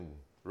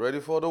Ready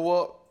for the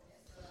what?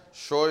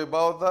 Sure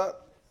about that?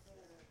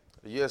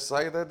 Are you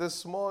excited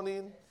this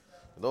morning?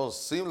 You don't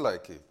seem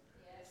like it.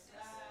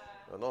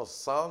 You're not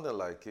sounding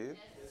like it.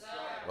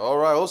 All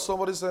right. Oh,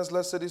 somebody says,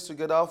 let's say this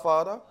together. Our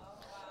Father,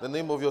 in the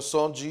name of your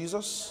Son,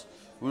 Jesus,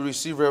 we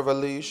receive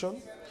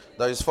revelation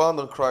that is found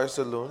in Christ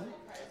alone.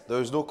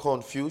 There is no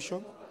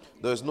confusion.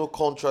 There is no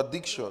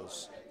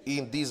contradictions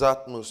in this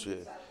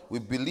atmosphere. We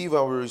believe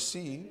and we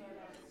receive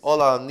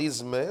all our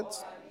needs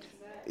met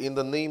in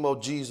the name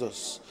of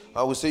Jesus.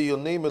 And we say your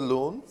name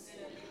alone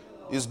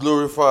is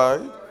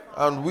glorified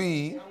and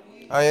we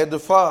are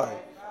edified.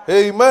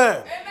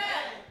 Amen.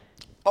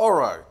 All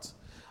right.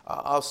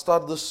 I'll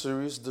start the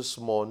series this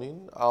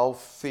morning, How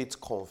Faith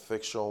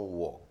Confession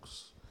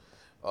Works.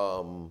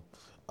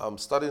 I'm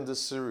starting this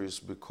series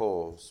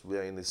because we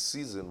are in a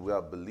season where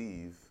I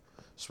believe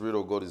Spirit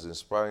of God is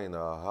inspiring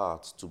our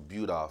hearts to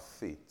build our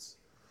faith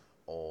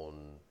on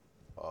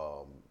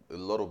a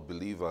lot of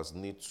believers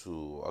need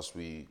to, as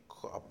we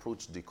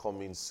approach the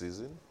coming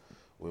season,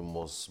 we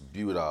must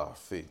build our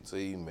faith.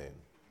 Amen.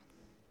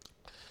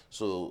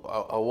 So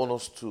I want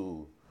us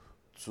to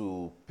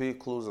pay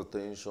close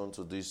attention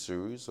to this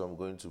series. I'm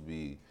going to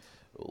be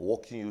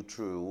walking you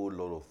through a whole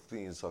lot of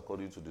things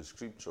according to the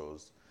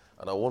scriptures.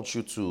 And I want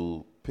you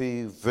to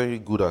pay very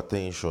good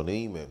attention.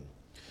 Amen.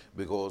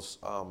 Because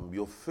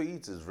your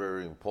faith is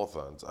very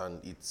important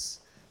and it's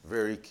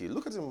very key.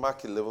 Look at in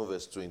Mark 11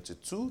 verse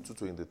 22 to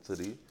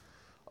 23.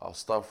 I'll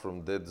start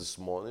from there this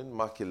morning.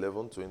 Mark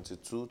 11,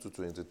 22 to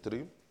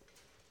 23.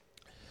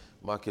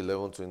 Mark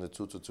 11,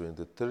 22 to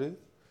 23. It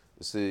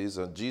says,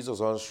 and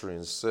Jesus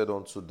answering said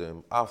unto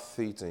them, have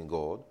faith in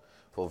God,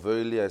 for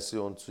verily I say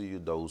unto you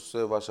that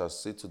whosoever shall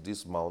say to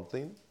this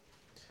mountain,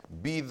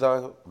 be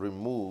thou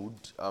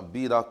removed, and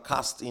be thou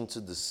cast into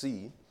the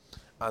sea,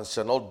 and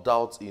shall not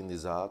doubt in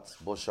his heart,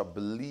 but shall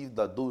believe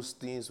that those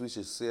things which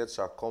he said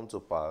shall come to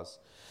pass,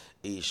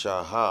 he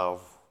shall have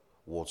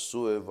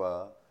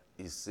whatsoever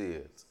he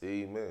said.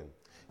 Amen.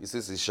 He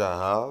says he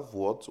shall have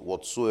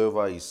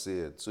whatsoever he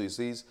said. So he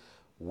says,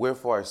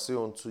 wherefore I say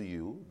unto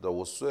you, that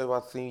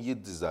whatsoever thing you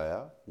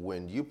desire,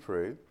 when you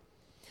pray,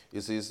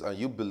 it says, and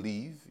you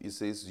believe, it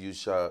says, you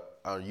shall,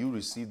 and you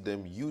receive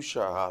them, you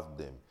shall have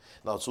them.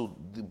 Now, so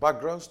the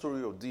background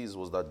story of this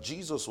was that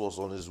Jesus was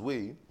on his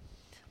way,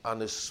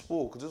 and he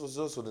spoke, this was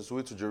just on his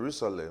way to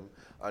Jerusalem,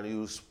 and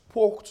he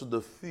spoke to the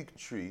fig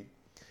tree,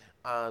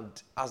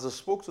 and as he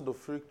spoke to the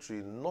fig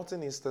tree,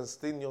 nothing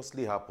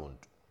instantaneously happened.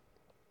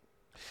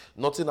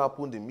 Nothing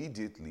happened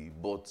immediately,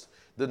 but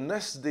the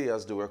next day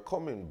as they were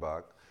coming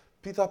back,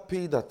 Peter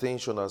paid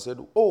attention and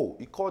said, oh,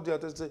 he called the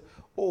attention and said,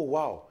 oh,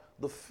 wow,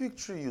 the fig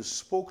tree you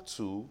spoke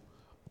to,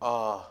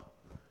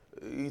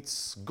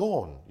 it's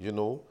gone, you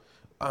know.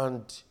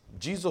 And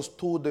Jesus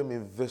told them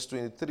in verse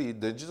 23,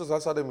 then Jesus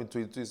answered them in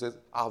 23, he says,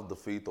 have the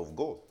faith of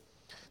God.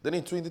 Then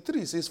in 23,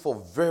 he says, for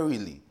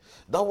verily.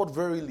 That word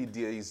verily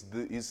there is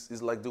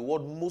like the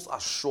word most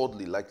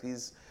assuredly, like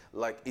is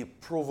like a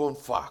proven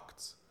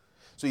fact.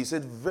 So he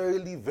said,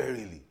 verily,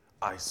 verily,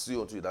 I say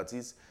unto you. That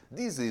is,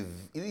 it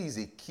is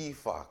a key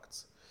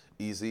fact.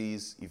 He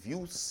says, if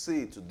you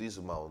say to this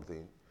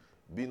mountain,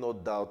 be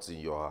not doubt in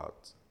your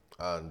heart.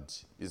 And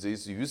he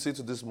says, if you say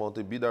to this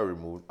mountain, be thou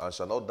removed, and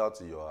shall not doubt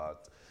in your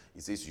heart,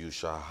 he says, you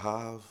shall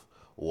have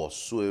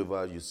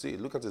whatsoever you say.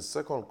 Look at it,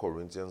 2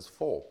 Corinthians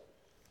 4.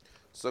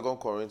 2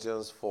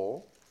 Corinthians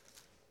 4.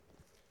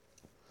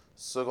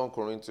 2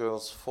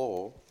 Corinthians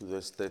 4,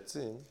 verse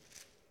 13.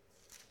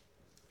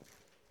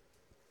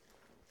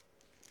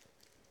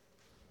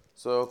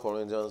 2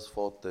 Corinthians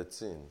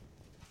 4:13.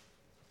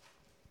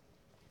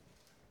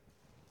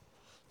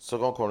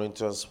 2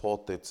 Corinthians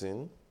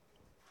 4:13.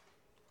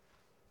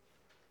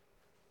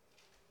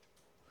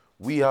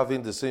 We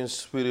having the same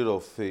spirit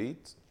of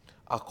faith,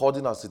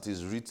 according as it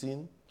is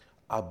written,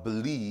 I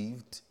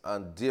believed,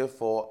 and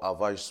therefore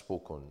have I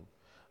spoken.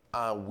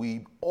 And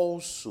we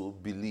also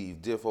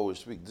believe, therefore we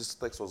speak. This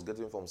text was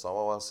getting from Psalm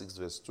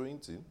 116, verse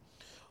 20.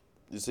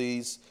 It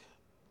says,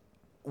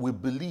 we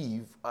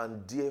believe,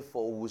 and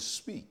therefore we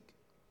speak.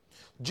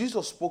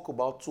 Jesus spoke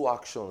about two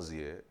actions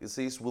here. It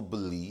says we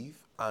believe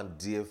and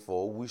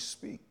therefore we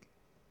speak.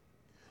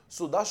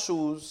 So that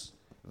shows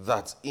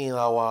that in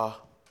our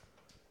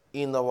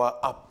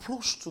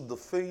approach to the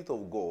faith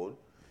of God,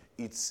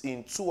 it's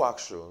in two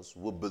actions.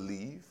 We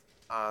believe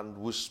and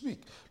we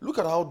speak. Look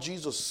at how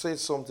Jesus said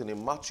something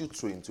in Matthew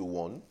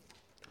 21.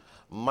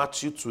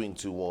 Matthew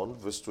 21,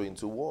 verse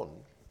 21.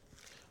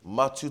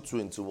 Matthew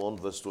 21,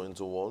 verse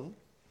 21.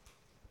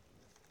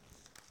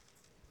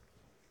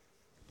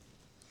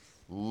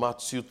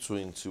 Matthew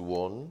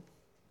 21,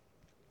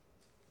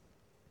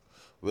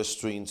 verse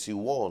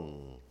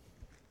 21.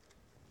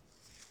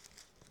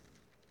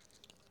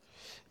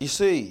 He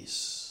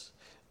says,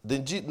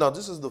 now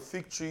this is the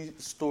fig tree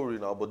story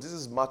now, but this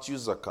is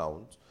Matthew's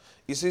account.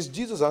 He says,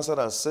 Jesus answered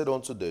and said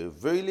unto them,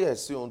 verily I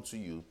say unto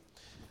you,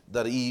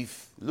 that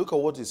if, look at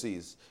what he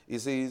says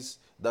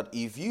that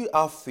if ye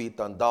have faith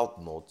and doubt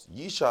not,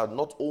 ye shall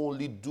not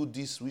only do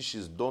this which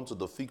is done to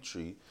the fig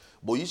tree,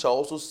 but ye shall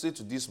also say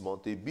to this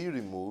mountain, be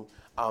removed,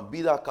 and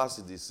be that cast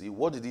in the sea.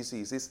 What did he say?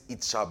 He says,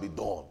 it shall be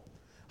done.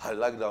 I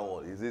like that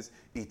one. He says,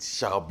 it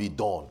shall be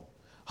done.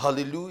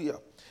 Hallelujah.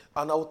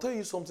 And I'll tell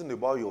you something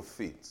about your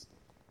faith.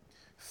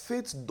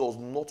 Faith does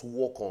not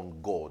work on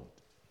God.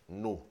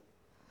 No.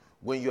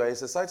 When you are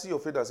exercising your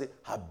faith and say,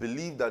 I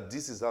believe that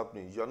this is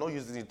happening, you are not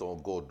using it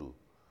on God,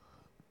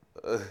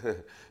 though.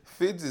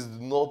 Faith is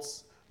not,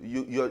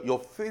 your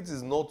faith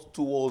is not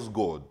towards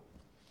God.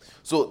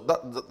 So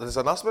there's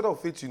an aspect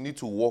of faith you need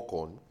to work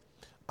on.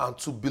 And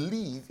to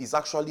believe is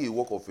actually a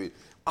work of faith.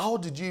 How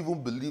did you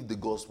even believe the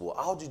gospel?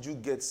 How did you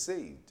get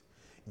saved?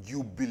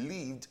 You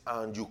believed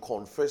and you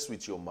confessed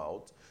with your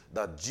mouth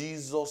that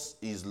Jesus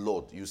is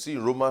Lord. You see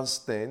in Romans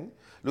 10,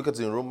 look at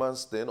it in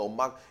Romans 10, or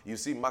Mark, you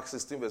see Mark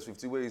 16 verse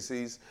 50 where it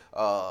says,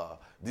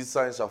 these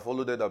signs shall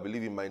follow them that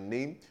believe in my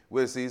name,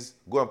 where it says,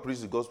 go and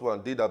preach the gospel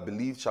and they that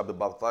believe shall be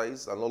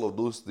baptized, and all of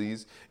those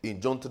things. In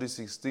John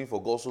 3:16,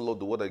 for God so loved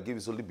the world that gave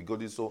his only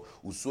begotten Son,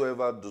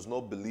 whosoever does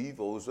not believe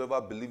or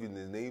whosoever believe in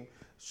his name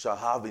shall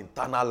have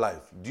eternal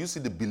life. Do you see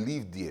the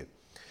belief there?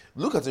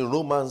 Look at in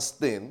Romans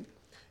 10.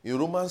 In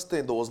Romans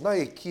 10, there was now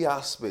a key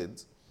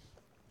aspect.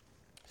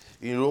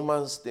 In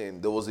Romans 10,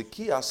 there was a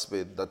key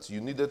aspect that you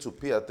needed to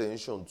pay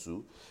attention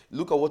to.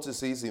 Look at what it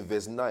says in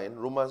verse 9,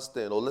 Romans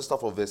 10, or let's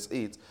start from verse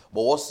 8.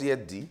 But what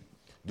saith thee?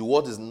 The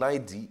word is nigh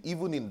thee,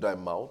 even in thy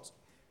mouth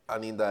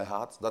and in thy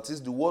heart. That is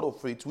the word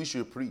of faith which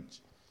you preach.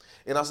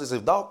 And as it says,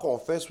 if thou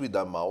confess with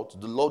thy mouth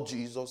the Lord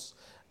Jesus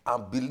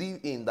and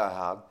believe in thy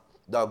heart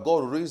that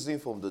God raised him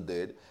from the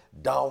dead,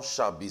 thou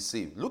shalt be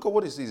saved. Look at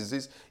what it says. It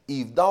says,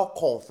 if thou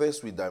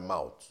confess with thy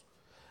mouth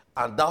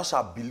and thou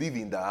shalt believe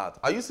in thy heart.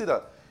 Are you see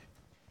that?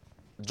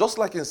 Just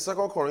like in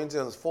 2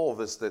 Corinthians 4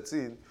 verse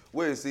 13,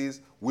 where it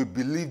says, we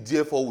believe,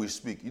 therefore we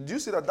speak. Do you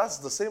see that that's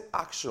the same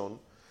action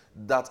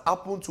that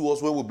happened to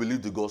us when we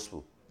believe the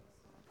gospel?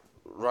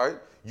 Right?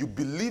 You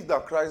believe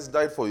that Christ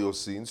died for your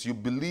sins. You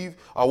believe,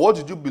 and what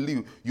did you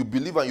believe? You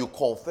believe and you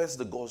confess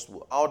the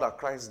gospel. How that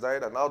Christ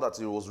died and how that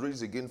he was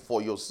raised again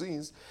for your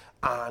sins,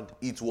 and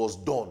it was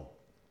done.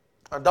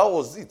 And that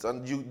was it.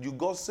 And you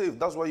got saved.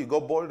 That's why you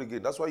got born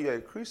again. That's why you're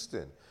a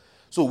Christian.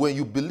 So when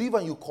you believe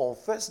and you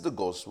confess the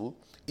gospel,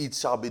 it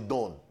shall be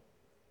done.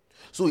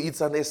 So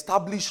it's an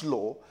established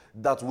law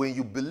that when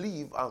you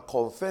believe and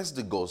confess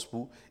the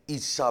gospel,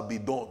 it shall be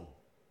done.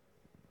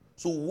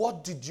 So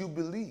what did you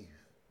believe?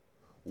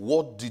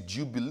 What did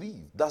you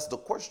believe? That's the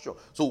question.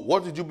 So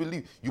what did you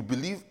believe? You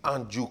believe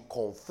and you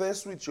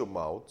confess with your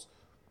mouth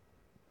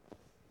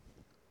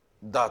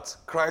that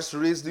Christ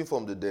raised him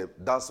from the dead.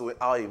 That's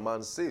how a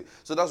man saved.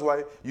 So that's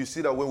why you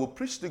see that when we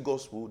preach the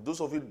gospel,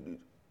 those of you,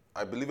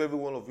 I believe every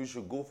one of you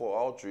should go for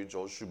outreach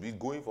or should be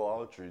going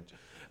for outreach.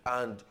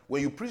 And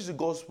when you preach the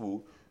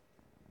gospel,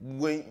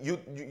 when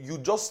you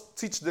just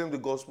teach them the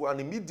gospel,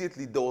 and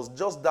immediately there was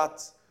just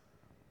that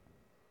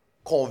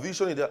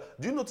conviction in there.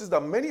 Do you notice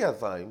that many a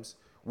times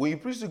when you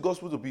preach the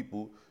gospel to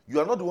people, you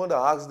are not the one that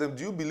asks them,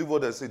 do you believe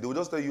what they say? They will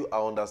just tell you,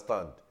 I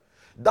understand.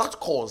 That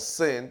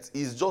consent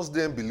is just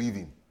them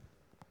believing.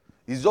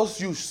 It's just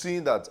you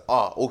seeing that,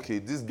 okay,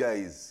 this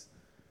guy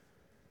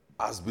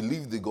has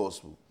believed the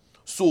gospel.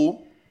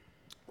 So,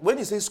 when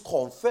it says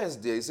confess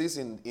there, it says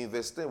in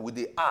verse 10, with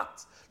the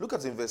heart. Look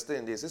at in verse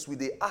 10 there, it says, with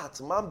the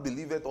heart man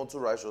believeth unto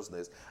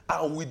righteousness,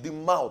 and with the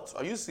mouth,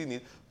 are you seeing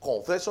it?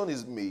 Confession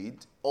is made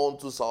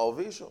unto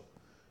salvation.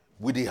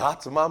 With the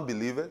heart man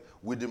believeth,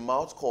 with the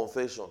mouth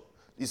confession.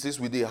 It says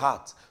with the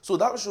heart. So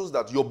that shows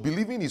that your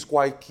believing is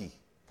quite key.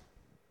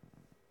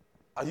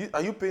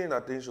 Are you paying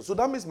attention? So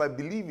that means my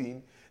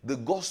believing the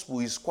gospel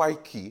is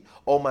quite key,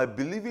 or my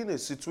believing a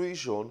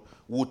situation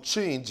will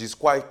change is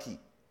quite key.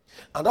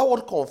 And that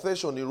word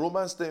confession in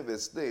Romans 10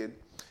 verse 10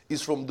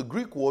 is from the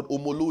Greek word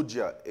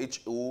homologia,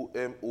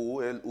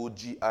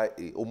 Homologia,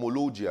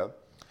 homologia,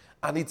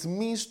 and it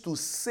means to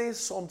say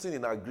something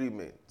in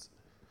agreement.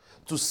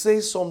 To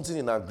say something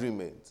in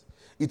agreement.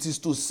 It is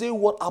to say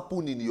what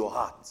happened in your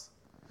heart.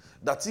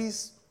 That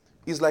is,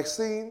 it's like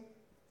saying,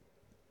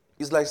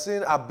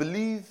 I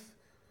believe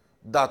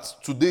that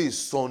today is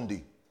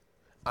Sunday.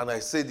 And I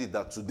said it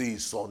that today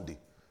is Sunday.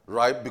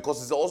 Right?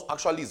 Because it's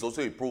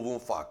also a proven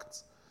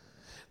fact.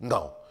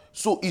 Now,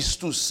 so it's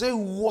to say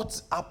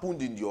what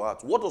happened in your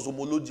heart. What does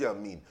homologia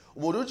mean?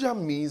 Homologia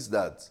means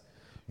that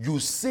you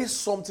say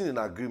something in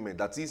agreement.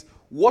 That is,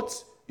 what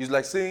is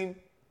like saying,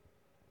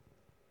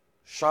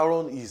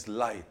 Sharon is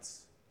light.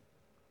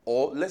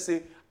 Or let's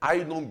say, I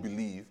don't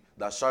believe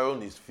that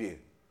Sharon is fair.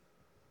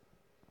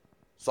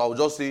 So I'll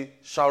just say,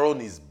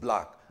 Sharon is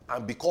black.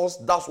 And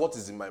because that's what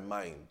is in my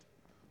mind.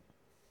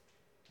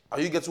 Are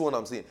you getting what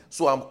I'm saying?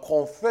 So I'm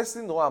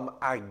confessing or I'm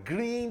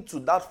agreeing to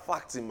that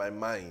fact in my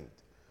mind.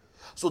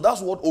 So that's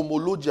what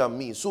homologia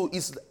means. So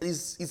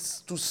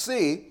it's to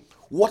say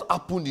what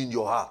happened in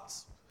your heart.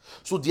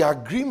 So the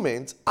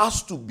agreement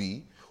has to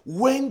be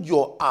when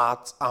your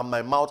heart and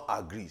my mouth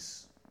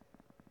agrees.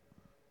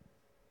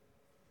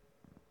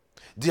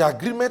 The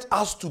agreement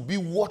has to be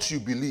what you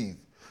believe.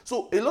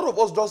 So a lot of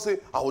us just say,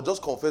 I will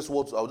just confess the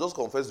word. I will not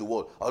confess the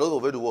word. I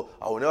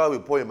will never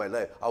be poor in my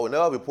life. I will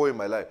never be poor in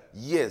my life.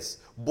 Yes,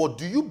 but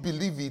do you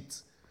believe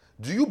it?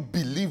 Do you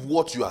believe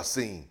what you are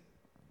saying?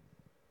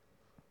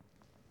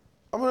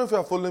 I don't know if you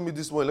are following me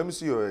this morning. Let me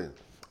see your hand.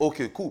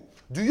 Okay, cool.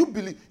 Do you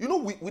believe? You know,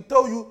 we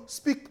tell you,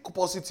 speak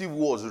positive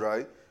words,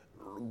 right?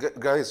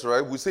 Guys,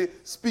 right? We say,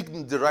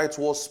 speak the right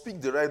words,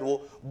 speak the right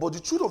word. But the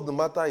truth of the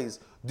matter is,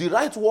 the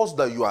right words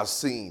that you are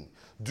saying,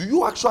 do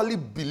you actually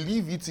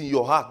believe it in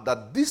your heart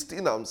that this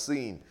thing I'm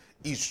saying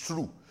is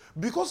true?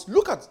 Because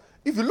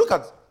if you look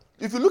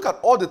at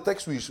all the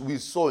texts we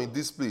saw in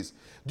this place,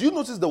 do you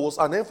notice there was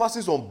an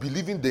emphasis on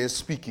believing then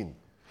speaking?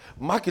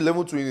 Mark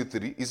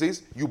 11:23, it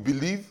says, you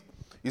believe.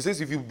 It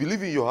says, if you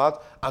believe in your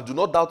heart and do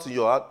not doubt in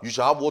your heart, you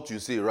shall have what you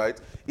say, right?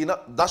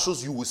 That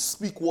shows you will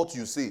speak what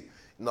you say.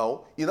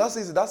 Now, it now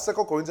says that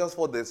 2 Corinthians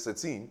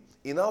 4:13,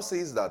 it now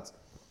says that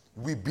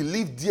we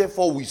believe,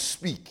 therefore we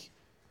speak.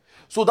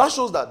 So that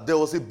shows that there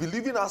was a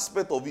believing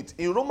aspect of it.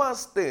 In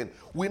Romans 10,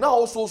 we now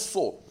also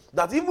saw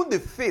that even the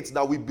faith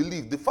that we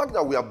believe, the fact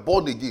that we are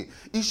born again,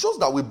 it shows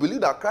that we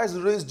believe that Christ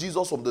raised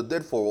Jesus from the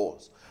dead for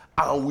us.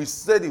 And we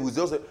said it, we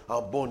just said,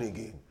 I'm born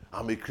again.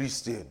 I'm a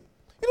Christian.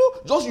 You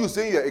know, just you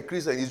saying you're a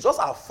Christian is just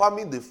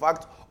affirming the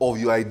fact of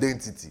your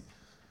identity.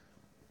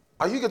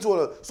 Are you getting what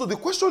I'm... So the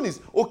question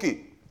is,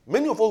 okay,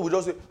 many of us will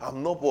just say,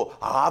 I'm not poor,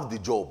 I have the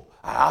job,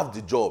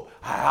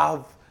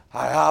 I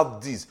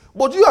have this.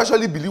 But do you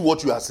actually believe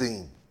what you are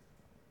saying?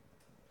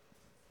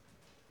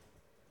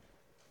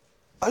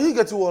 Are you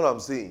getting what I'm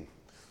saying?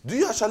 Do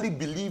you actually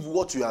believe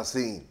what you are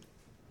saying?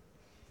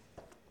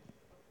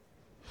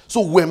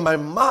 So when my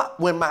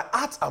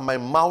heart and my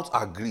mouth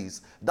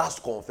agrees, that's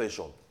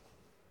confession.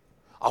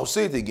 I'll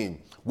say it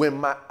again. When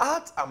my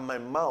heart and my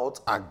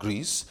mouth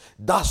agrees,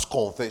 that's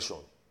confession.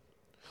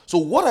 So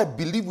what I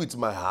believe with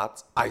my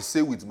heart, I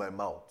say with my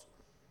mouth.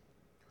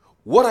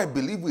 What I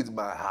believe with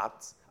my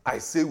heart, I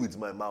say with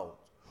my mouth.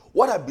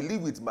 What I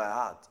believe with my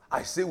heart,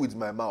 I say with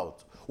my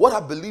mouth. What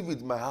I believe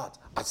with my heart,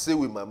 I say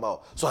with my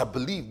mouth. So I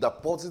believe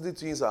that positive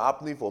things are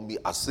happening for me,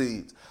 I say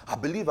it. I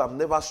believe I'm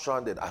never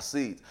stranded, I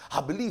say it.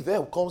 I believe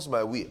help comes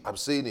my way, I'm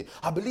saying it.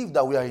 I believe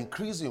that we are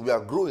increasing, we are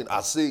growing,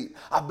 I say it.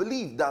 I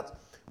believe that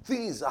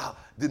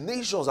the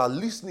nations are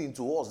listening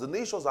to us. The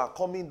nations are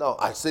coming down.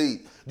 I say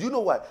it. Do you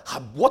know why?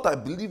 What I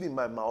believe in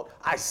my mouth,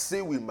 I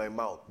say with my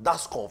mouth.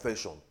 That's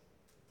confession.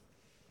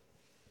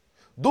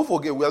 Don't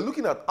forget, we are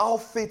looking at how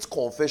faith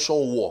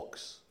confession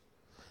works.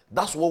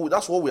 That's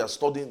what we are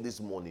studying this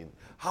morning.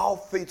 How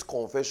faith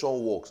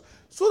confession works.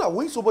 So that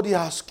when somebody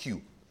asks you,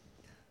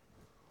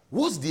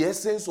 what's the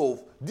essence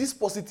of these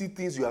positive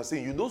things you are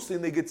saying? You don't say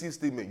negative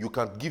statement. You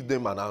can give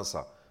them an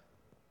answer.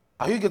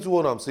 Are you getting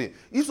what I'm saying?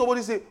 If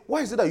somebody say,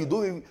 why is it that you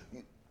don't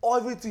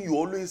everything you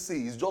always say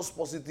is just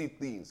positive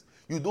things?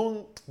 You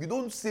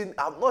don't say,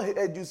 I've not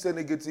heard you say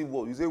negative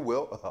words. You say,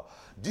 well,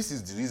 this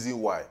is the reason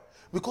why.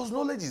 Because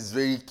knowledge is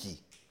very key.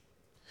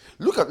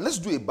 Let's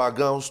do a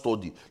background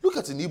study. Look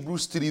at in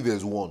Hebrews 3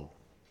 verse 1.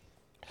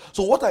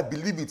 So what I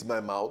believe with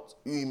my mouth,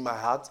 in my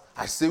heart,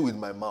 I say with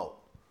my mouth.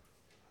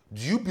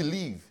 Do you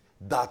believe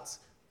that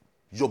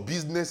your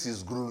business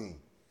is growing?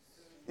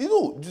 You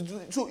know,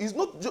 so it's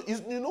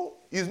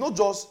not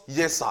just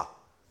yes, sir.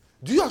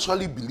 Do you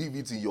actually believe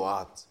it in your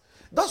heart?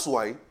 That's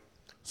why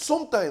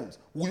sometimes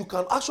you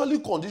can actually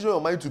condition your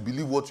mind to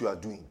believe what you are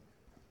doing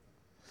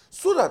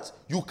so that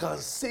you can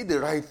say the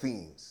right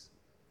things.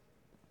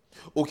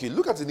 Okay,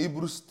 look at in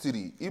Hebrews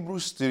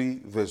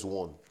 3 verse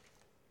 1.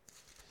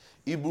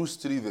 Hebrews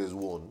 3 verse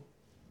 1.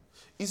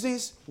 It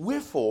says,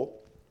 wherefore,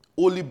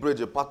 holy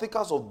brethren,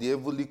 partakers of the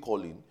heavenly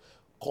calling,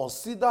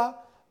 consider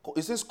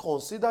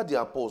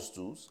the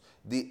apostles,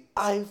 the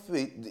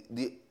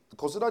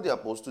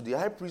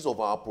high priest of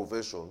our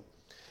profession,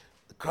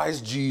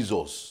 Christ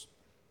Jesus.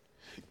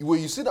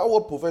 When you see that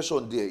word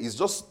profession there, it's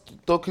just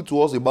talking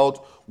to us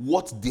about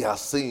what they are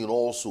saying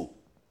also.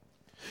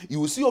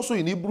 You will see also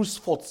in Hebrews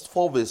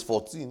 4 verse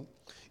 14,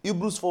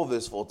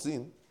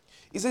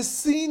 it says,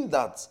 seeing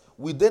that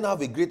we then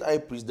have a great high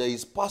priest that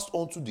is passed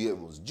on to the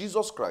heavens,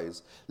 Jesus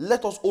Christ,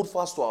 let us hold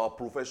fast to our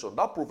profession.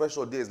 That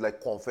profession there is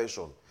like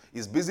confession.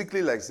 It's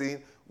basically like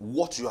saying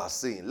what you are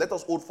saying. Let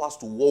us hold fast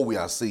to what we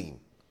are saying.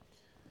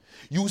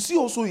 You see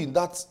also in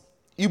that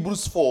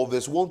Hebrews 4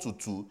 verse 1 to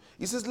 2,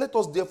 it says, let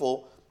us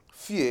therefore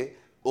fear,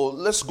 or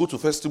let's go to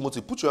 1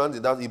 Timothy. Put your hand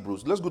in that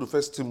Hebrews. Let's go to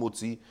 1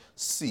 Timothy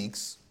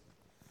 6.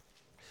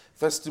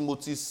 1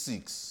 Timothy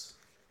 6.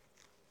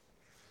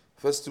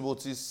 1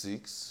 Timothy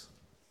 6.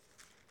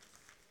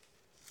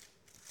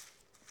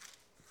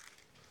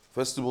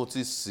 1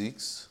 Timothy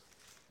 6.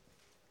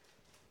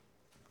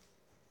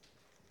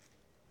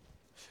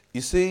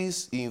 It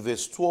says in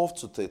verse 12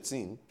 to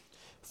 13,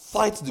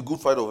 fight the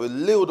good fight of faith,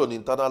 lay hold on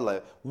eternal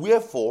life.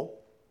 Wherefore,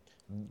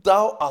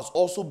 thou hast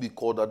also been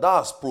called, that thou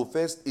hast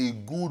professed a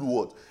good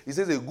word. It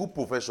says a good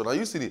profession. Are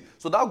you seeing it?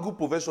 So that good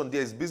profession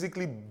there is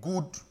basically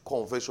good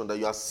confession, that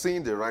you are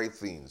saying the right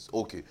things.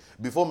 Okay.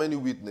 Before many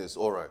witness.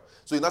 All right.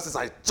 So in that sense,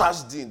 I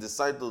charged thee in the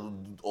sight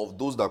of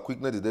those that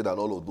quickened the dead and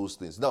all of those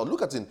things. Now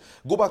look at it.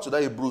 Go back to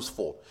that Hebrews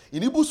 4.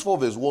 In Hebrews 4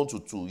 verse 1 to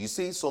 2, he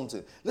says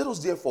something. Let us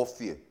therefore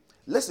fear,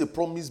 lest a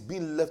promise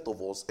being left of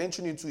us,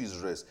 entering into his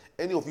rest,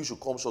 any of you should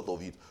come short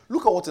of it.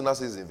 Look at what it now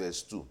says in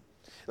verse 2.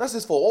 That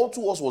says, for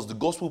unto us was the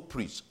gospel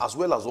preached, as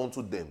well as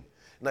unto them.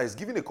 Now, it's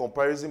giving a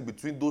comparison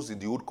between those in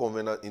the Old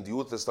Covenant, in the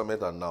Old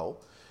Testament and now.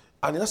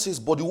 And that says,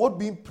 but the word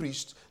being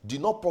preached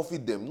did not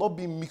profit them, not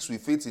being mixed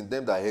with faith in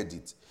them that heard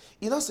it.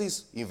 It now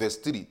says, in verse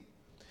 3,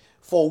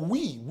 for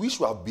we which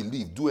have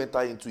believed do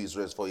enter into his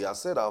rest. For he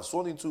has said, I have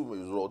sworn into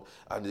his rod,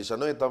 and they shall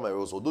not enter my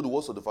rest, although the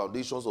words of the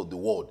foundations of the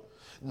world.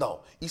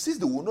 Now, he says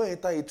they will not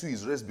enter into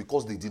his rest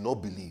because they did not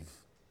believe.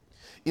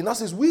 In that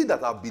says, we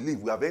that have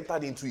believed, we have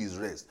entered into his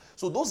rest.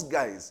 So those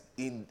guys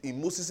in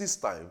Moses'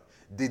 time,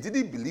 they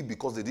didn't believe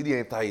because they didn't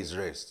enter his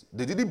rest.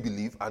 They didn't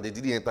believe and they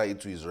didn't enter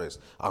into his rest.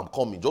 I'm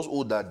coming. Just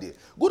hold that there.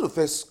 Go to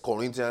 1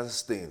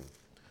 Corinthians 10.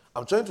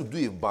 I'm trying to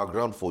do a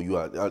background for you.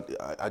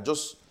 I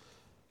just,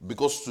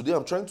 because today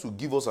I'm trying to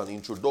give us an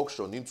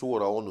introduction into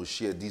what I want to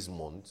share this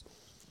month.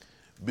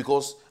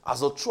 Because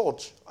as a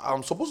church,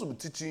 I'm supposed to be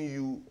teaching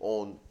you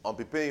on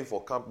preparing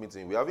for camp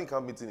meeting. We're having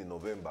camp meeting in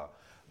November.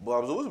 But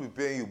I'm supposed to be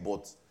paying you,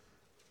 but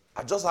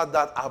I just had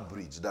that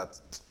average that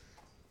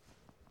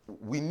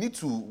we need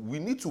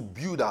to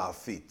build our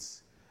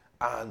faith.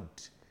 And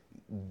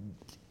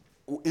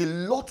a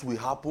lot will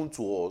happen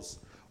to us.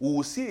 We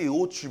will see a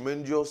whole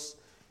tremendous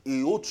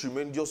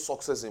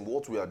success in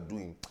what we are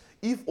doing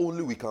if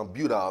only we can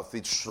build our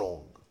faith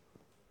strong.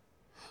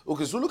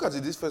 Okay, so look at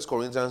it, this 1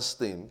 Corinthians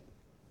 10.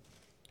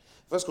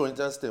 1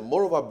 Corinthians 10,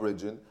 moreover,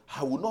 brethren,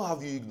 I will not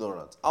have you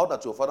ignorant. How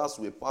that your fathers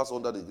were passed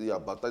under the day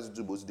and baptized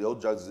into Moses, they all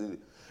judged.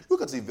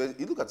 Look at it,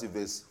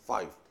 verse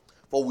 5.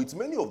 For with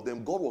many of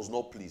them God was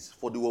not pleased,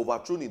 for they were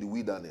overthrown in the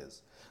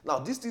wilderness. Now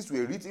these things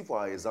were written for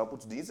our example,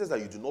 to the instance that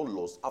you do not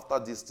lust after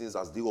these things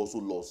as they also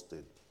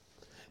lusted.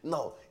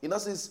 Now, in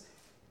essence,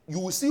 you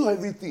will see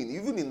everything,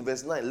 even in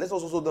verse 9. Let's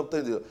also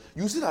tell you,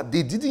 you see that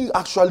they didn't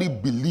actually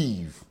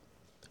believe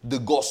the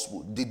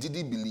gospel. They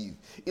didn't believe.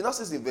 In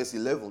essence, in verse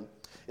 11,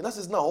 and that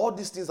says, now all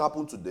these things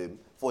happened to them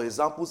for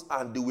examples,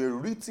 and they were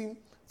written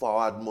for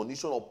our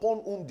admonition,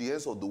 upon whom the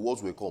ends of the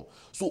world will come.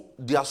 So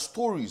their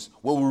stories,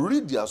 when we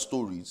read their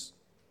stories,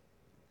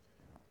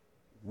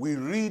 we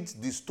read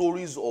the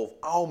stories of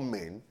how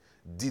men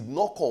did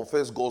not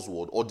confess God's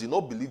word or did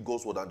not believe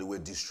God's word and they were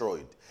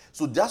destroyed.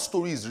 So that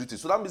story is written.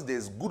 So that means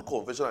there's good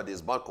confession and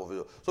there's bad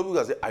confession. Some people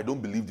can say, I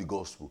don't believe the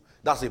gospel.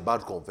 That's a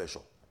bad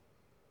confession.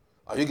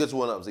 Are you getting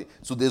what I'm saying?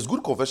 So there's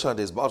good confession and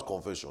there's bad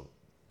confession.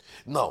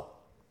 Now,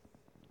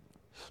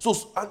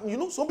 so,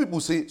 and some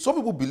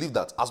people believe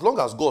that as long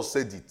as God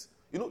said it,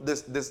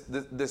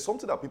 there's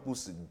something that people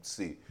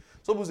say.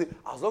 Some people say,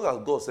 as long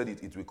as God said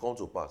it, it will come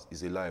to pass.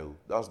 It's a lie.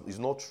 It's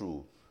not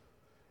true.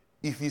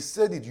 If he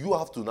said it, you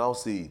have to now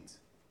say it.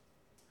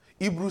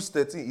 Hebrews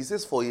 13, he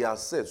says, for he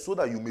has said, so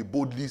that you may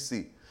boldly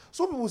say.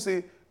 Some people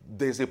say,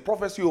 there's a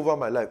prophecy over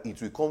my life,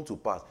 it will come to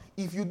pass.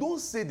 If you don't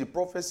say the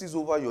prophecies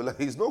over your life,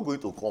 it's not going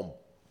to come.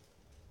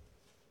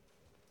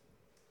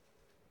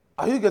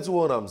 Are you getting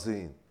what I'm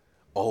saying?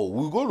 Oh,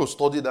 we're going to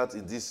study that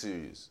in this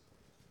series.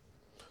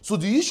 So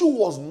the issue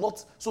was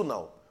not... So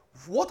now,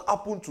 what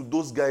happened to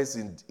those guys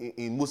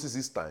in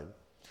Moses' time?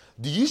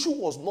 The issue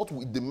was not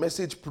with the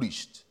message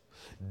preached.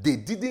 They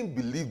didn't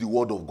believe the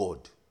word of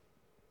God.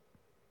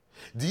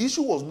 The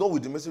issue was not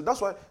with the message.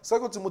 That's why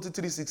 2 Timothy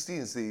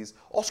 3:16 says,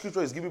 all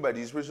scripture is given by the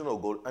inspiration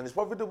of God and is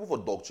profitable for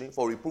doctrine,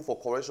 for reproof, for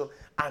correction,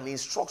 and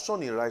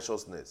instruction in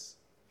righteousness.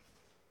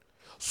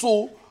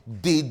 So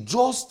they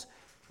didn't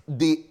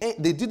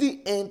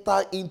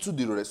enter into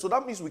the rest. So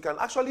that means we can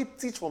actually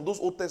teach from those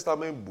Old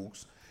Testament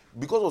books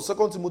because of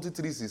 2 Timothy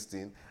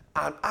 3:16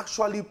 and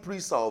actually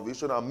preach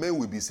salvation and men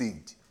will be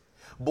saved.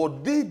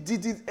 But they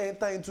didn't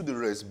enter into the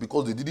rest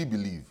because they didn't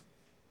believe.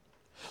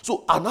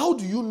 So, and how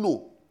do you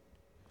know?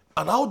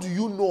 And how do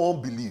you know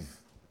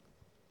unbelief?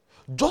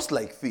 Just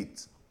like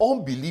faith,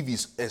 unbelief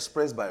is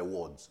expressed by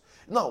words.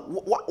 Now,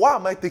 why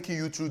am I taking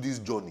you through this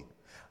journey?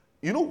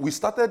 We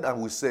started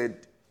and we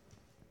said,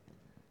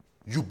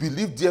 you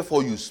believe,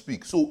 therefore you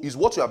speak. So it's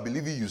what you are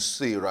believing you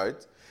say,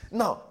 right?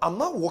 Now, I'm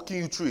not walking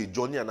you through a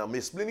journey and I'm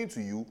explaining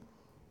to you,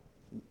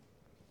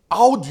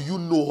 how do you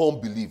know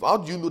unbelief? How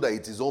do you know that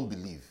it is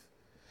unbelief?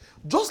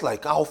 Just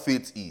like how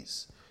faith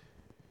is.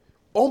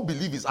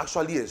 Unbelief is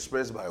actually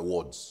expressed by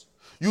words.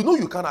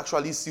 You can't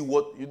actually see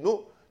what,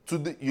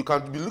 today you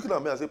can be looking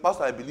at me and say,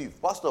 Pastor, I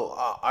believe. Pastor,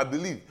 I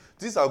believe.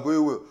 Things are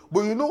going well.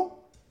 But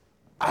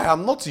I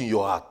am not in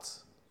your heart.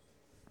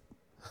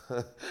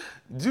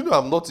 Do you know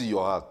I'm not in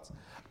your heart?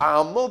 I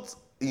am not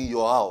in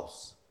your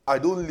house. I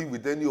don't live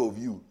with any of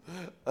you.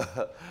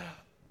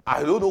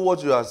 I don't know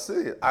what you are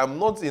saying. I'm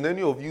not in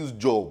any of you's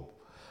job.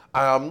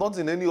 I am not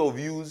in any of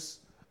you's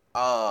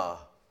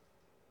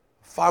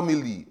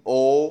family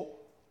or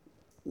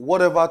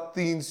whatever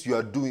things you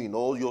are doing,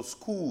 or your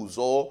schools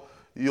or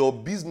your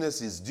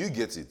businesses. Do you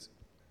get it?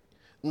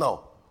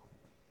 Now,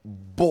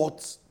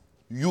 but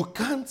you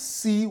can't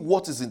see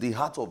what is in the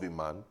heart of a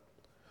man,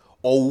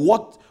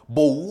 but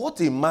what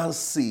a man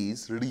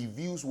says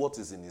reveals what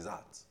is in his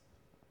heart.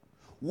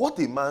 What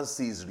a man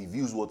says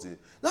reveals what is.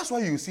 That's why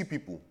you see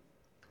people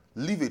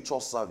leave a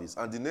church service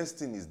and the next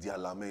thing is they are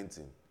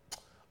lamenting.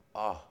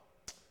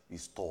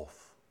 It's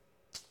tough.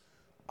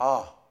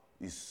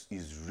 It's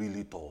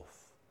really tough.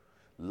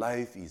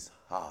 life is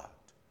hard.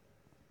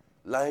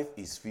 Life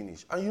is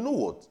finished. And you know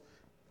what?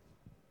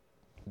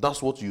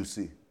 That's what you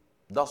say.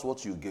 That's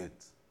what you get.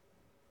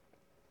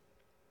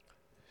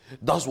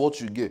 That's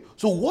what you get.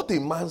 So what a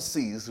man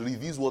says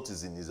reveals what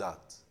is in his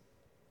heart.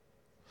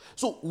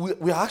 So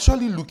we are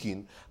actually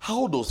looking,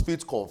 how does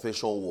faith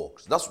confession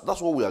works? That's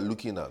what we are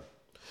looking at.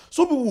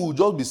 Some people will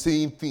just be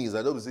saying things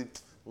and they'll be saying,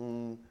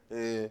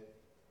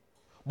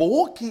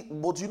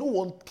 But you know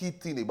one key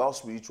thing about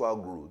spiritual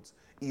growth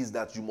is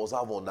that you must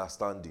have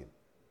understanding.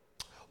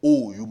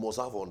 Oh, you must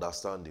have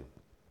understanding.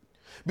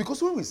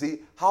 Because when we say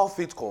how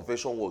faith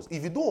confession works,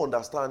 if you don't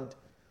understand,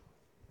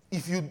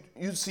 if you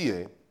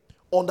see,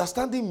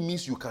 understanding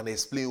means you can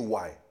explain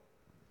why.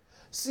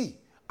 See,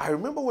 I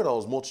remember when I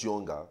was much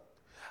younger,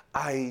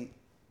 I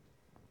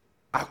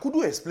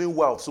couldn't explain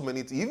why of so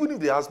many things. Even if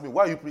they ask me,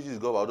 why are you preaching to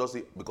God? I'll just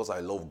say, because I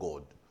love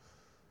God.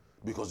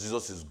 Because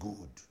Jesus is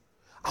good.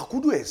 I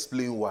couldn't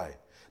explain why.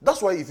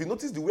 That's why if you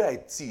notice the way I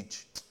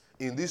teach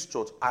in this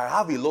church, I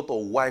have a lot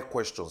of why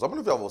questions. I don't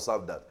know if you have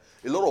observed that.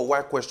 A lot of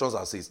why questions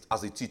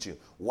as a teaching.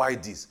 Why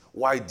this?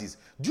 Why this?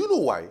 Do you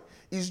know why?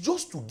 It's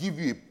just to give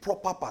you a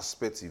proper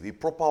perspective, a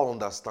proper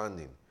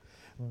understanding.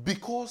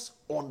 Because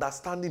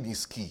understanding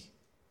is key.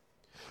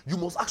 You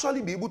must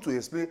actually be able to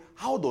explain,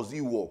 how does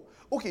it work?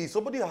 Okay, if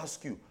somebody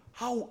asks you,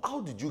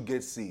 how did you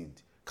get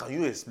saved? Can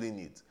you explain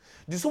it?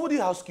 Did somebody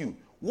ask you,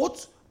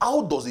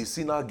 how does a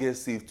sinner get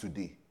saved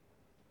today?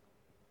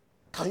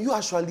 Can you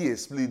actually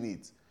explain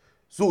it?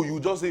 So you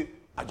just say,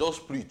 I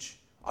just preach.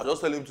 I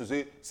just tell him to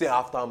say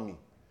after me.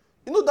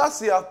 You know, that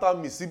say after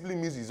me simply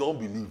means his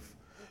unbelief.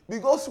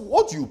 Because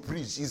what you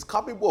preach is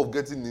capable of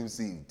getting him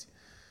saved.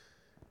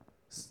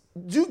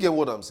 Do you get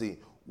what I'm saying?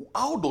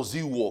 How does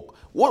it work?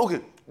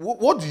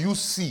 What do you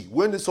see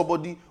when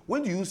somebody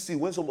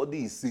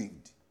is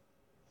saved?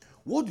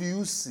 What do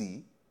you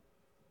see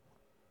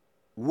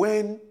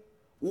when,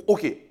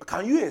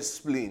 can you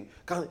explain?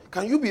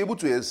 Can you be able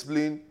to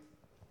explain,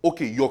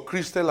 your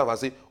Christian life? I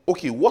say,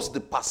 what's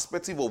the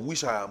perspective of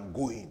which I am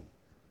going?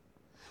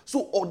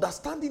 So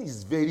understanding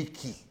is very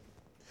key.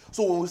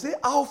 So when we say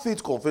how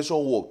faith confession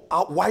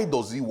work, why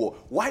does it work?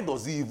 Why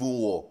does it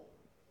even work?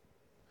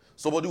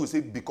 Somebody will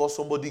say, because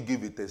somebody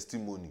gave a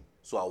testimony,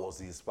 so I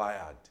was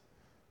inspired.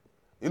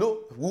 You know,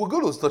 we're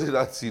going to study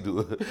that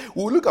too.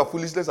 We'll look at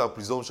foolishness and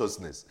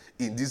presumptuousness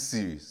in this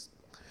series.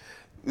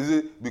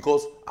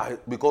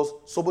 Because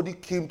somebody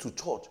came to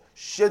church,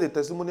 shared a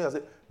testimony and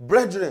said,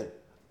 brethren,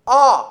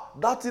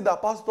 that thing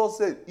that pastor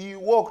said, he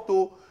worked,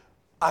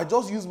 I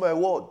just used my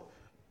word.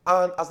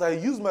 And as I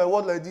used my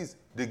word like this,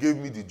 they gave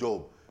me the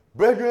job.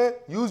 Brethren,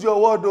 use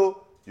your word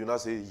though. You now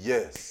say,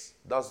 yes,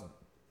 that's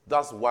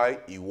why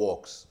it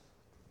works.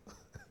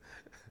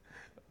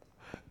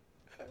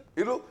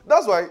 You know,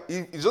 that's why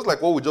it's just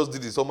like what we just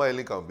did in Summer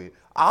Healing Campaign.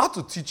 I had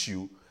to teach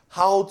you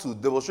how to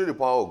demonstrate the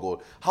power of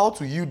God, how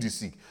to heal the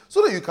sick,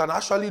 so that you can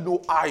actually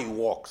know how it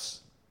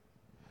works.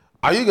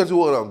 Are you getting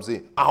what I'm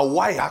saying? And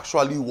why it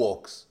actually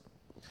works?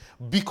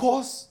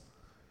 Because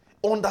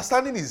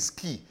understanding is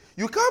key.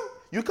 You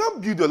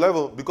can't build your life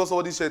on because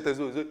somebody shared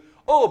testimony.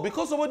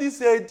 Because somebody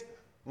said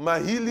my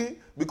healing,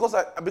 because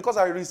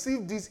I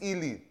received this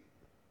healing.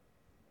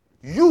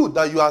 You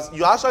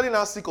actually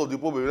not sick of the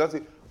problem. You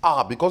say,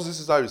 because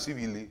this is how I receive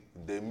healing,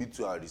 then me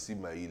too, I receive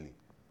my healing.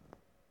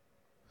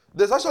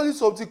 There's actually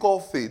something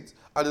called faith,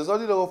 and there's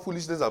something called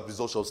foolishness and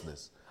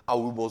presumptuousness,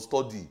 and we must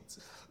study it.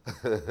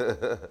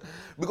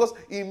 Because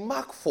in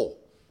Mark 4,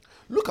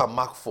 look at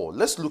Mark 4.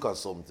 Let's look at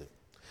something.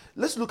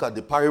 Let's look at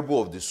the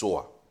parable of the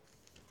sower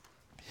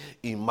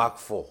in Mark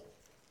 4.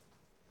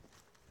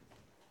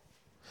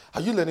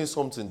 Are you learning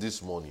something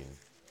this morning?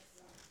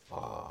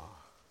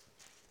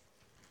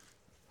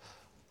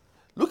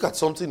 Look at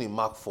something in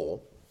Mark 4.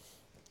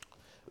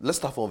 Let's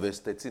start from verse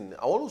 13.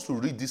 I want us to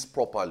read this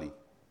properly.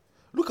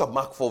 Look at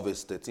Mark 4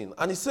 verse 13.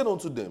 And he said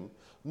unto them,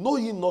 know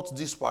ye not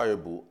this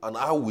parable, and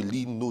how will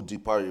ye know the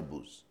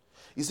parables?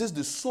 He says,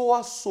 the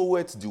sower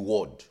soweth the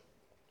word.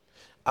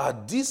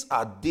 And these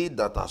are they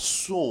that are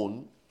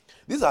sown.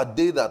 These are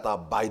they that are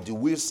by the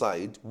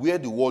wayside, where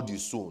the word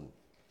is sown.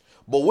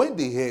 But when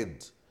they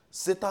heard,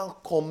 Satan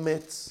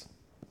cometh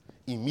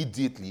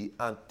immediately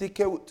and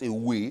taketh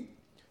away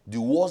the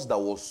words that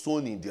was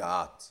sown in their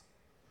heart.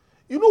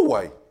 You know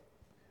why?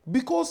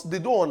 Because they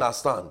don't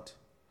understand.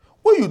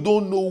 When you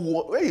don't know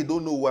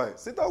why,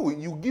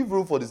 you give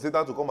room for the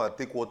Satan to come and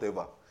take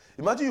whatever.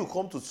 Imagine you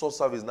come to church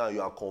service now,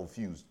 you are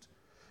confused.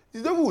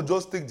 The devil will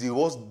just take the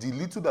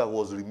little that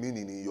was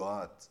remaining in your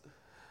heart.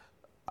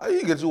 Are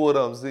you getting what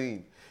I'm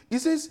saying? He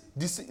says,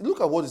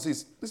 look at what it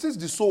says. It says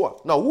the sower.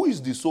 Now, who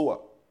is the sower?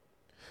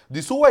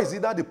 The sower is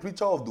either the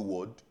preacher of the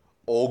word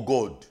or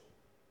God.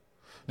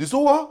 The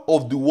sower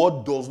of the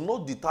word does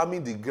not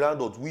determine the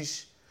ground on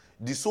which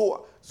the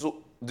sower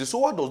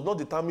does not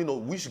determine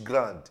on which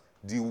ground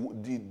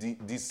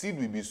the seed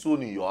will be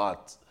sown in your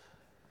heart.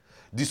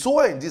 The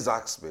sower in this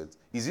aspect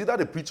is either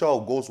the preacher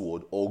of God's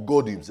word or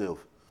God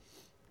himself.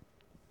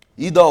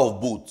 Either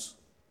of both.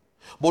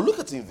 But look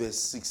at in verse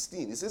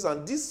 16. It says,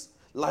 and this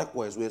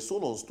likewise were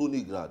sown on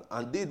stony ground,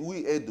 and they who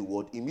heard the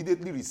word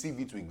immediately receive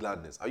it with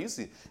gladness. Are you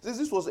seeing? It says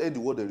this was heard the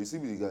word, they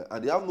receive it with gladness,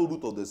 and they have no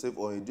root of themselves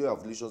or endure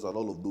afflictions and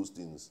all of those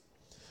things.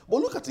 But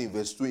look at it in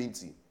verse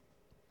 20.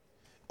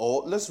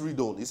 Or let's read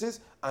on. It says,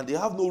 and they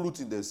have no root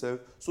in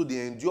themselves, so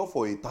they endure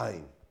for a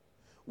time.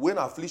 When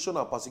affliction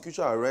and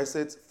persecution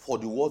arises for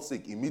the word's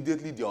sake,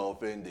 immediately they are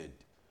offended.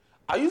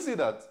 Are you seeing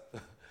that?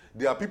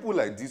 There are people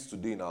like this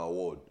today in our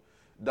world,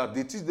 that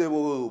they teach them,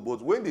 oh,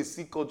 but when they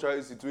see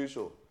contrary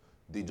situation,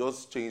 they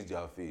just change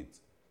their faith.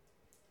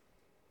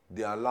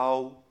 They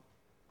allow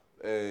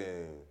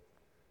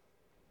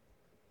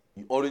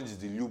orange is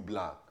the new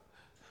black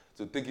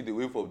to take it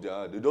away from their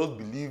heart. They just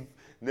believe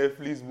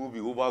Netflix movie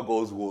over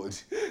God's word.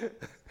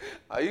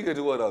 Are you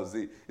getting what I'm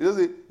saying?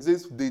 It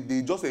says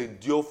they just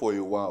endure for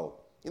a while.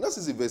 In that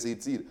says in verse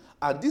 18,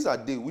 and these are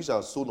they which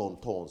are sown on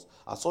thorns,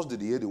 as such did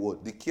they hear the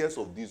word, the cares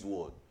of this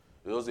world.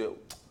 They just say,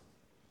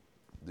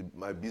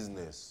 my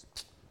business,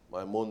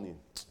 my money.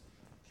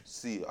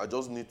 See, I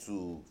just need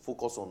to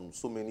focus on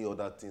so many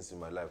other things in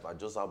my life. I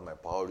just have my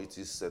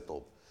priorities set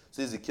up.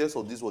 Says the cares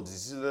of this world, the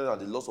decision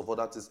and the loss of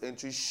other things,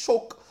 entry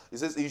shock. He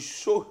says he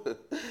shock.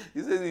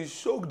 He says he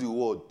shock the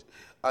word,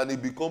 and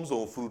it becomes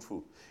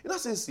unfruitful. In that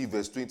sense, in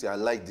verse 20, I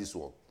like this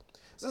one.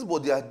 It says,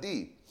 but there are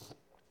they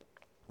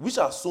which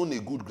are sown a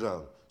good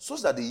ground,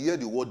 such that they hear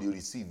the word, they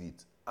receive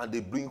it, and they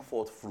bring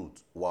forth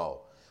fruit.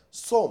 Wow.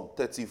 Some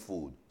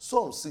 30-fold,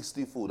 some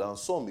 60-fold, and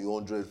some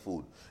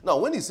 100-fold. Now,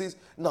 when he says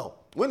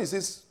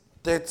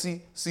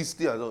 30,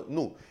 60,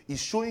 no,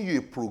 it's showing you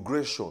a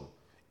progression.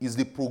 It's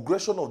the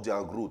progression of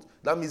their growth.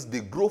 That means they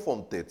grow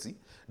from 30,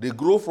 they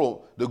grow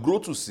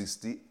to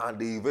 60, and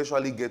they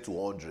eventually get to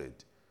 100.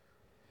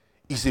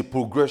 It's a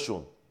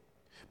progression.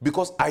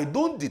 Because I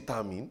don't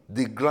determine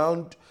the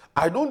ground,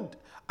 I don't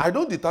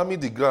determine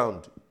the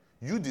ground.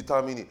 You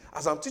determine it.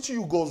 As I'm teaching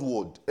you God's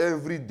word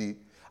every day,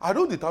 I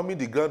don't determine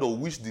the ground on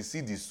which the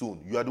seed is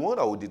sown. You are the one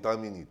that will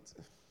determine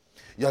it.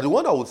 You are the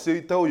one that will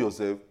tell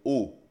yourself,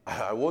 oh,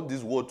 I want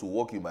this word to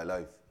work in my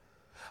life.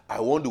 I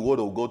want the word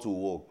of God to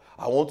work.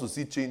 I want to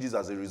see changes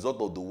as a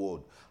result of the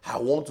word. I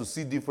want to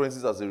see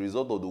differences as a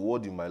result of the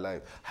word in my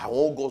life. I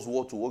want God's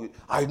word to work.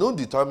 I don't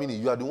determine it.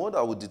 You are the one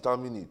that will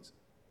determine it.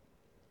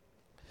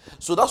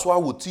 So that's why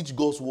we teach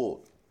God's word.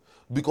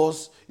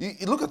 Because you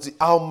look at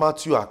how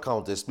Matthew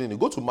account explains it.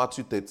 Go to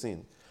Matthew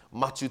 13.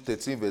 Matthew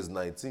 13 verse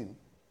 19.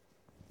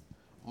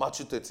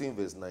 Matthew 13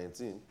 verse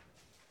 19.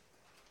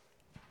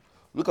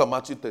 Look at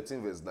Matthew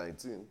 13 verse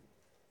 19.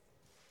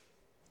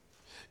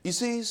 It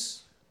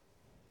says,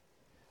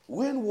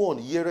 when one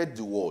heareth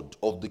the word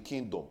of the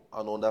kingdom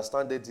and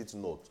understandeth it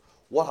not,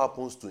 what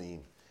happens to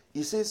him?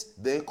 He says,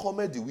 then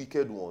cometh the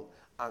wicked one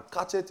and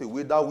catcheth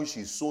away that which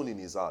is sown in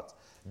his heart.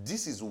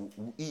 This is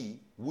he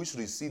which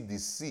received the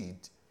seed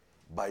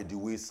by the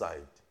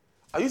wayside.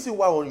 Are you seeing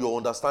why your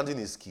understanding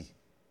is key?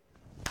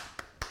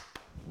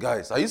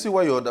 Guys, are you seeing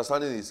why your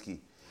understanding is key?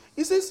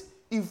 He says,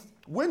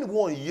 when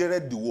one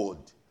heareth the word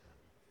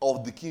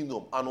of the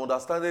kingdom and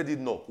understandeth it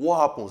not, what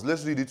happens?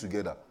 Let's read it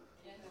together.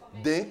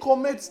 Then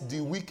cometh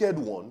the wicked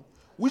one,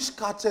 which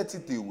catcheth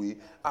it away,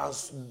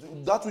 as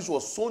that which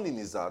was sown in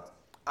his heart,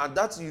 and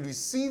that he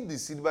received the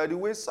seed by the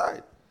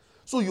wayside.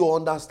 So your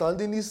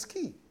understanding is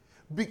key.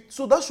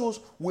 So that shows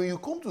when you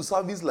come to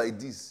service like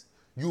this,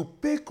 you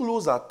pay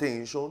close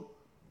attention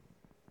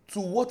to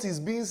what is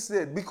being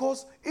said.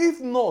 Because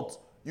if not,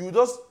 you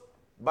just,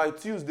 by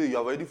Tuesday, you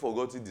have already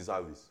forgotten the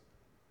service.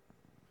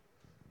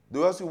 They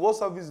will ask you, what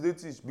service they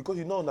teach? Because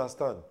you don't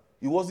understand.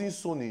 It wasn't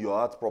sown in your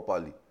heart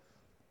properly.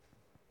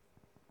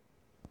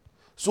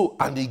 So,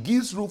 and it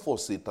gives room for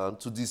Satan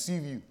to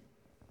deceive you.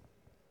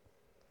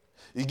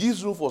 It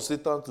gives room for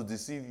Satan to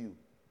deceive you.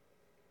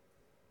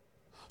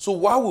 So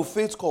why will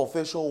faith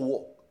confession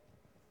work?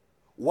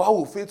 Why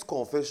will faith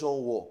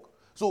confession work?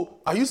 So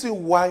are you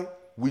saying why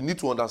we need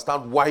to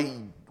understand why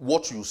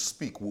what you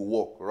speak will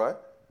work, right?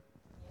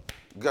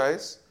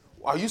 Guys,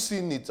 are you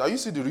seeing it? Are you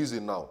seeing the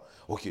reason now?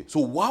 Okay,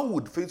 so why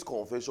would faith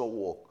confession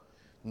work?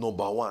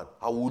 Number one,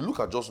 I will look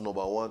at just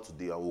number one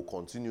today. I will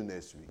continue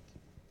next week.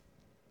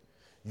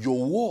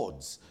 Your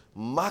words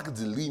mark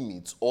the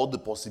limits or the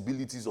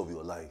possibilities of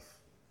your life.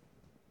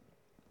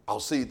 I'll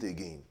say it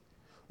again.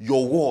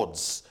 Your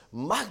words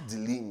mark the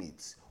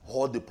limits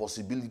or the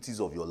possibilities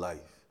of your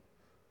life.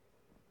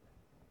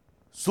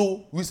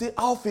 So we say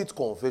how faith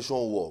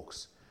confession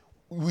works.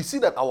 We see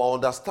that our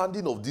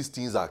understanding of these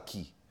things are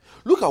key.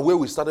 Look at where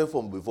we started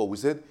from before. We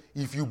said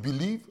if you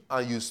believe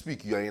and you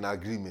speak, you are in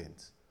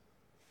agreement.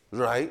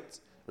 Right?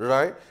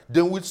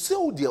 Then we say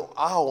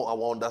how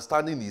our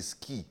understanding is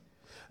key.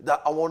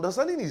 That our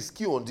understanding is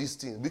key on these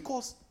things.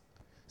 Because,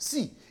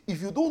 see,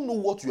 if you don't know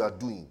what you are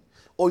doing,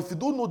 or if you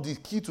don't know the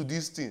key to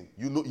this thing,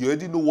 you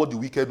already know what the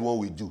wicked one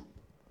will do.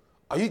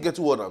 Are you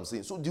getting what I'm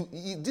saying? So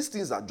these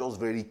things are just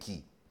very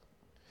key.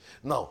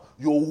 Now,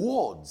 your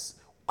words,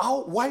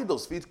 why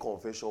does faith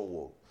confession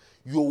work?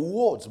 Your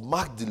words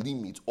mark the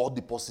limit or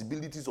the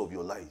possibilities of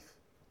your life.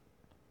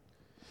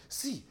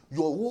 See,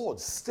 your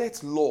words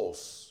set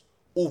laws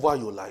over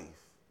your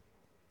life.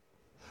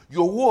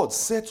 Your words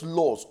set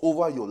laws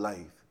over your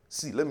life.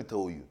 See, let me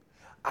tell you.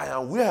 I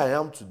am where I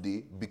am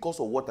today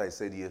because of what I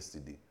said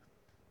yesterday.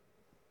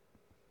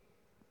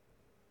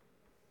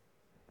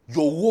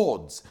 Your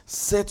words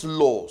set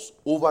laws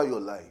over your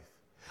life.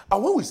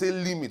 And when we say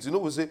limit,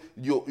 we say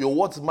your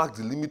words mark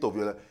the limit of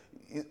your life.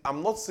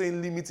 I'm not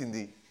saying limit in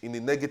the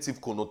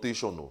negative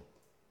connotation. No.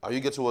 Are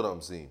you getting what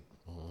I'm saying?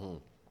 Mm-hmm.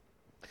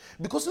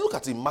 Because look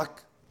at it,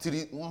 Mark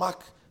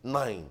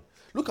 9.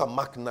 Look at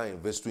Mark 9,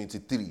 verse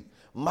 23.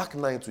 Mark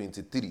 9,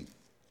 23.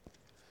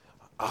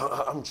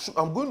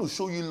 I'm going to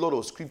show you a lot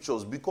of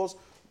scriptures because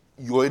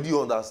you already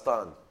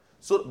understand.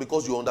 So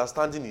because your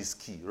understanding is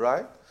key,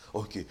 right?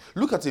 Okay.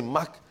 Look at it,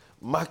 Mark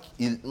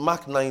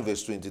 9,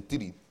 verse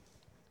 23.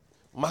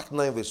 Mark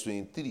 9, verse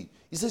 23.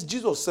 It says,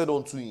 Jesus said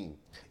unto him,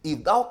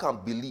 if thou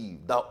canst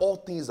believe that all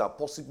things are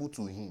possible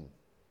to him.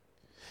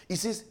 He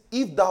says,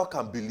 if thou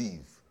canst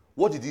believe.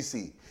 What did he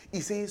say?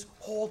 He says,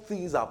 all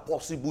things are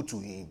possible to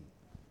him.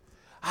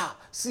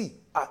 See,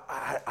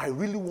 I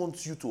really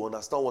want you to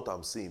understand what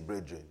I'm saying,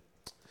 brethren.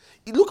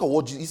 Look at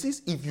what he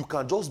says, if you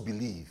can just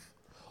believe,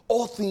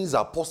 all things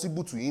are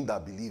possible to him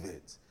that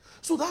believeth.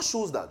 So that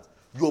shows that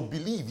your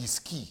belief is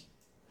key.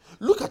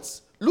 Look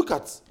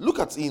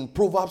at in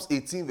Proverbs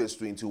 18 verse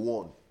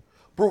 21.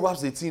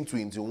 Proverbs 18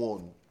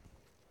 21.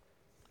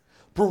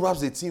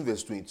 Proverbs 18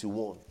 verse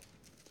 21.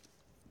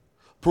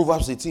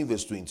 Proverbs 18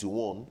 verse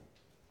 21.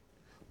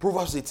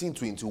 Proverbs 18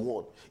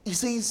 21. It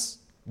says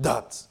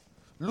that.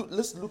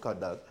 Let's look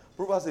at that.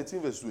 Proverbs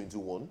 18 verse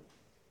 21.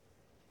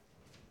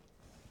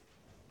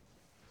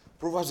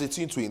 Proverbs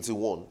 18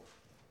 21.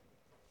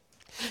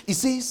 It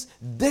says,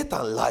 death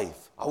and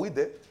life. Are we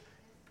there?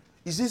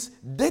 It says,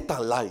 death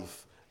and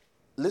life.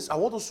 I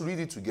want us to read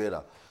it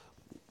together.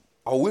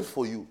 I'll wait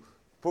for you.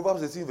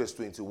 Proverbs 18 verse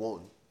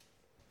 21.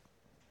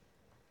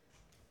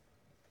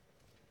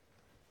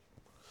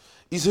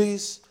 It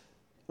says,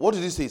 what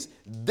did it say?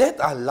 Death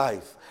and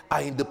life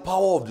are in the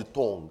power of the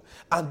tongue,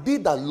 and they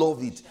that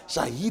love it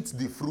shall eat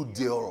the fruit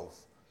thereof.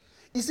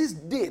 It says,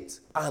 death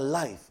and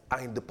life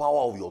are in the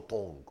power of your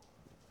tongue.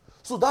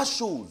 So that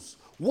shows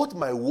what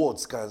my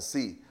words can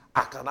say.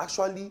 I can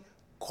actually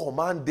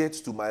command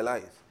death to my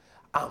life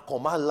and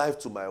command life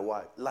to my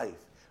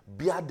life.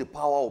 Bear the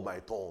power of my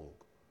tongue.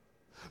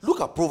 Look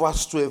at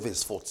Proverbs 12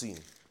 verse 14.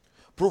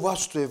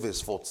 Proverbs 12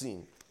 verse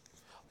 14.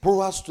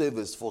 Proverbs 12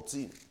 verse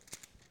 14.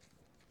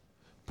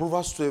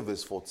 Proverbs 12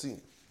 verse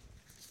 14.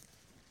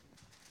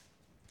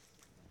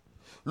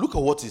 Look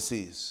at what it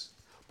says.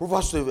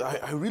 Proverbs 12,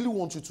 I really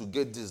want you to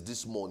get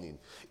this morning.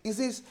 It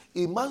says,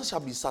 a man shall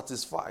be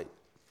satisfied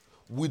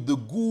with the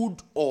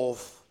good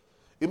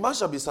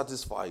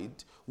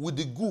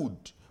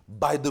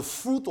by the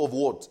fruit of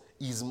what?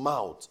 His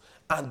mouth.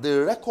 And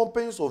the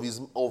recompense of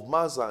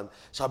man's hand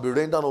shall be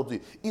rendered unto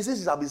him. He says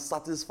he shall be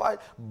satisfied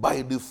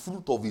by the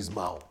fruit of his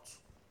mouth.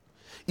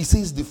 He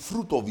says the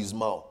fruit of his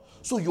mouth.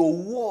 So your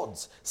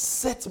words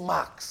set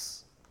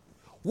marks.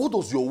 What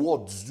does your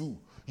words do?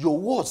 Your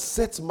words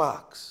set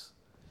marks.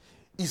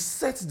 It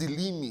sets the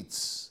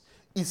limits.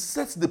 It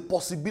sets the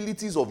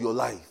possibilities of your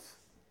life.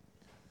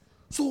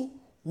 So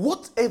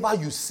whatever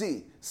you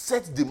say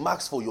sets the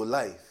marks for your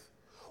life.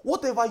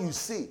 Whatever you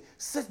say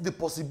sets the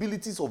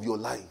possibilities of your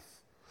life.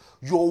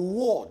 Your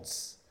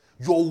words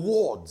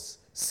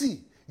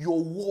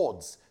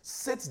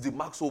sets the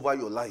marks over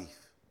your life.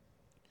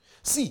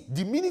 See,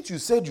 the minute you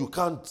said you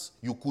can't,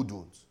 you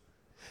couldn't.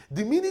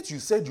 The minute you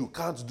said you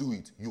can't do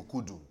it, you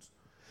couldn't.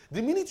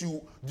 The minute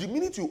you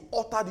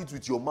uttered it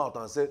with your mouth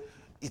and said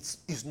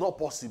it's not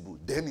possible,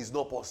 then it's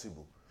not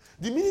possible.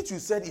 The minute you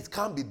said it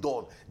can't be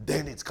done,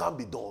 then it can't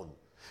be done.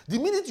 The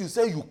minute you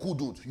say you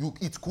couldn't,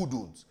 it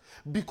couldn't.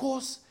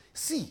 Because,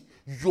 see,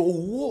 your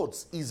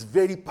words is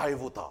very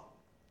pivotal.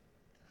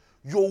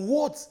 Your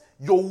words,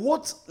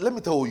 let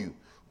me tell you,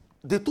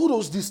 they told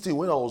us this thing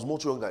when I was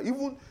much younger.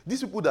 Even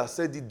these people that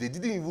said it, they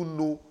didn't even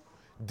know,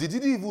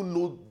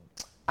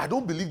 I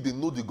don't believe they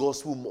know the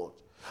gospel much.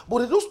 But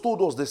they just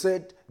told us, they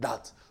said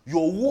that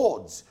your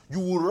words, you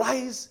will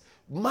rise,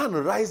 man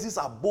rises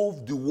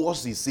above the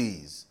words he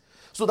says.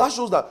 So that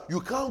shows that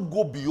you can't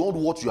go beyond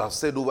what you have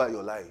said over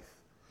your life.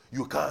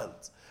 You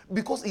can't.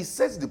 Because it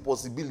sets the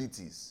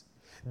possibilities.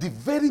 The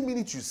very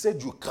minute you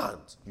said you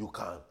can't, you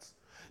can't.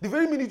 The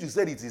very minute you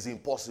said it is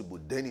impossible,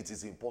 then it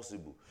is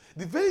impossible.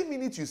 The very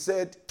minute you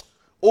said,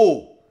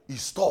 oh,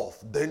 it's tough,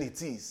 then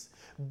it is.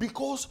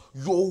 Because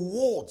your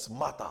words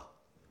matter.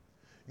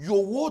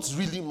 Your words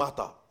really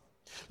matter.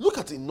 Look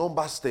at in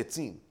Numbers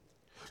 13.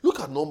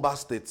 Look at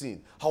Numbers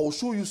 13. I will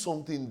show you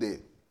something there.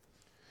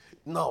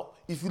 Now,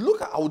 if you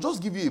look at, I will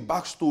just give you a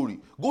backstory.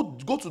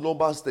 Go to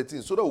Numbers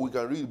 13 so that we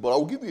can read, but I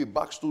will give you a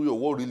backstory of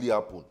what really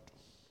happened.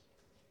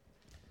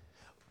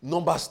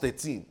 Numbers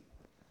 13.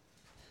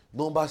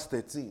 Numbers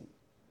 13.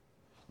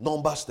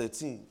 Numbers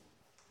 13.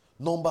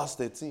 Numbers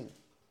 13.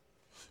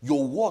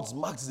 Your words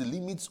marks the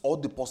limits or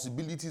the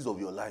possibilities of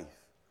your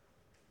life.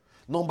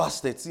 Numbers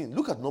 13.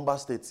 Look at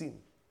Numbers 13.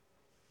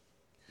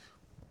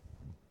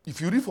 If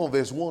you read from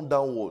verse 1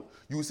 downward,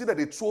 you will see that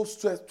they chose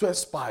 12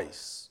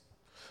 spies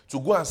to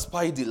go and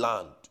spy the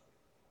land.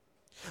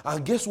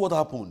 And guess what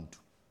happened?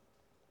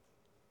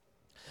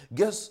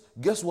 Guess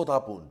what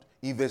happened?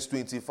 In verse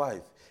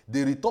 25,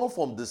 they returned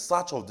from the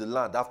search of the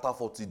land after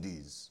 40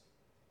 days.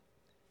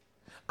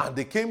 And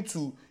they came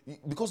to,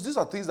 because these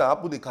are things that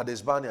happened in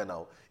Kadesh Barnea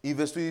now. In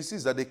verse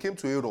 26, that they came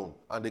to Aaron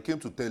and they came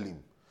to tell him.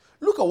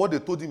 Look at what they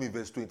told him in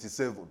verse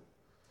 27.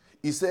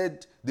 He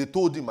said, they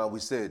told him and we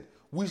said,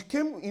 we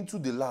came into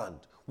the land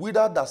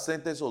without that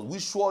sentence us. We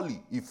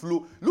surely, it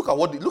flow. Look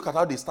at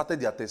how they started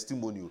their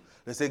testimony.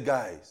 They said,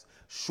 guys,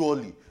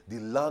 surely the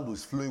land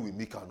was flowing with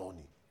milk and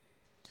honey.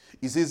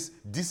 He says,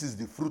 this is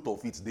the fruit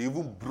of it. They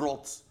even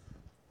brought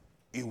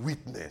a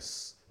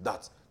witness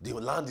that the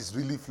land is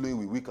really flowing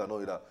with milk and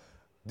honey. That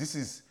this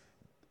is,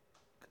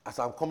 as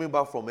I'm coming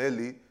back from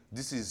LA,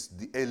 this is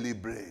the LA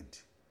bread.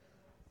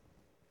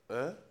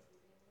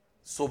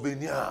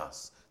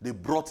 Souvenirs. They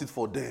brought it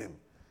for them.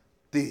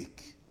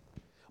 Take.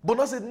 But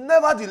I said,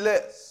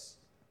 nevertheless,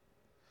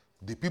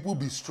 the people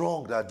be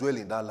strong that dwell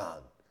in that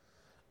land.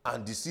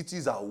 And the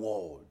cities are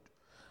walled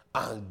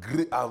and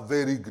great and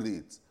very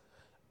great.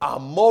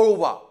 And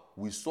moreover,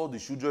 we saw the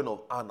children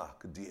of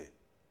Anak there.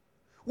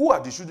 Who are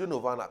the children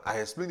of Anak? I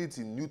explained it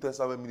in New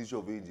Testament Ministry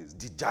of Angels.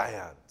 The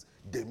giants,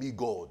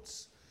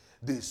 demigods.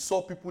 They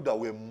saw people that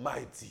were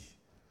mighty.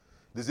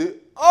 They say,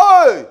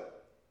 hey!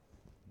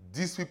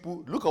 These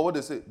people, look at what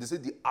they say. They say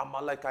the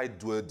Amalekite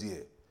dwell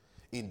there.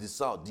 In the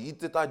south, the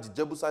Hittite, the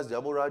Jebusites, the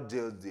Amorite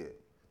dwell there.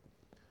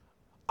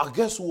 And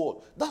guess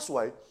what? That's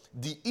why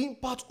the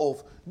impact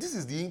of, this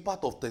is the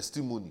impact of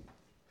testimony.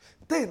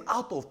 10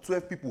 out of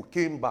 12 people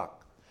came back.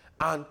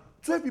 And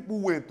 12 people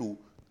went to,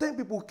 10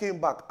 people came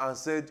back and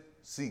said,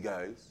 see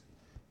guys,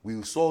 we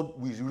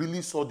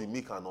really saw the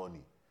milk and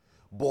honey.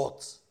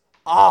 But,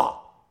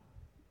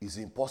 it's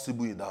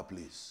impossible in that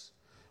place.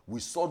 We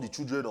saw the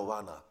children of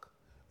Anak.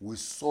 We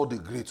saw the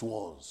great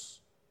ones.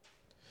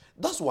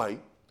 That's why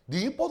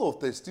the impact of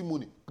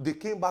testimony, they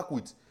came back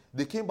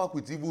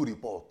with evil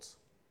reports.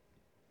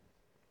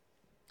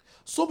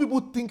 Some people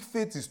think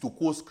faith is to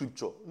quote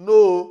scripture.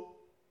 No.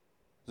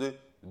 The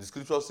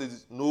scripture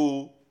says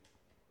no.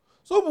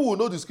 Some people will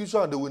know the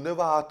scripture and they will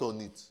never act on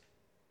it.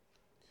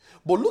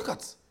 But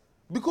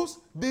because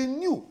they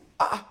knew.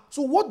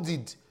 So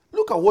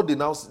look at what they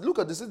now,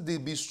 they said they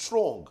be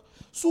strong.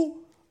 So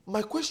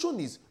my question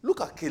is,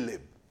 look at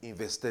Caleb in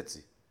verse 30.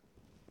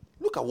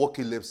 Look at what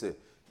Caleb said.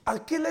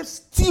 And Caleb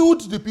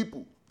stilled the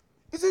people.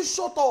 He said,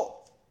 shut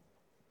up.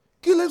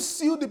 Caleb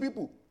stilled the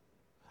people.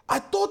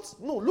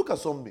 Look at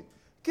something.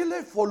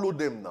 Caleb followed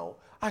them now.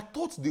 I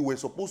thought they were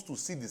supposed to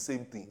see the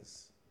same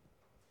things.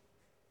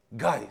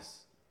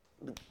 Guys,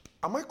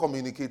 am I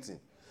communicating?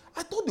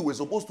 I thought they were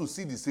supposed to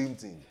see the same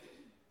thing.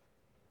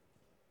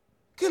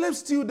 Caleb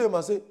stilled them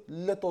and said,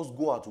 let us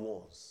go at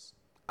once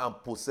and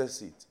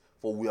possess it,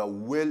 for we are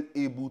well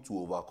able to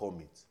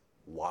overcome it.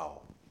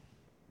 Wow.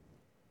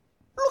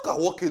 Look at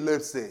what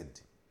Caleb said.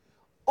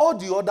 All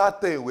the other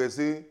 10 were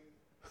saying,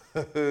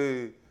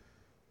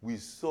 we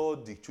saw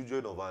the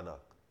children of Anak.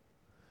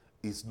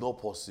 It's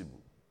not possible.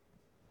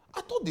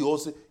 I thought they all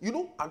said, do you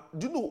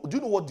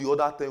know what the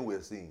other 10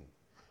 were saying?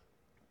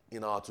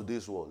 In our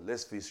today's world,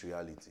 let's face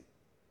reality.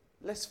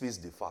 Let's face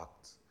the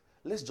facts.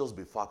 Let's just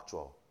be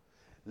factual.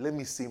 Let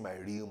me say my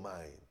real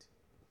mind.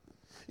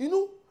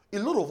 A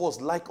lot of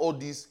us like all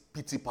this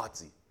pity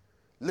party.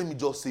 Let me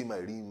just say my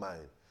real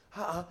mind.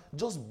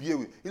 Just bear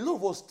with. A lot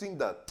of us think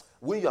that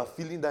when you are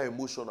feeling that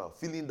emotional,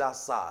 feeling that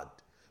sad,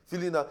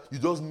 feeling that you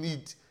just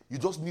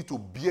need to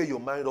bear your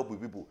mind up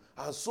with people.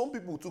 And some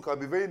people too can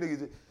be very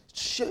negative.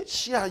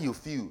 Share how you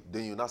feel,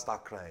 then you now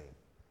start crying.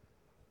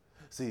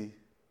 See,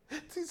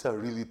 things are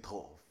really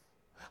tough.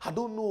 I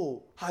don't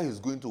know how it's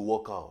going to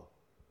work out.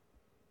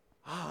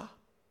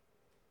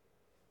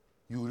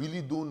 You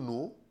really don't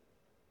know?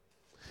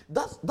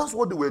 That's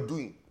what they were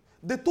doing.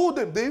 They told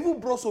them, they even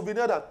brought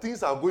souvenir that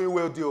things are going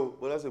well there.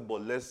 But I said,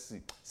 but let's see.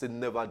 I said,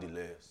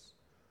 nevertheless.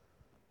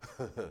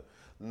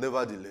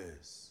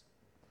 Nevertheless.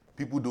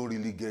 People don't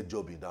really get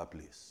job in that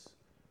place.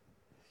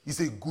 It's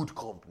a good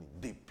company.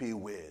 They pay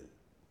well.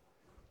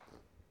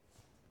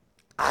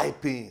 High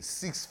paying,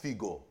 6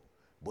 figure.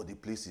 But the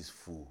place is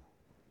full.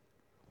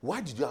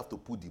 Why did you have to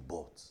put the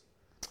but?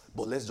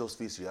 But let's just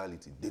face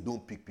reality. They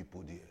don't pick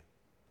people there.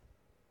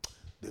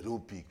 They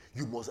don't pick.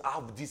 You must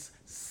have this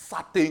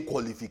certain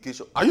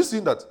qualification. Are you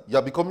seeing that? You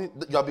are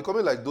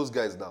becoming like those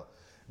guys now.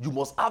 You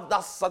must have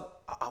that.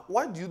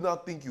 Why do you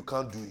not think you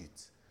can't do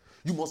it?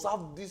 You must have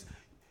this.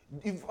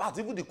 In fact,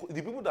 even the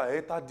people that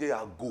enter there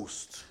are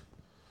ghosts.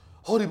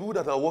 All the people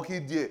that are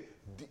working there,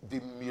 they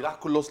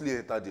miraculously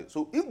enter there.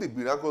 So if the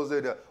miraculously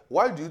enter,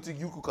 why do you think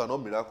you cannot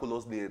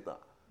miraculously enter?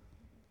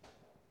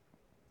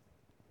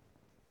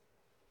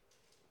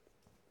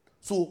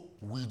 So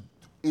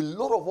a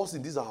lot of us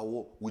in this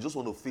hour, we just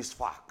want to face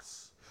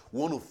facts. We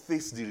want to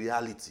face the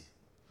reality.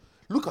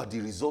 Look at the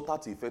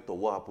resultant effect of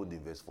what happened in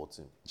verse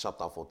 14,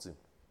 chapter 14,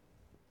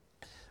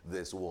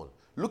 verse 1.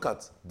 Look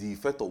at the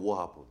effect of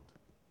what happened.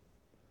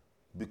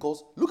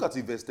 Because look at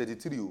the verse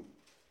 33.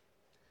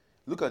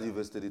 Look at the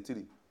verse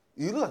 33.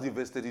 You look at the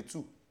verse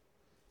 32.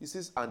 It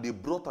says, and they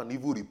brought an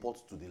evil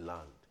report to the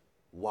land.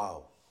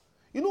 Wow.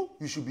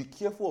 You should be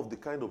careful of the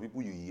kind of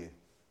people you hear.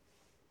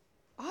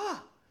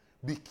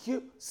 Be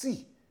careful.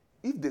 See,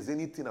 if there's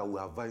anything I will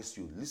advise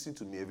you, listen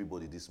to me,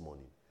 everybody, this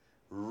morning.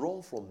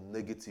 Run from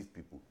negative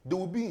people. They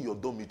will be in your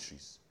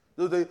dormitories.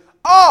 They'll say,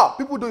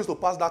 people don't used to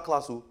pass that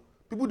class. Oh.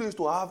 People don't used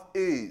to have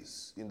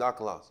A's in that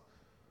class.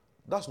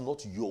 That's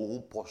not your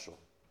own portion.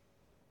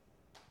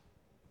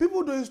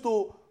 People don't used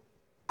to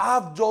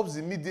have jobs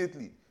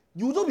immediately.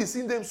 You will not be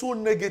seeing them so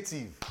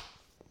negative.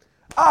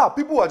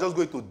 People are just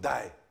going to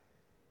die.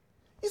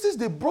 He says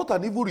they brought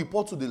an evil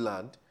report to the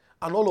land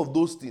and all of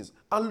those things.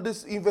 And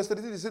this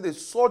investigated, they said they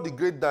saw the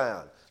great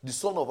Dian, the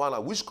son of Anna,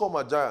 which come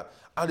a giant.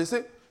 And they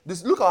say,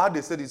 look at how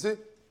they said, they say,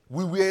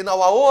 we were in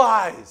our own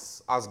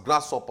eyes as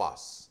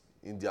grasshoppers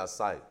in their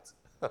sight.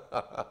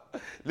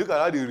 Look at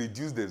how they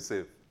reduced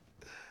themselves.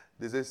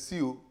 They said,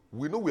 see,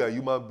 we know we are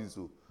human beings,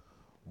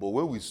 but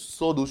when we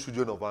saw those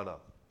children of Anna,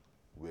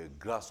 we were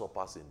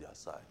grasshoppers in their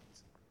sight.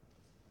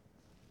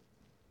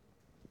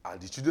 And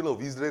the children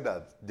of Israel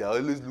that they are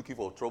always looking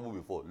for trouble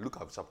before.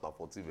 Look at chapter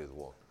 14, verse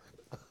 1.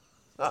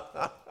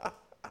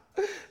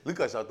 Look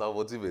at chapter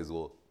 14, verse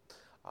 1.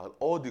 And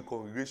all the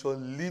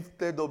congregation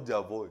lifted up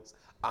their voice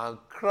and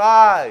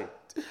cried.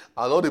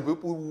 And all the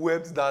people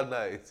wept that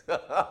night.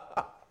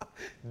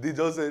 They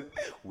just said,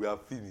 we are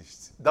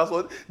finished. That's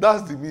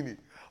the meaning.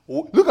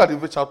 Look at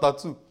it, chapter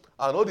 2.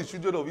 And all the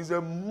children of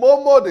Israel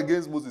murmured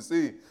against Moses,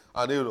 saying,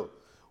 and Aaron,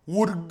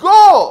 would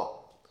God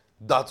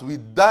that we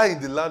die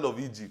in the land of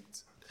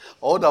Egypt,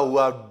 or that we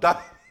have died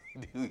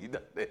in the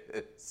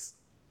wilderness.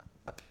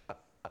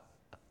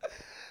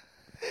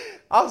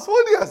 As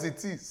funny as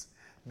it is,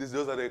 they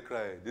just started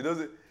crying. They just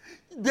say,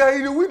 they are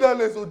in the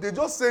wilderness, so they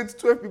just sent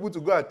 12 people to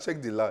go and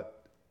check the land.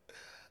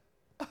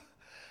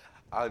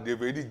 And they've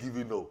already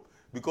given up.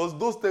 Because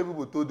those 10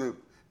 people told them,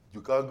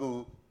 you can't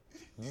go,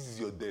 this is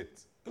your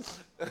death.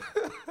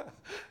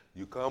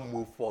 You can't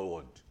move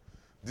forward.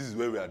 This is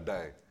where we are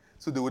dying.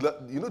 So they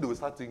will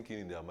start thinking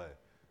in their mind,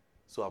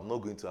 so I'm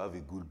not going to have a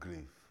good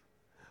grave.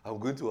 I'm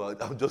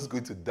just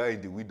going to die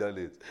in the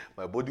wilderness.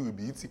 My body will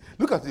be eaten.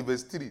 Look at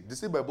verse 3. They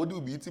say my body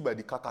will be eaten by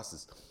the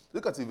carcasses.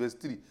 Look at verse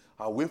 3.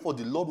 And wherefore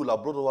the Lord will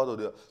have brought us out of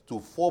there to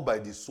fall by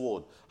the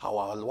sword.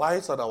 Our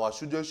wives and our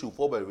children shall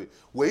fall by the way.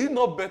 Were it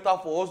not better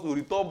for us to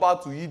return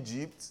back to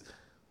Egypt?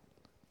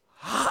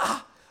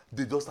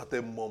 They just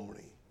started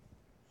murmuring.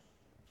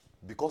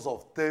 Because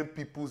of 10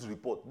 people's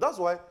report. That's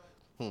why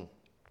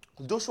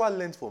Joshua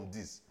learned from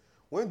this.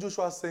 When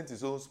Joshua sent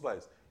his own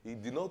spies, he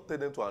did not tell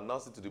them to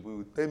announce it to the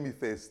people. Tell me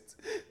first.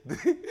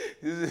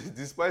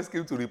 The spies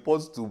came to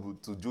report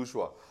to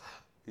Joshua.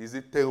 He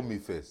said, tell me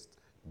first.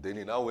 Then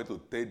he now went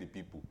to tell the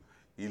people.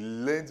 He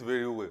learned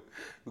very well.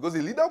 Because a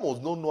leader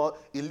must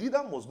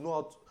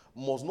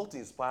not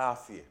inspire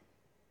fear.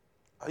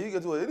 Are you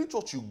getting what? Any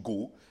church you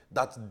go,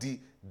 that the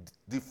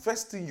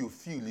first thing you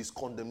feel is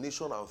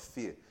condemnation and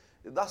fear.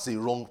 That's a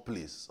wrong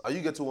place. Are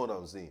you getting what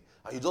I'm saying?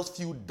 And you just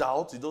feel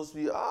doubt. You just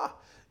feel,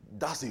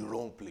 that's a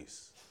wrong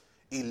place.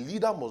 A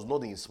leader must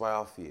not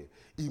inspire fear.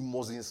 He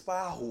must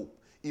inspire hope.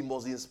 He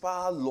must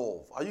inspire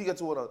love. Are you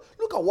getting what I'm saying?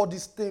 Look at what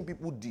these 10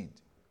 people did.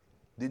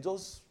 They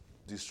just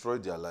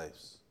destroyed their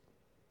lives.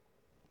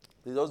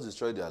 Look at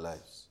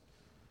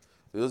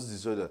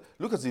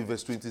the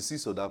verse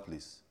 26 of that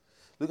place.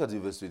 Look at the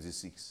verse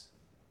 26.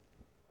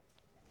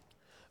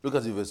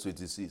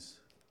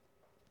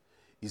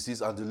 He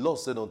says, and the Lord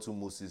said unto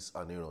Moses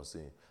and Aaron,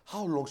 saying,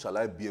 how long shall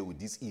I bear with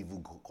this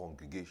evil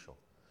congregation,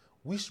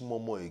 which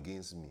murmur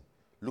against me?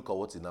 Look at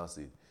what he now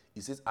said. He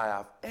says, I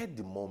have heard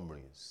the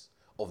murmurings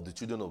of the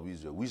children of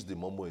Israel, which they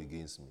murmur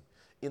against me.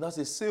 He now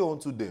says, say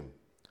unto them,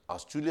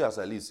 as truly as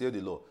I live, saith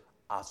the Lord,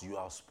 as you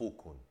have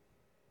spoken.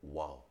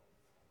 Wow.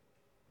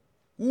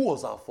 Who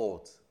was at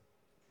fault?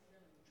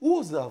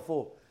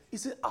 He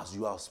said, as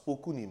you have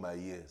spoken in my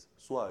ears,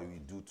 so I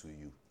will do to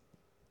you.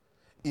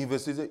 In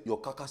verse 8, your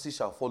carcasses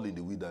shall fall in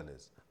the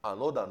wilderness,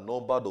 and all that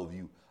numbered of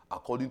you,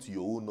 according to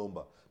your own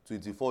number,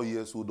 24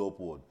 years old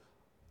upward,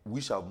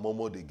 which have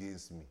murmured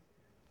against me.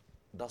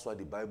 That's why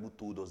the Bible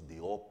told us they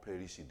all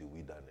perished in the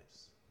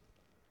wilderness.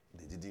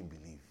 They didn't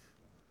believe.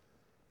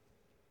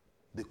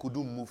 They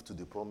couldn't move to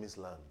the promised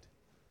land.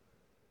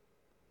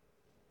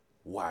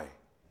 Why?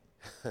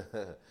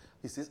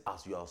 He says,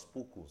 as you have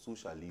spoken, so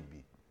shall it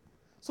be.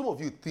 Some of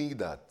you think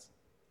that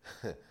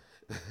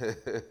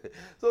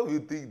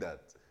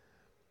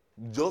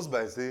just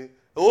by saying,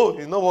 oh,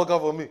 it's not working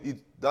for me,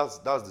 that's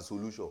the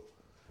solution.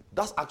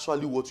 That's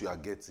actually what you are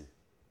getting.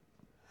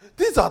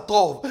 These are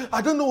tough.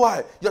 I don't know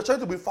why. You're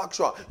trying to be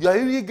factual. You're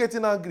really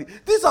getting angry.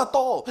 These are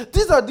tough.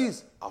 These are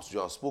this. As you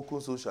have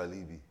spoken, so shall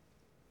it be.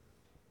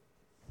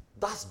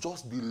 That's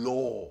just the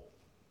law.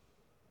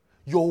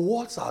 Your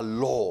words are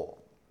law.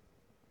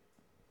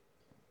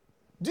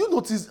 Do you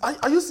notice?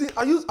 Are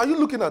you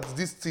looking at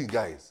this thing,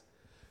 guys?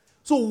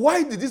 So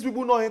why did these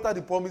people not enter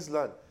the promised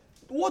land?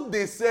 What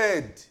they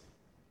said.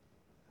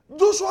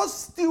 Joshua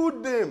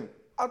stilled them.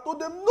 I told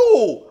them,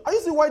 no. Are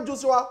you seeing why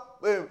Joshua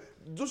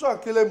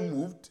and Caleb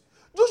moved?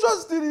 Joshua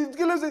still,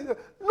 Caleb said,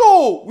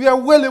 no, we are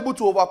well able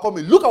to overcome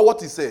it. Look at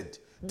what he said.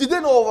 Did they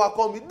not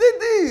overcome it? They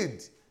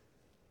did.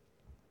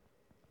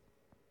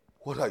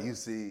 What are you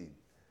saying?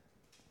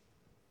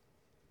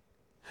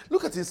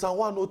 Look at in Psalm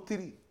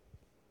 103.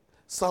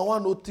 Psalm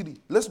 103.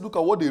 Let's look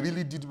at what they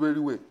really did very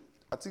well.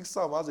 I think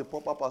Psalm has a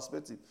proper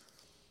perspective.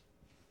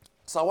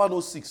 Psalm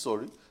 106,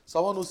 sorry.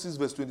 Psalm 106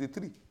 verse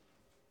 23.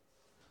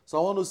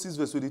 Psalm 106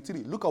 verse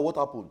 23. Look at what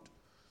happened.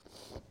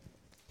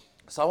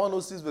 Psalm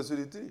 106 verse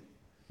 23.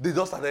 They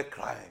just started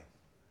crying.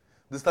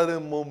 They started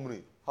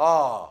murmuring.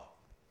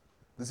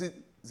 They said,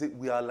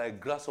 we are like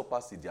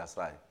grasshoppers in their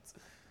sight.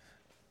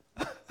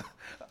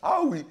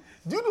 How we?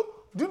 Do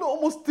you know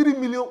almost 3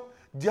 million?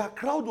 Their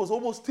crowd was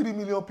almost 3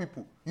 million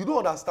people. You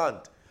don't understand.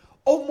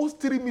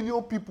 Almost 3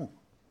 million people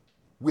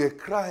were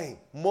crying,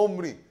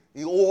 murmuring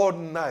all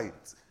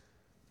night.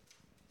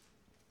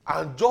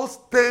 And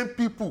just 10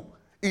 people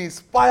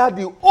inspired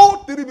the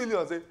whole 3 million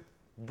and said,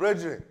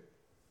 brethren,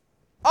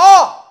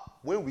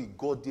 when we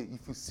got there,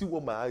 if you see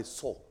what my eyes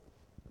saw,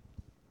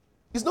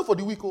 it's not for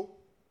the weak.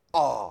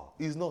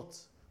 It's not.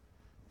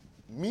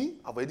 Me,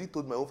 I've already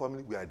told my own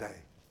family we are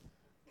dying.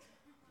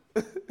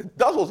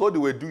 That was what they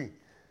were doing.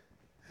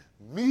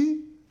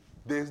 Me,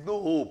 there's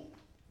no hope.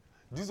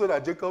 This is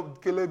what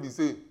Jacob Caleb is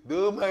saying.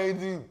 Don't mind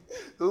him.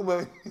 Don't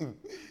mind him.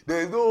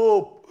 There is no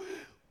hope.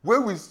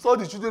 When we saw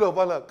the children of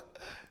Anak,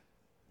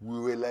 we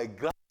were like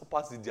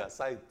grasshoppers in their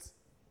sight.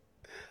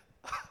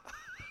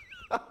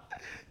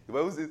 The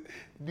Bible says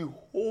the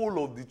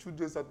whole of the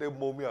children started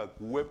murmuring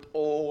and wept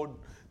all.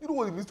 You know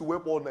what it means to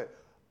weep all night?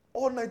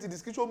 All night in the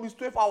scripture means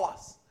 12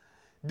 hours.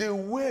 They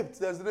wept.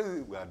 They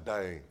said, we are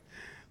dying.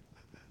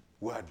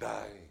 We are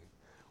dying.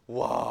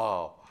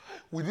 Wow.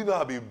 Would it not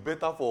have been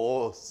better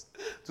for us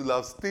to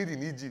have stayed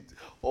in Egypt?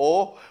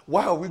 Or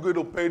why are we going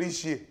to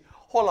perish here?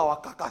 All our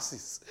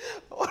carcasses.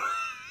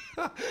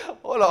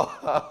 All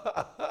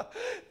our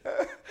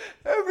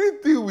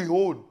everything we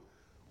own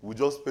will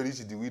just perish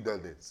in the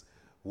wilderness.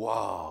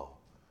 Wow.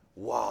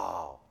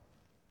 Wow.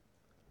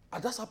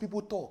 And that's how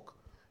people talk.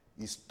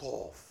 It's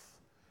tough.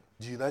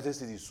 The United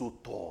States is so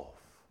tough.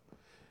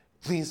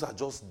 Things are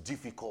just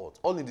difficult.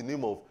 All in the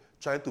name of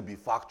trying to be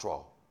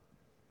factual.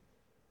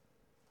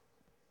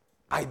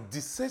 I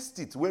detest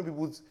it when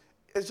people,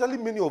 especially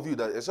many of you,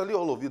 especially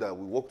all of you that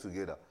we work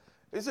together,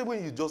 especially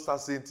when you just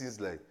start saying things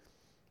like,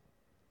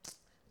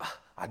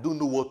 I don't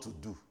know what to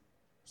do.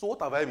 So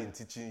what have I been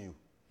teaching you?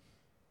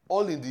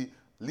 All in the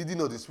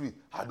leading of the Spirit,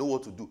 I know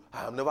what to do.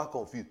 I am never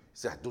confused.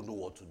 Say, I don't know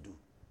what to do.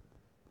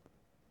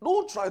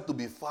 Don't try to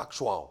be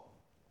factual.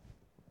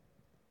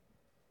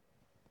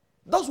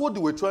 That's what they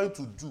were trying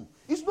to do.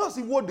 It's not as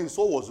if what they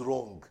saw was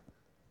wrong.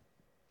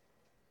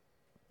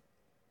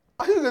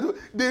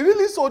 They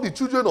really saw the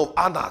children of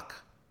Anak.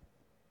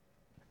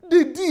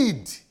 They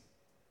did.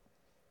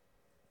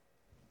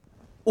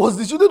 Was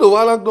the children of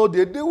Anak not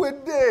there? They were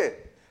there.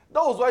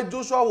 That was why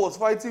Joshua was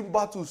fighting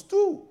battles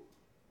too.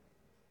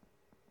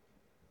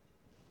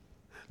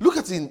 Look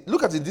at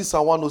it this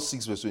Psalm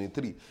 106 verse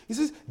 23. He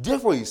says,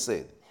 therefore he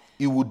said,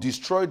 he would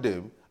destroy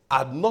them,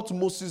 had not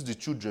Moses the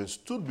children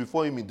stood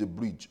before him in the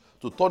bridge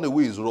to turn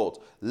away his wrath,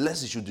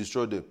 lest he should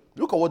destroy them.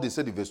 Look at what they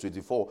said in verse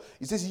 24.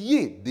 It says,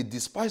 yea, they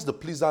despised the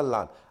pleasant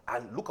land.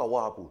 And look at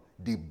what happened.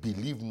 They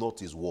believed not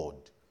his word.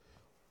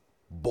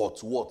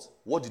 But what?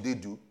 What did they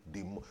do?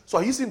 So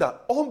are you saying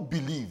that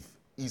unbelief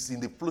is in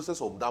the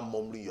process of that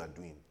murmuring you are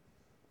doing?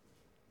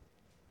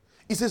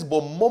 It says,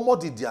 but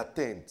murmured in their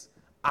tent,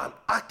 and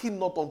hearken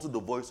not unto the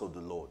voice of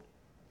the Lord.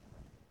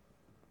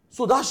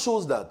 So that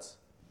shows that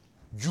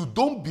you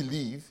don't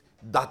believe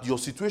that your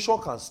situation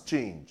can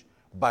change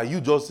by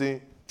you just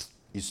saying,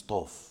 it's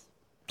tough.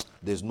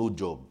 There's no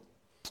job.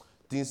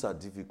 Things are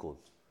difficult.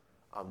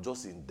 I'm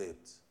just in debt.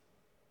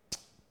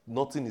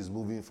 Nothing is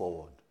moving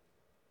forward.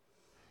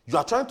 You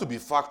are trying to be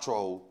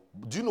factual.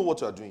 Do you know what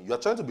you are doing? You are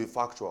trying to be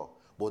factual,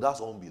 but that's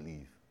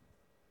unbelief.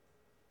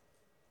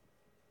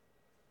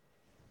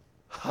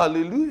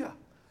 Hallelujah.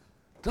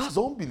 That's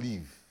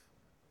unbelief.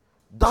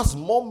 That's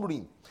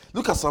murmuring.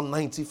 Look at Psalm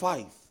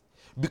 95.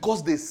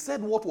 Because they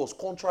said what was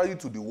contrary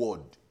to the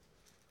word.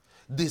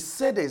 They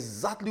said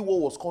exactly what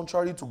was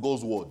contrary to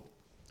God's word.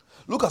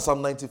 Look at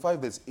Psalm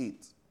 95 verse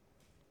 8.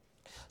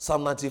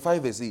 Psalm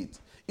 95 verse 8.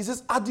 It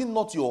says, harden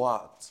not your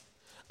heart,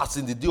 as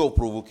in the day of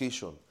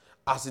provocation,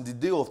 as in the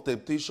day of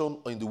temptation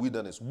in the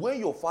wilderness. When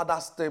your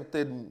fathers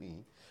tempted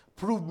me,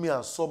 proved me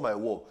and saw my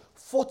work.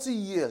 40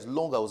 years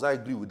longer was I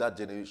agree with that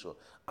generation,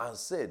 and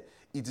said,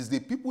 it is the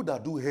people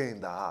that do err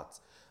in the heart,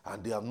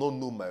 and they have not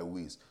known my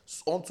ways.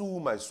 Unto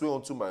whom I swear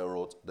unto my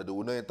wrath, that they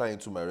will not enter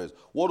into my rest.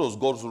 What does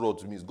God's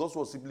wrath mean? God's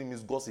wrath simply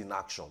means God's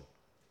inaction.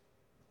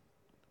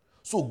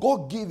 So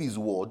God gave his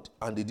word,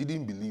 and they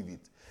didn't believe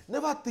it.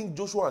 Never think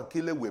Joshua and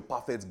Caleb were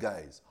perfect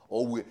guys,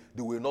 or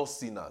they were not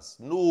sinners.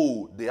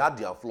 No, they had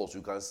their flaws.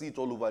 You can see it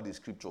all over the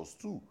scriptures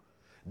too.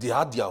 They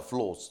had their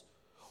flaws.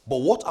 But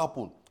what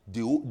happened?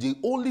 The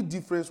only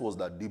difference was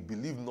that they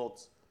believed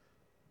not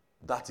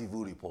that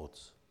evil report.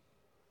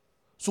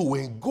 So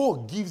when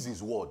God gives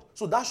his word,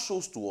 so that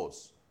shows to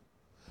us,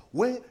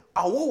 and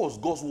what was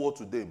God's word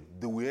to them?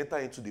 They will enter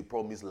into the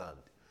promised land.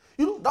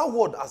 You know, that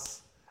word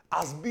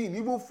has been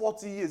even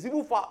 40 years,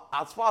 even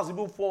as far as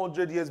even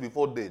 400 years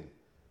before then.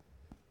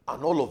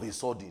 And all of a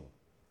sudden,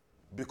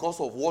 because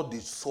of what they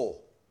saw,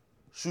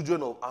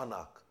 children of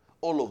Anak,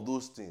 all of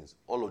those things,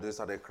 all of them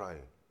started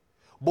crying.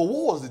 But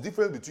what was the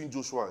difference between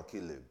Joshua and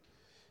Caleb?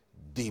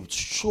 They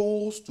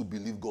chose to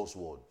believe God's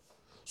word.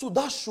 So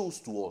that shows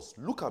to us,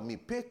 look at me,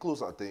 pay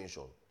close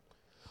attention.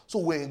 So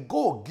when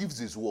God gives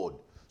his word,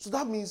 so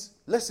that means,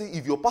 let's say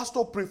if your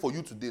pastor pray for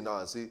you today now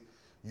and say,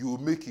 you will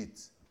make it.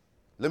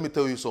 Let me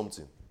tell you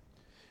something.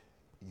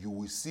 You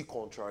will see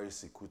contrary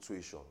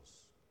situations.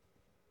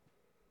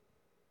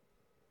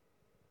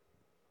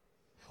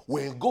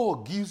 When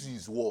God gives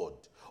his word,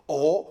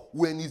 or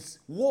when his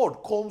word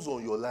comes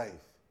on your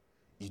life,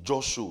 it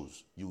just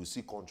shows you will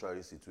see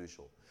contrary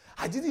situation.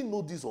 I didn't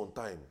know this on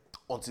time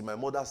until my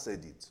mother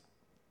said it.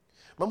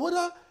 My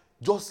mother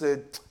just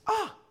said,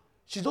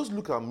 she just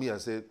looked at me and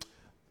said,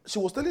 she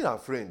was telling her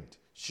friend,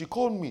 she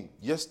called me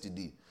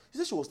yesterday. She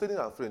said she was telling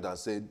her friend and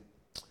said,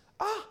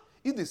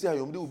 if they say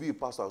Ayomide will be a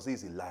pastor, I'll say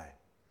it's a lie.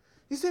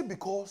 He said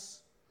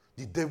because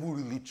the devil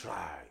really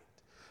tried.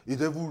 The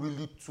devil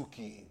really took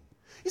him.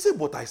 He said,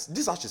 this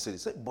is how she said, he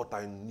said, but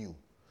I knew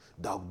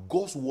that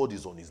God's word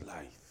is on his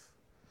life.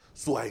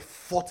 So I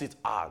fought it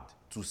hard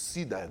to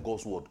see that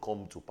God's word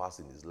come to pass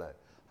in his life.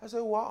 I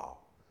said, wow.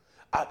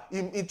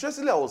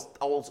 Interestingly,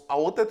 I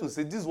wanted to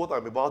say, this is what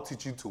I'm about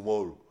teaching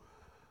tomorrow.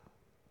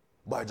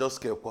 But I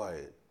just kept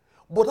quiet.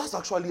 But that's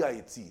actually how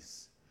it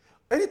is.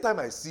 Anytime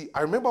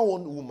I remember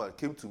one woman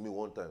came to me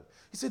one time.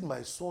 He said,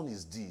 my son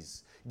is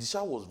this. The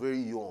child was very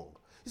young.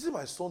 He said,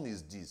 my son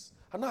is this.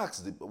 And I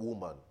asked the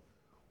woman,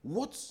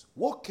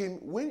 what came,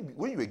 when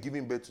you were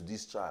giving birth to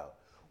this child,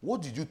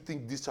 what did you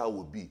think this child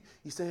would be?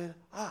 He said,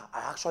 I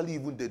actually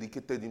even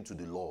dedicated him to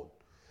the Lord.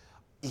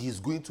 He is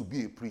going to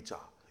be a preacher.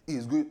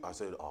 I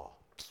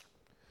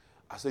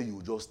said, you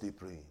will just stay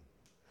praying.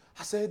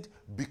 I said,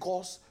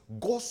 because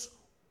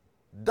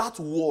that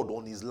word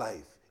on his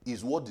life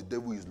is what the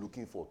devil is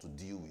looking for to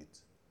deal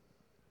with.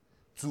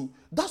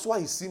 That's why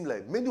it seemed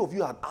like many of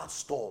you had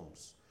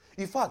storms.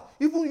 In fact,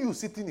 even you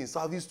sitting in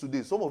service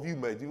today, some of you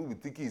might even be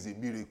thinking it's a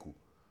miracle.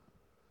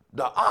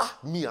 That,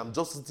 I'm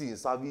just sitting in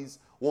service.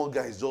 One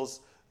guy is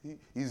just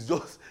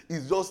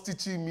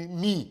teaching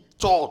me,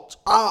 church.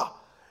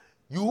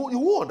 You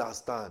won't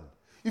understand.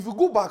 If you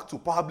go back to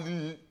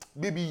probably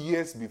maybe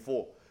years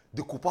before,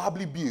 there could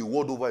probably be a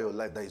word over your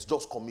life that is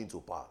just coming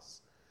to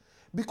pass.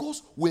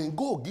 Because when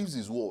God gives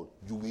his word,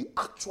 you will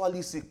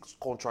actually see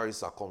contrary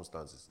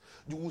circumstances.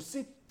 You will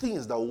see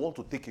things that will want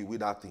to take away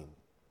that thing.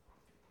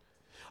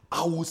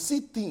 I will see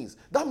things.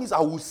 That means I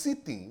will see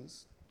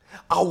things.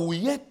 I will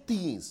hear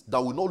things that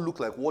will not look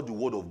like what the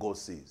word of God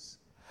says.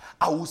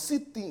 I will see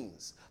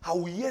things. I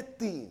will hear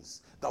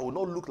things that will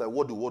not look like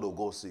what the word of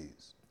God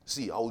says.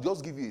 See, I will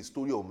just give you a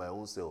story of my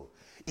own self.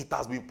 It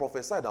has been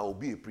prophesied that I will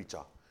be a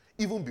preacher.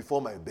 Even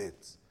before my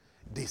birth,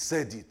 they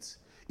said it.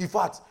 In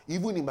fact,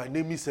 even in my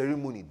naming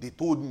ceremony, they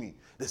told me,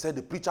 they said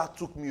the preacher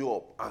took me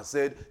up and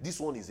said, this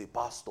one is a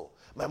pastor.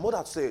 My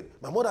mother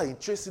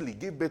interestingly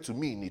gave birth to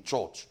me in a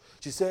church.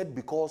 She said,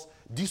 because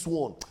this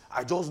one,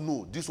 I just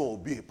know this one will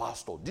be a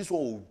pastor. This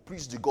one will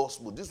preach the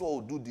gospel. This one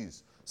will do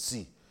this.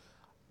 See,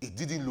 it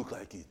didn't look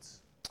like it.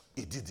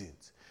 It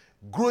didn't.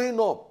 Growing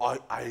up,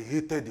 I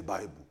hated the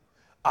Bible.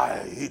 I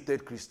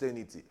hated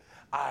Christianity.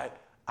 I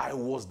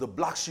was the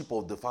black sheep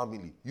of the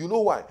family. You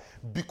know why?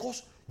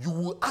 Because you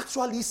will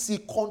actually see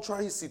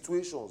contrary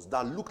situations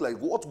that look like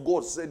what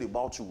God said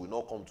about you will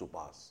not come to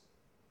pass.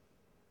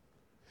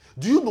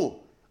 Do you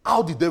know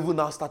how the devil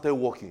now started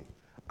working?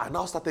 I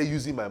now started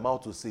using my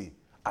mouth to say,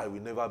 I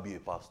will never be a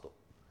pastor.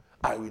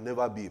 I will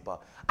never be a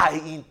pastor.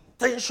 I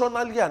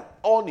intentionally and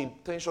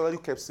unintentionally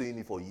kept saying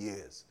it for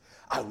years.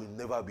 I will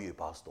never be a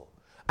pastor.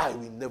 I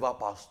will never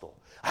pastor.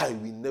 I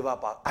will never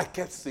pastor. I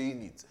kept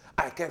saying it.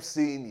 I kept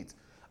saying it.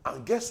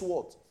 And guess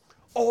what?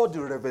 All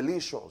the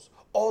revelations,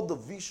 all the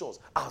visions,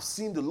 I've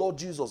seen the Lord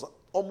Jesus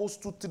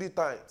almost 2-3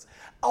 times.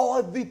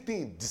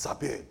 Everything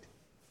disappeared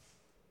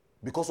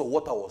because of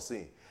what I was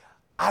saying.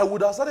 I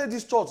would have started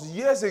this church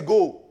years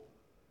ago.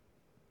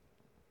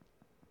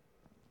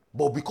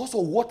 But because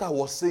of what I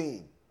was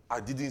saying, I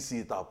didn't see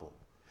it happen.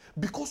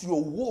 Because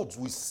your words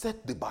will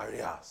set the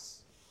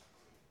barriers.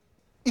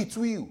 It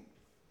will.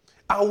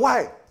 And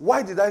why?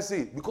 Why did I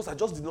say it? Because I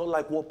just did not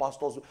like what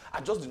pastors, I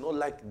just did not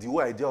like the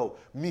whole idea of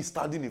me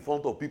standing in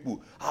front of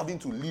people, having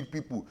to lead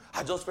people.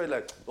 I just felt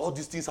like all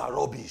these things are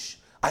rubbish.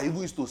 I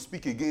even used to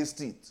speak against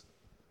it.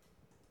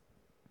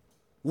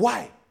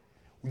 Why?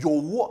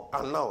 Your word,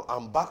 and now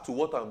I'm back to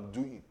what I'm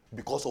doing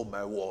because of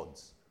my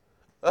words.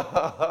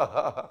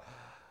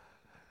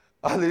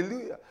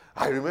 Hallelujah.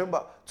 I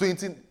remember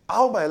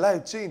how my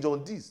life changed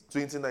on this.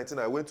 2019,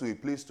 I went to a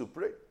place to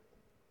pray.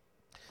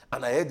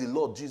 And I heard the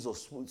Lord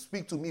Jesus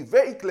speak to me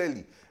very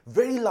clearly,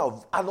 very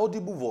loud, an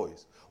audible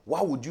voice.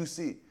 Why would you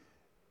say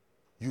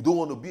you don't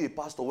want to be a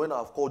pastor when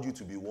I've called you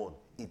to be one?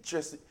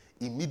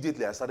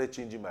 Immediately, I started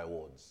changing my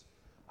words.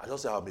 I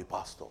just said, I'm a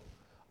pastor.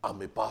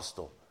 I'm a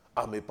pastor.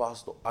 I'm a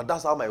pastor. And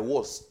that's how my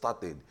words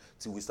started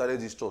till we started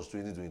this church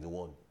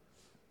 2021.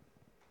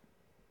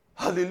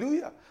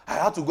 Hallelujah. I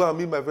had to go and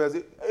meet my friends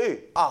and say, hey,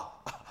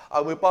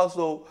 I'm a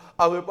pastor.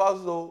 I'm a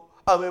pastor.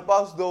 I'm a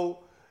pastor.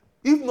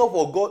 If not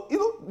for God,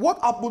 what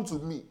happened to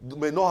me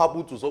may not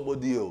happen to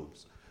somebody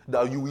else.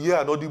 That you will hear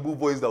an audible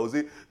voice that will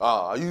say,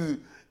 are you...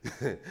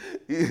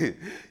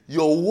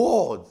 Your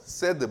word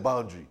set the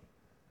boundary.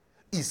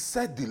 It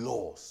set the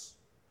laws.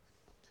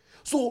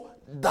 So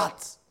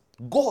that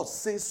God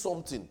says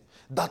something,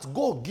 that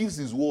God gives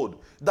his word,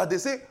 that they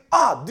say,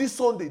 this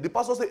Sunday, the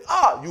pastor say,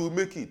 you will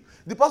make it.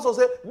 The pastor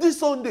say, this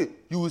Sunday,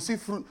 you will see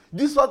fruit.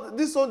 This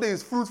Sunday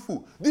is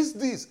fruitful. This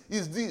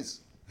is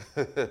this.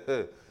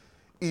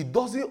 It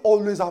doesn't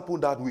always happen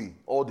that way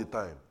all the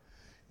time.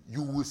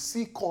 You will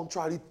see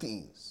contrary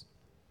things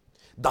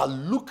that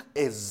look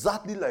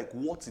exactly like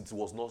what it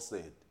was not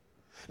said.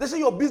 They say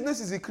your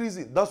business is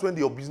increasing. That's when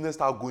your business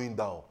start going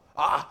down.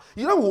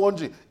 You're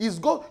wondering, is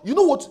God, you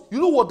know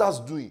what that's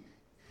doing?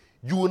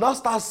 You will now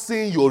start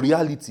saying your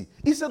reality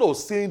instead of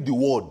saying the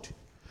word.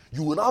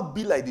 You will now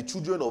be like the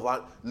children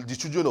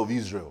of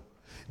Israel.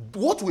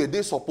 What were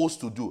they supposed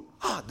to do?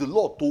 The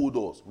Lord told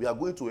us we are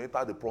going to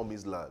enter the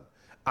promised land.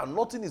 And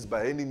nothing is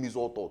by any means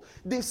altered.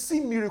 They've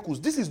seen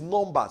miracles. This is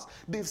Numbers.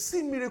 They've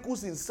seen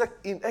miracles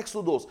in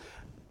Exodus.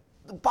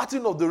 The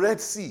parting of the Red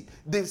Sea.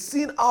 They've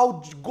seen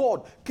how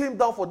God came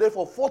down for them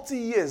for 40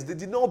 years. They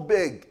did not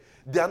beg.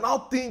 They are now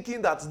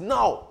thinking that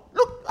now,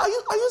 look, are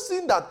you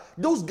seeing that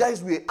those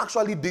guys were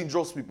actually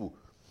dangerous people?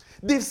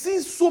 They've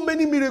seen so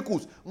many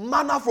miracles.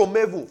 Manna from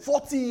heaven.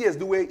 40 years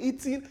they were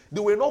eating. They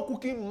were not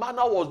cooking.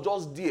 Manna was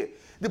just there.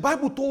 The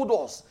Bible told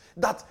us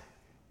that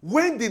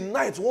when the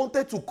night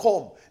wanted to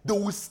come,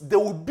 there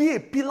would be a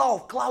pillar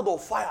of cloud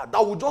of fire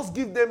that would just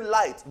give them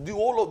light, the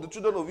whole of the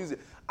children of Israel,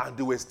 and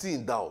they were still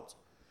in doubt.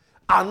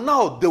 And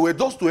now they were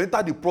just to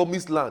enter the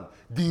promised land,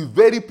 the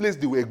very place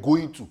they were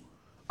going to,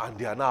 and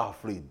they are now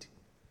afraid.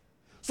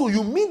 So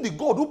you mean the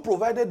God who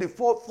provided the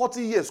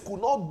 40 years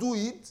could not do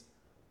it?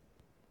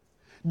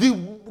 The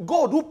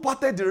God who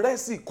parted the Red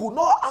Sea could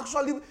not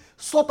actually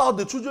sort out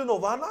the children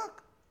of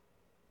Anak?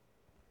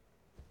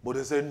 But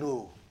they said,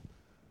 no.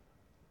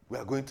 We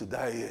are going to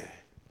die here.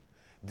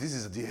 This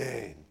is the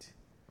end.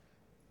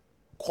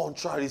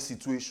 Contrary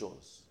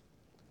situations.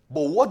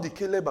 But what did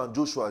Caleb and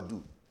Joshua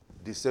do?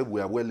 They said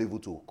we are well able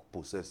to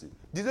possess it.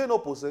 Did they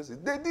not possess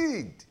it? They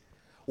did.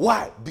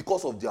 Why?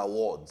 Because of their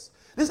words.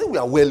 They said we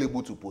are well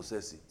able to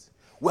possess it.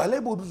 We are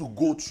able to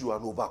go through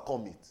and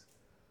overcome it.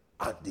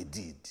 And they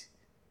did.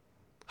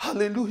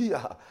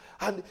 Hallelujah.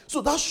 And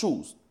so that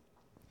shows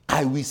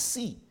I will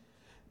see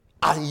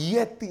and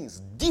hear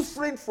things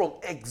different from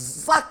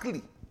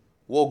exactly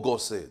what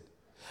God said.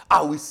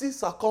 I will see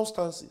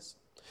circumstances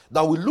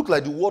that will look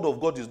like the word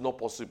of God is not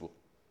possible.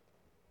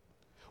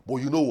 But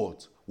you know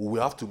what? We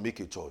will have to make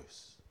a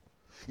choice.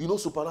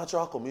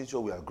 Supernatural community,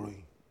 we are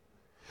growing.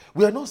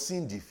 We are not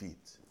seeing defeat.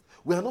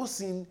 We are not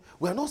seeing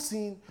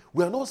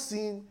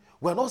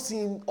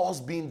us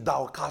being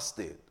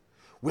downcasted.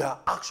 We are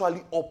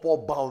actually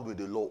upward bound with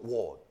the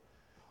word.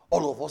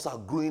 All of us are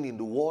growing in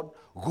the word,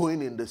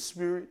 growing in the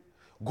spirit,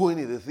 going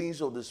in the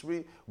things of the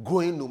spirit,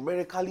 going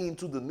numerically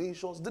into the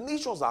nations. The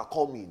nations are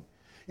coming,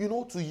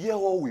 to hear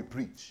what we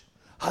preach.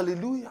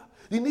 Hallelujah.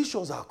 The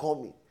nations are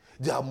coming.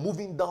 They are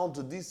moving down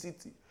to this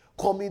city,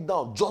 coming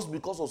down just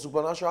because of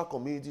Supernatural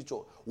Community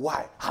Church.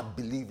 Why? I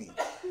believe it.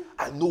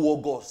 I know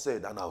what God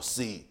said and I'll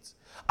say it.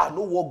 I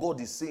know what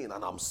God is saying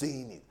and I'm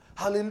saying it.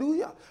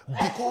 Hallelujah.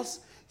 Because,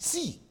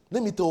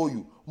 let me tell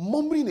you,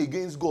 mumbling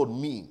against God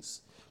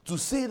means to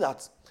say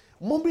that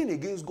mumbling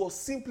against God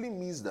simply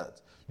means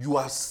that you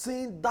are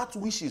saying that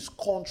which is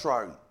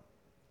contrary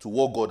to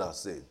what God has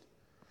said.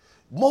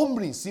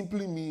 Mumbling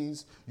simply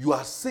means you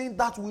are saying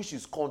that which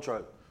is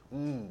contrary.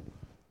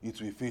 It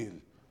will fail.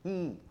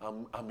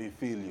 I'm a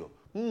failure.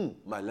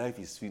 My life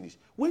is finished.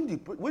 When they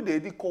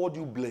already called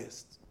you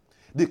blessed,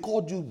 they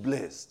called you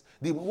blessed.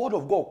 The word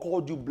of God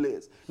called you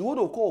blessed. The word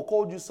of God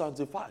called you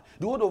sanctified.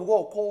 The word of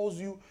God calls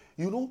you,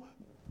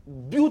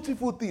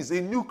 beautiful things,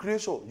 a new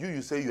creation.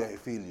 You say you are a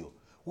failure.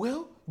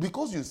 Well,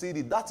 because you said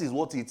it, that is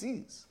what it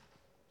is.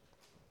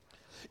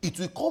 It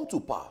will come to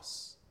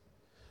pass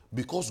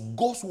because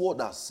God's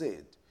word has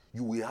said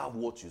you will have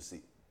what you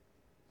say.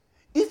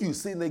 If you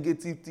say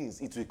negative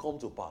things, it will come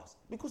to pass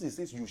because it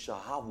says you shall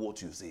have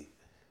what you say.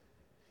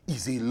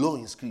 It's a law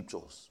in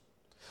scriptures.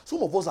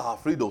 Some of us are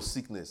afraid of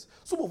sickness.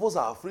 Some of us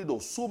are afraid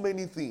of so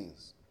many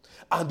things.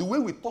 And the way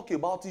we talk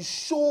about it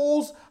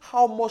shows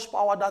how much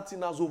power that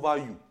thing has over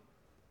you.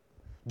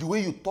 The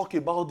way you talk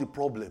about the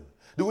problem,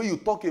 the way you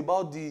talk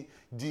about the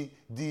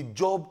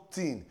job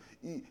thing,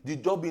 the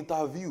job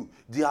interview,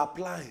 the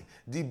applying,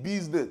 the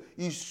business,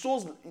 it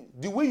shows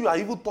the way you are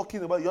even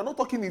talking about it. You're not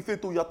talking in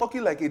faith, you're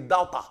talking like a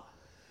doubter.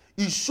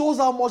 It shows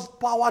how much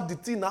power the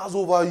thing has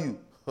over you.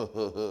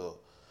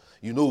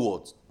 You know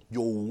what?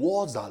 Your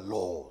words are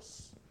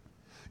laws.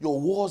 Your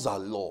words are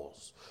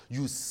laws.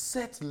 You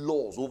set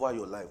laws over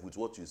your life with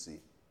what you say.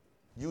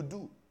 You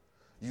do.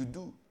 You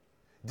do.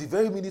 The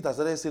very minute I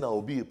started saying I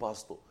will be a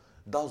pastor,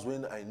 that's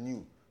when I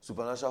knew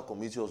Supernatural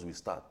Communities will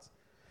start.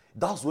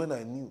 That's when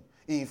I knew.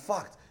 In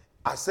fact,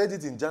 I said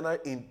it in January.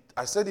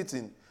 I said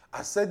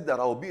that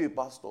I will be a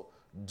pastor.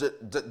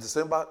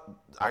 December,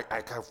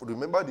 I can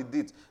remember the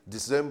date,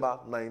 December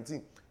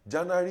 19.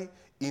 January,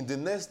 in the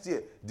next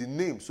year, the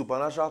name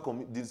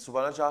the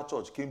Supernatural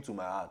Church came to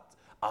my heart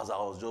as I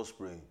was just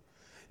praying.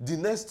 The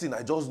next thing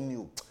I just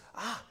knew,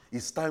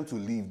 it's time to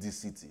leave this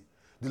city.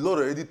 The Lord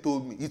already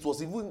told me. It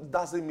was even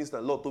that same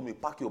instant the Lord told me,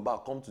 pack your bag,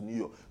 come to New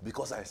York,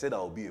 because I said I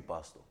will be a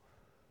pastor.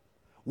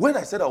 When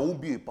I said I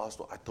won't be a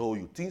pastor, I told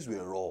you, things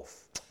were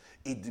rough.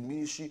 In the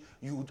ministry,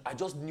 I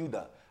just knew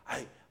that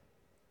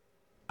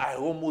I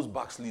almost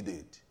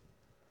backslided.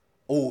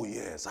 Oh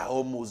yes, I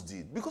almost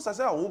did. Because I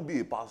said I won't be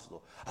a pastor.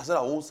 I said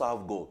I won't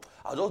serve God.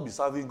 I'll just be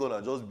serving God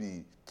and just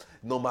be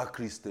normal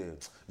Christian.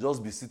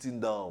 Just be sitting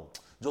down.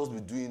 Just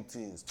be doing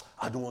things.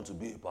 I don't want to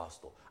be a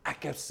pastor. I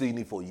kept saying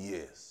it for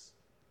years.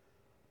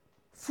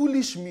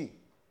 Foolish me.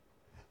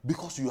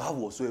 Because you have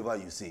whatsoever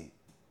you say.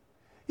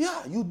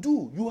 Yeah, you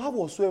do. You have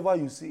whatsoever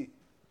you say.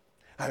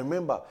 I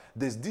remember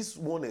there's this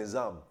one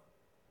exam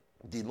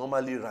they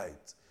normally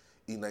write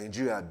in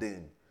Nigeria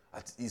then.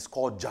 It's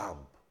called JAMB.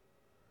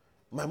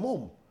 My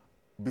mom,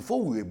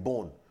 before we were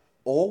born,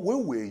 or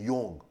when we were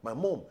young, my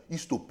mom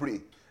used to pray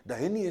that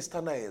any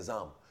external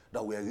exam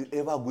that we are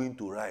ever going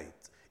to write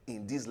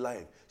in this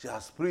life, she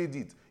has prayed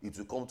it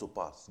will come to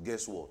pass.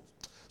 Guess what?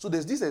 So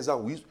there's this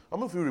exam. I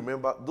don't know if you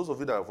remember, those of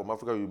you that are from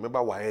Africa, you remember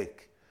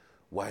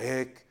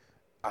WAEC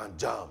and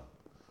JAMB.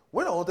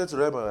 When I wanted to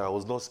write I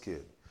was not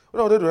scared.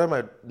 When I wanted to write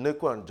my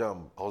NECO and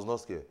JAMB, I was not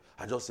scared.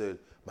 I just said,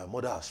 my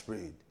mother has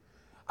prayed.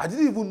 I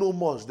didn't even know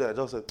much there. I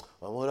just said,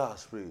 my mother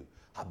has prayed.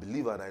 I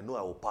believe and I know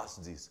I will pass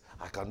this.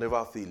 I can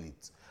never fail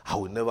it. I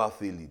will never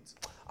fail it.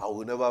 I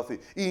will never fail.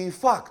 In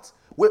fact,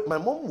 my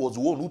mom was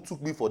the one who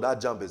took me for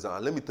that JAMB exam.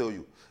 And let me tell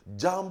you,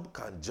 JAMB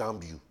can jam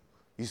you.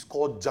 It's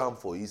called JAMB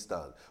for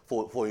instance,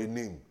 for a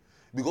name.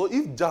 Because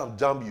if JAMB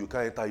jam you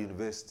can't enter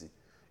university.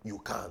 You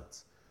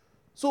can't.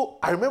 So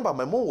I remember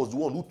my mom was the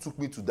one who took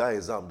me to that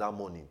exam that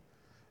morning.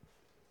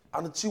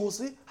 And she was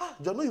saying,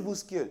 you're not even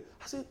scared.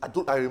 I said,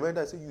 I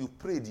remember, I said, you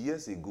prayed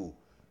years ago.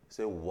 She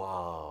said,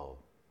 wow.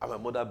 And my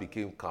mother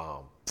became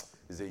calm.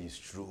 He said, it's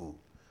true.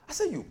 I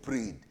said, you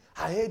prayed.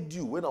 I heard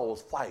you when I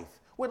was 5,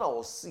 when I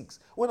was 6,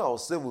 when I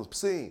was 7,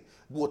 saying,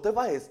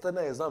 whatever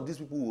external exam these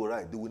people will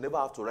write, they will never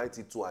have to write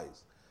it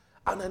twice.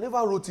 And I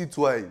never wrote it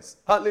twice.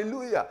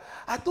 Hallelujah.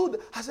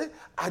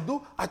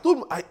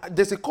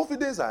 There's a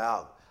confidence I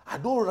have. I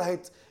don't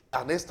write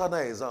an external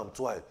exam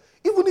twice.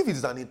 Even if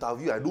it's an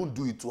interview, I don't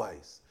do it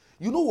twice.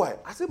 You know why?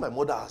 I said my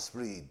mother has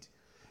prayed.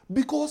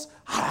 Because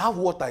I have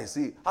what I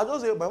say. I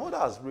just say, my mother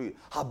has prayed.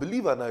 I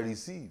believe and I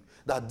receive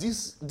that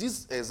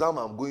this exam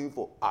I'm going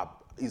for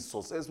is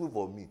successful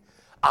for me.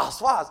 As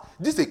far as,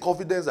 this is a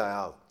confidence I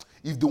have.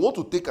 If they want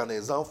to take an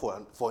exam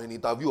for an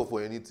interview or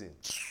for anything,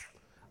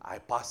 I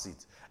pass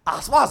it.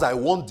 As far as I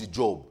want the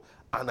job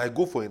and I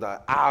go for it,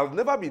 I've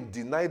never been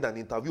denied an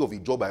interview of a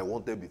job I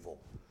wanted before.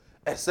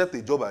 Except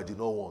a job I did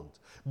not want.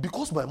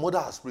 Because my mother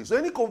has prayed. So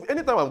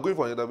anytime I'm going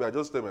for an interview, I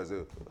just tell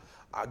myself,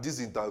 at this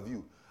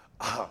interview,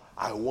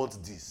 I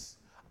want this.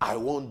 I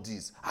want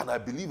this. And I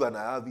believe and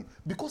I have it.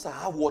 Because I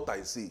have what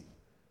I say.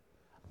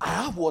 I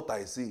have what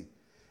I say.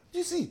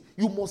 You see,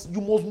 you must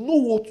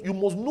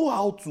know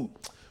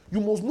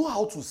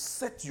how to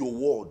set your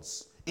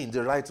words in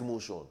the right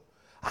motion.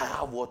 I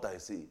have what I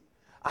say.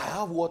 I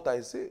have what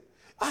I say.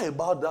 How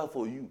about that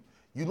for you?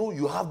 You know,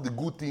 you have the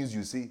good things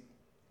you say.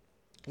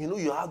 You know,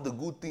 you have the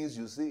good things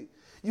you say.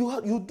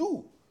 You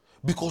do.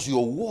 Because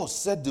your words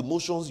set your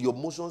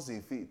motions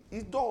in faith.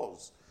 It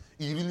does.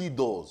 It really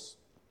does.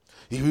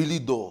 It really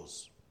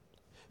does.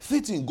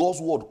 Faith in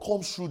God's word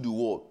comes through the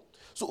word.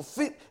 So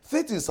faith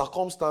in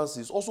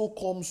circumstances also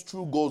comes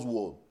through God's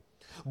word.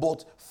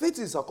 But faith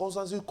in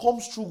circumstances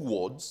comes through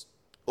words,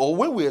 or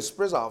when we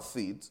express our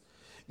faith,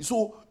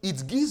 so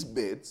it gives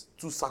birth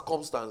to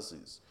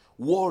circumstances,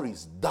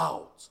 worries,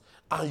 doubts,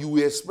 and you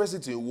will express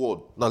it in word.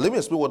 Now let me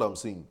explain what I'm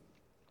saying.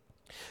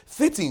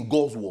 Faith in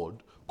God's word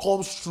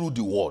comes through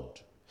the word.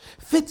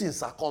 Faith in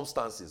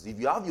circumstances, if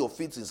you have your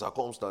faith in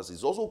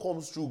circumstances, also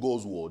comes through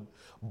God's word.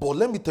 But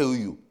let me tell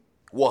you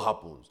what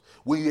happens.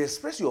 When you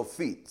express your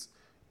faith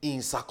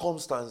in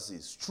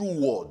circumstances through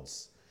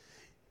words,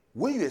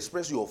 when you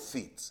express your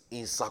faith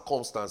in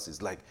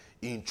circumstances, like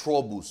in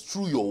troubles,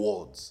 through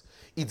your words,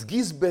 it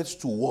gives birth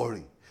to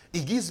worry.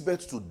 It gives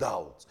birth to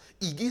doubt.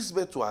 It gives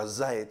birth to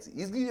anxiety.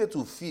 It gives birth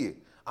to fear.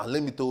 And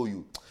let me tell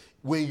you,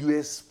 when you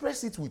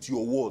express it with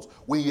your words,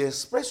 when you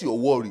express your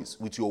worries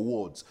with your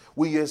words,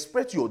 when you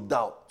express your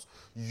doubt,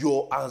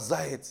 your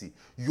anxiety,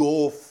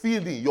 your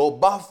feeling, your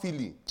bad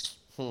feeling,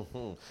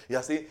 you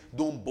are saying,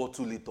 don't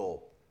bottle it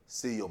up,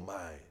 say your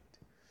mind.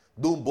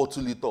 Don't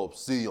bottle it up,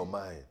 say your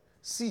mind.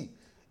 See,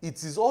 it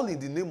is all in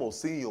the name of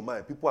saying your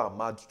mind. People are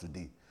mad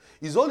today.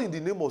 It's all in the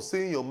name of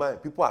saying your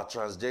mind. People are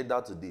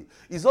transgender today.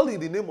 It's all in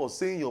the name of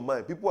saying your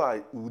mind. People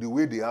are the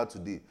way they are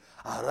today.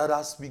 I'd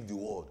rather speak the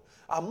word.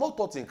 I'm not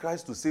taught in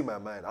Christ to say my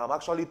mind. I'm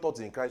actually taught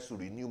in Christ to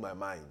renew my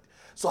mind.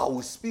 So I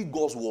will speak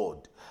God's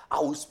word. I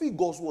will speak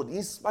God's word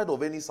in spite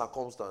of any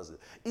circumstances,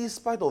 in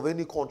spite of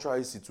any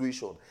contrary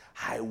situation.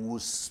 I will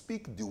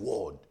speak the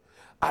word.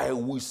 I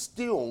will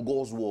stay on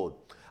God's word.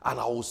 And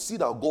I will see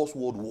that God's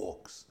word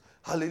works.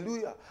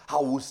 Hallelujah. I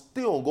will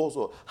stay on God's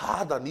word. I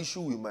had an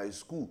issue with my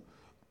school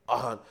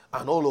and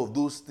all of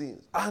those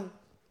things. And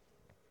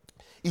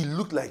it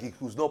looked like it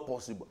was not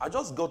possible. I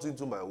just got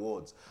into my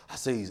words. I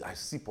say, I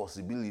see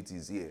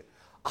possibilities here.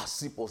 I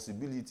see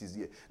possibilities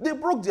here. They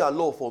broke their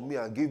law for me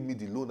and gave me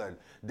the loan, and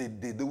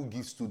they don't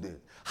give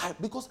students.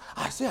 Because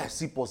I say I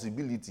see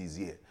possibilities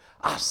here.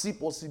 I see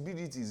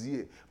possibilities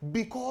here.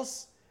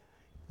 Because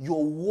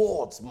your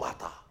words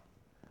matter.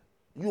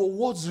 Your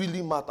words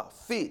really matter.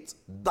 Faith,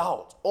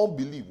 doubt,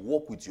 unbelief,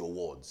 work with your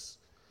words.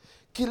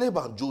 Caleb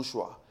and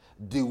Joshua,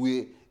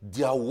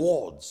 their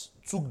words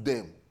took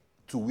them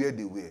to where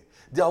they were.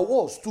 Their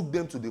words took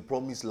them to the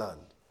promised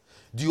land.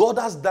 The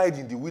others died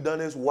in the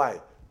wilderness.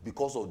 Why?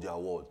 Because of their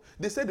words.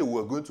 They said they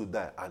were going to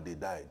die, and they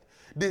died.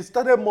 They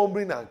started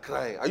murmuring and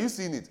crying. Are you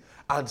seeing it?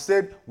 And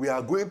said, we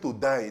are going to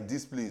die in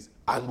this place.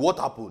 And what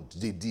happened?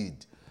 They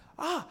did.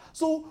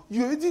 So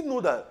you already know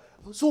that.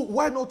 So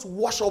why not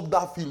wash up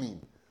that feeling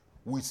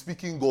with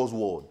speaking God's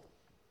word?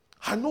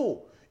 I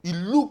know it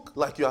look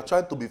like you are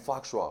trying to be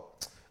factual.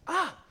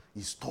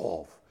 It's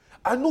tough.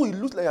 I know it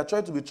looks like you're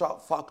trying to be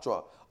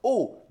factual.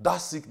 Oh, that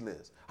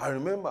sickness. I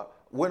remember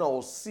when I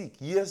was sick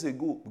years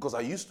ago, because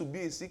I used to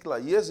be a sick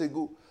like years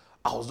ago.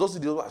 I was just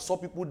in the, I saw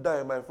people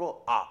die in my front.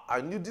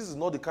 I knew this is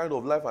not the kind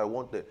of life I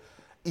wanted.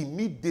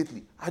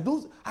 Immediately,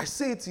 I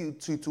say it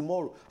till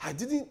tomorrow.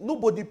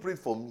 Nobody prayed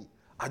for me.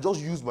 I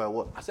just used my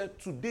word. I said,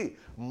 today,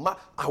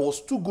 I was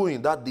still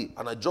going that day,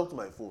 and I dropped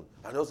my phone.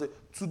 And I said,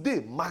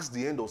 today marks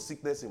the end of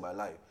sickness in my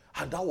life.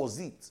 And that was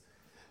it.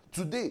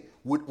 Today,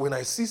 when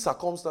I see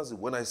circumstances,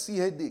 when I see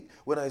headache,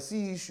 when I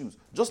see issues,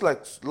 just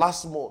like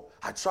last month,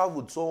 I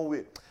traveled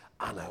somewhere,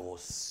 and I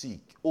was sick.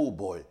 Oh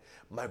boy,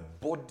 my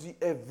body,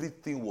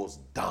 everything was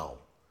down.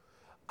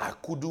 I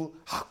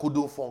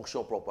couldn't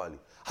function properly.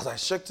 As I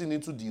checked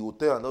into the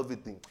hotel and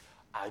everything,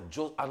 I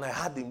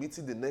had a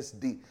meeting the next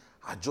day.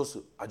 I just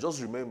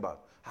remembered.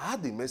 I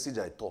had the message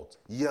I thought,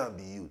 yeah, and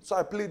be healed. So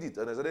I played it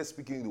and I started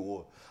speaking the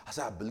word. I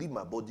said, I believe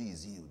my body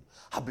is healed.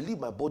 I believe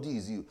my body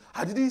is healed.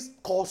 I didn't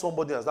call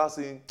somebody and start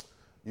saying,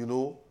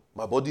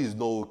 my body is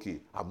not okay.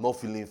 I'm not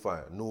feeling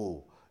fine.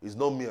 No, it's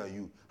not me and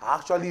you. I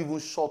actually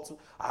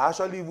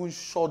even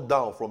shut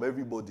down from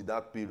everybody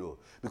that period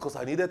because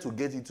I needed to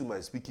get into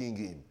my speaking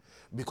game.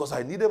 Because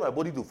I needed my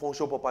body to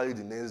function properly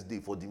the next day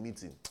for the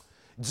meeting.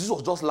 This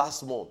was just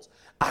last month.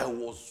 I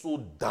was so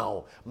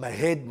down. My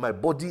head, my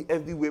body,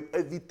 everywhere,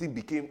 everything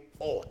became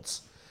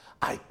hot.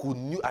 I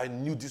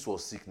knew this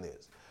was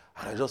sickness.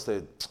 And I just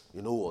said,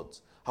 you know what?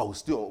 I will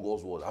stay on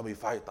God's word. I'm a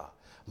fighter.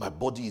 My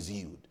body is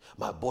healed.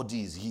 My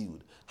body is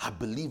healed. I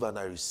believe and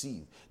I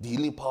receive. The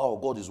healing power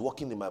of God is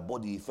working in my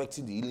body,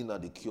 effecting the healing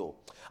and the cure.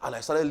 And I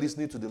started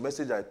listening to the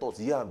message I thought,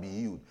 yeah, and be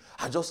healed.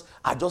 I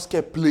just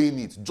kept playing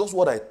it, just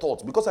what I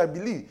thought. Because I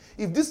believe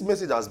if this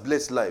message has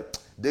blessed life,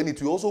 then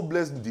it will also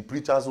bless the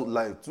preacher's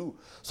life too.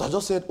 So I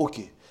just said,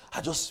 okay,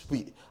 I just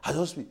speak.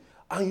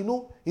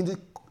 And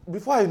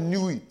before I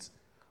knew it,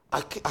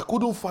 I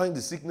couldn't find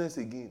the sickness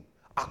again.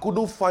 I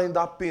couldn't find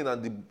that pain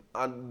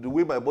and the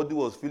way my body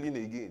was feeling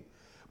again.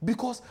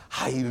 Because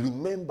I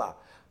remember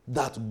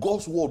that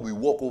God's word will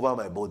walk over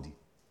my body.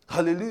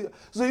 Hallelujah.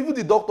 So even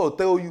the doctor will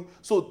tell you,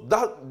 so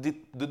that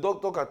the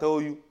doctor can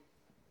tell you,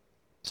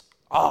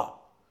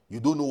 you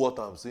don't know what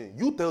I'm saying.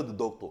 You tell the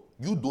doctor,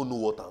 you don't know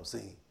what I'm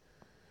saying.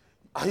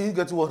 Are you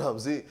getting what I'm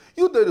saying?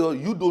 You tell her,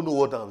 you don't know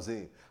what I'm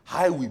saying.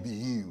 I will be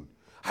healed.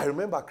 I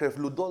remember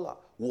Creflo Dollar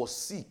was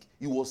sick.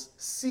 He was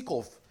sick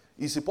of,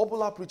 he's a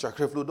popular preacher,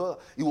 Creflo Dollar.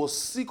 He was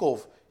sick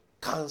of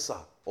cancer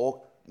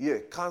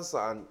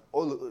and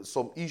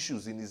some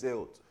issues in his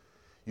health.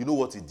 You know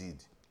what he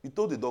did? He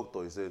told the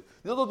doctor, the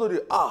doctor told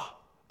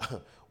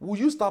him, will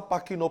you start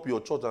packing up your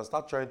church and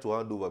start trying to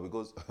hand over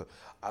because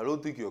I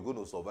don't think you're going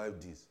to survive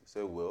this. He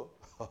said, well,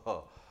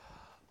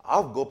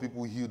 I've got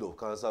people healed of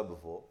cancer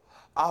before.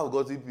 I've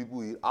got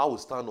people healed. I will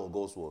stand on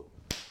God's word.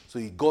 So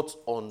he got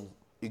on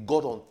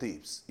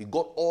tapes. He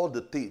got all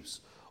the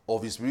tapes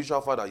of his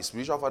spiritual father. His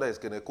spiritual father is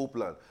Kenneth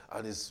Copeland,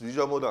 and his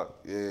spiritual mother,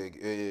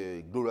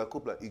 Gloria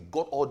Copeland. He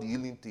got all the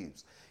healing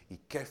tapes. He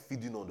kept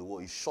feeding on the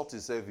word. He shot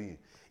himself in.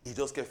 He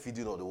just kept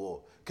feeding on the word,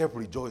 kept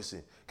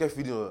rejoicing, kept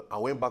feeding on it,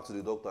 and went back to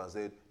the doctor and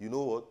said, you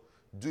know what?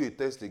 Do a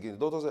test again.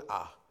 The doctor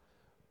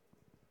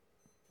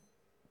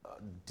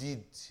said,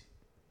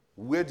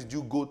 where did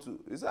you go to?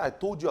 He said, I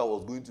told you I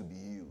was going to be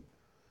healed.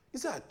 He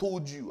said, I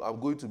told you I'm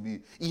going to be.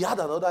 He had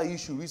another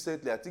issue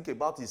recently, I think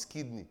about his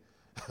kidney.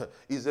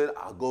 He said,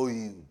 I got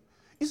healed.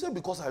 He said,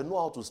 because I know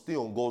how to stay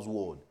on God's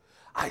word.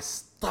 I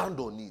stand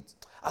on it.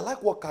 I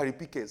like what Carrie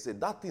Pickett said.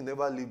 That thing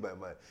never leave my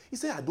mind. He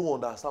said, I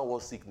don't understand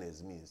what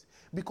sickness means.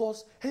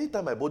 Because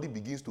anytime my body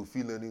begins to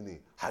feel anything,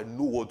 I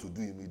know what to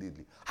do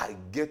immediately. I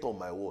get on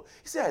my word.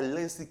 He said, I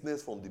learn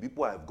sickness from the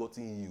people I've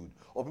gotten healed,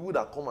 or people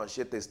that come and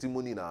share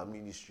testimony in our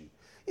ministry.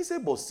 He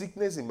said, but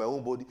sickness in my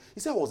own body. He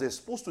said, I was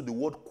exposed to the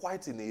word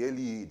quite in an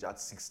early age, at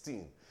 16.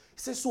 He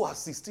said, so at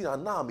 16,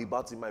 and now I'm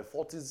about in my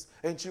 40s,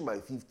 entering my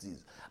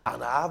 50s,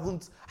 and I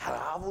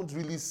haven't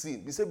really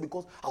seen. He said,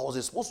 because I was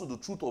exposed to the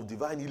truth of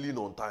divine healing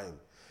on time.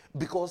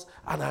 Because,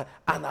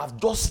 I've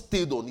just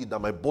stayed on it that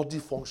my body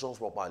functions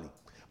properly.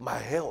 My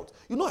health.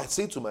 I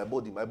say to my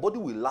body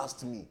will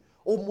last me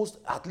almost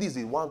at least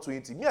in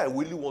 120. Me, I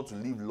really want to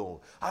live long.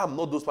 I am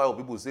not those type of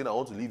people saying I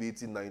want to live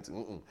 80, 90.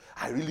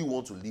 I really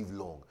want to live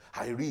long.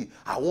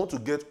 I want to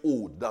get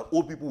old, that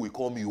old people will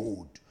call me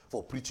old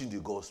for preaching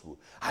the gospel.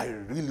 I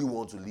really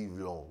want to live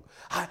long.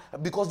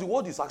 Because the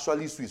world is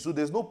actually sweet, so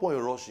there's no point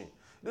in rushing.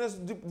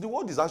 The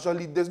world is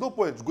actually, there's no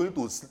point going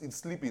to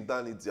sleep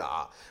eternity.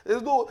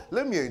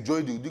 Let me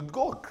enjoy the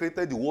God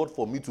created the world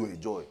for me to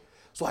enjoy.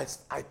 So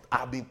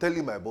I've been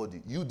telling my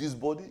body, this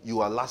body,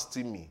 you are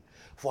lasting me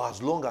for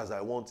as long as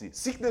I want it.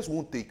 Sickness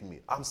won't take me.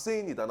 I'm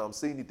saying it and I'm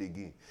saying it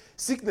again.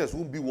 Sickness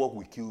won't be what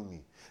will kill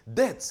me.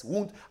 Death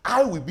won't,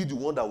 I will be the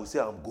one that will say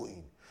I'm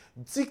going.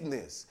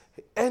 Sickness,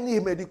 any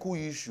medical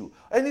issue,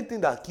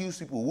 anything that kills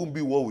people won't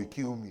be what will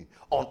kill me.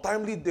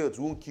 Untimely death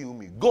won't kill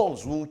me.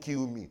 Guns won't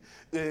kill me.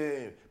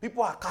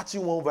 People are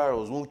catching one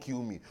virus won't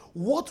kill me.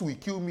 What will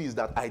kill me is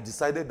that I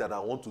decided that I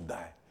want to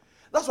die.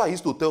 That's why I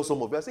used to tell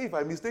some of you, I say, if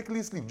I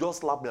mistakenly sleep, just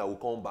slap me, I will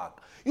come back.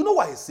 You know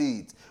why I say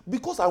it?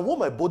 Because I want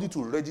my body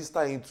to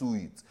register into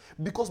it.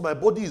 Because my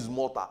body is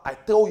mortal. I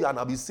tell you, and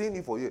I've been saying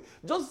it for years.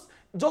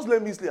 Just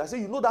let me sleep. I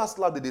say, that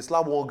slap that they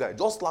slap one guy.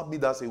 Just slap me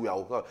that same way I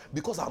will come.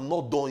 Because I'm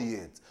not done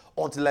yet.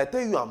 Until I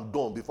tell you I'm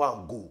done before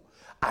I go.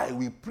 I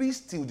will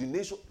preach till the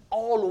nation,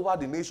 all over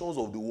the nations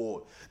of the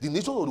world. The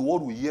nations of the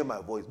world will hear my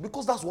voice.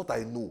 Because that's what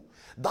I know.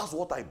 That's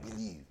what I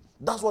believe.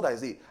 That's what I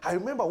say. I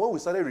remember when we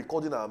started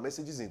recording our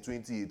messages in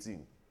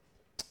 2018.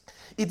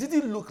 It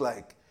didn't look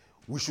like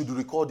we should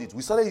record it.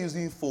 We started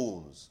using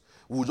phones.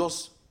 We'll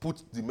just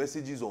put the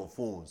messages on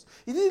phones.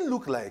 It didn't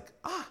look like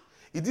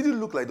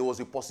there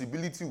was a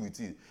possibility with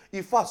it.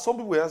 In fact, some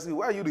people were asking,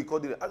 why are you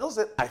recording it? I just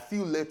said, I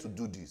feel led to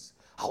do this.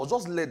 I was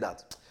just led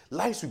that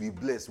lives will be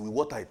blessed with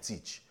what I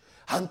teach.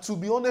 And to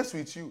be honest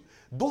with you,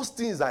 those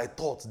things I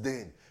taught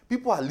then,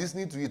 people are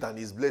listening to it and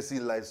it's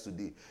blessing lives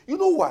today. You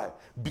know why?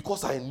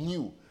 Because I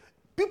knew.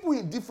 People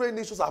in different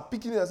nations are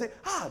picking it and say,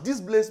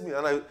 this blessed me.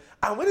 And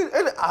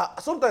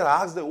sometimes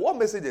I ask them, what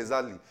message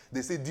exactly?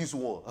 They say, this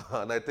one.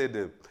 And I tell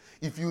them,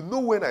 if you know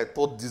when I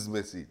taught this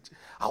message,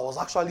 I was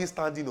actually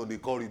standing on the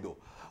corridor.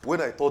 When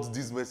I taught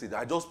this message,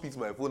 I just picked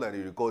my phone and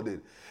it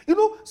recorded.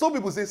 Some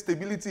people say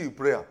stability in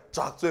prayer.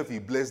 Track 12, he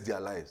blessed their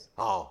lives.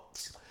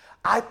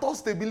 I taught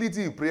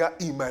stability in prayer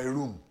in my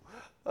room.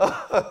 Go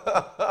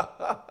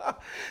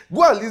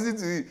and listen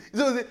to it.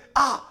 You say,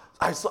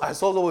 I saw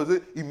someone say,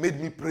 he made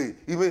me pray.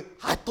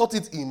 I taught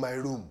it in my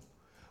room.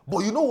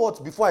 But you know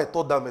what? Before I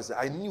taught that message,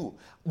 I knew.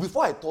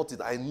 Before I taught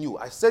it, I knew.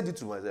 I said it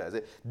to myself. I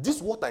said, this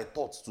is what I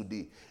taught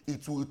today.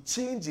 It will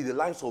change the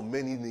lives of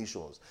many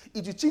nations.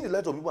 It will change the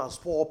lives of people and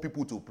spur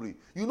people to pray.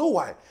 You know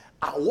why?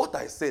 And what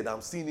I said,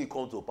 I'm seeing it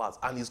come to pass.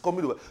 And it's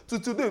coming over. To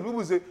today,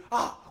 people say,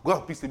 go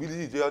and pick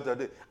stability.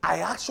 I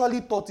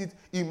actually taught it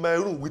in my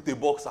room with the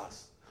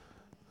boxers.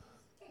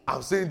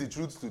 I'm saying the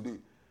truth today.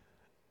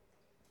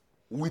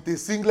 With a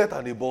singlet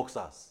and a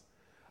boxers.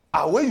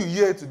 And when you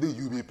hear it today,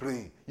 you'll be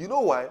praying. You know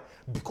why?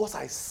 Because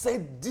I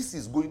said this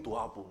is going to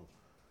happen.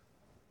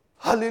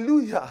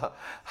 Hallelujah.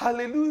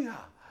 Hallelujah.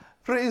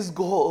 Praise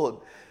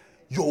God.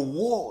 Your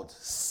word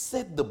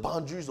set the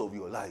boundaries of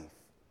your life.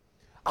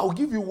 I'll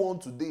give you one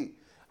today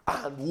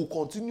and we'll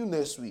continue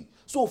next week.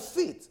 So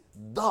faith,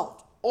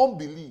 doubt,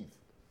 unbelief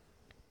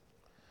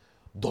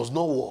does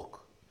not work.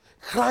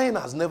 Crying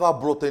has never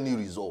brought any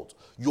result.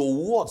 Your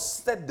word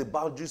set the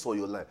boundaries for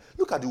your life.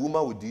 Look at the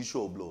woman with the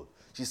issue of blood.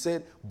 She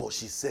said,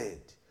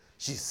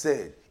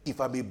 if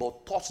I may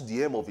but touch the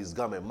hem of his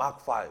garment, Mark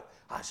 5,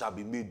 I shall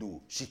be made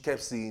whole. She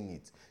kept saying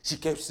it. She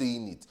kept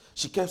saying it.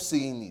 She kept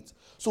saying it.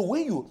 So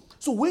when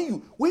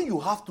you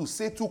have to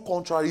say two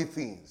contrary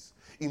things,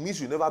 it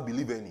means you never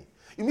believe any.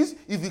 It means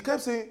if you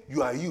kept saying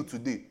you are healed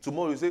today,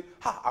 tomorrow you say,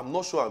 I'm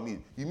not sure I'm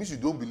healed. It means you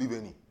don't believe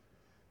any.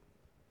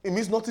 It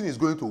means nothing is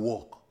going to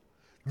work.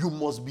 You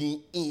must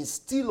be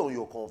instilled on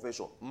your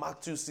confession.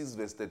 Matthew 6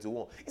 verse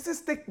 31. It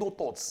says, take no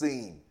thought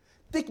saying.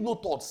 Take no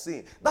thought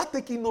saying. That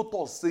taking no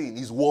thought saying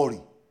is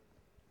worry.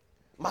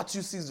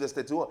 Matthew 6 verse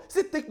 31. It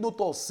says, take no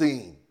thought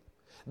saying.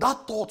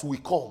 That thought will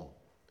come.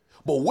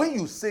 But when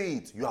you say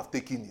it, you have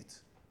taken it.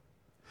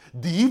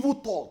 The evil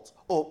thought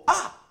of,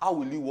 how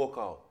will it work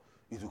out?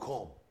 It will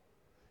come.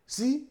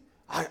 See,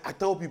 I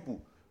tell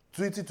people,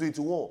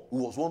 2021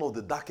 was one of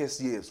the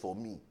darkest years for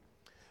me.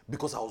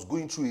 Because I was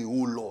going through a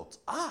whole lot.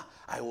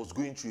 I was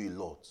going through a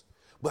lot.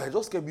 But I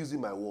just kept using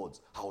my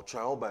words. I'll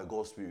triumph by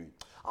God's Spirit.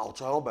 I'll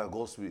triumph by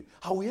God's Spirit.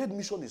 How we had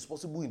mission is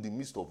possible in the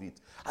midst of it.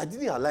 I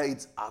didn't allow it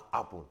to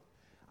happen.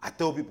 I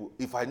tell people,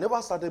 if I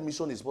never started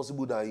mission is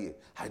possible that year,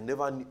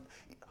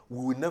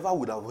 we never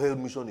would have held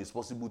mission is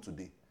possible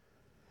today.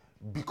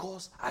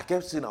 Because I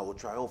kept saying I will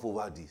triumph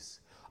over this.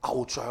 I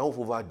will triumph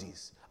over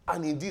this.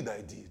 And indeed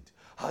I did.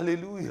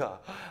 Hallelujah.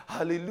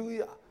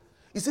 Hallelujah.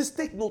 It says,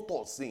 take no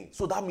thought saying.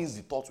 So that means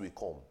the thought will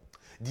come.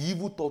 The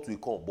evil thought will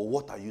come. But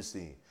what are you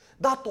saying?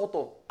 That thought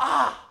of,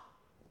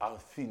 I'm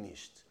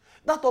finished.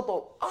 That thought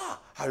of,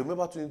 I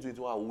remember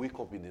 2021, I wake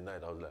up in the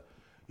night. I was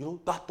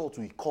like, that thought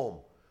will come.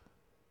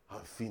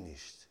 I'm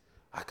finished.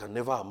 I can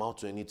never amount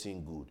to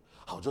anything good.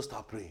 I'll just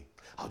start praying.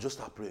 I'll just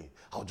start praying.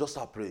 I'll just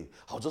start praying.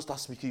 I'll just start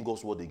speaking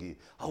God's word again.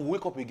 I'll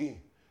wake up again.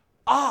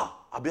 I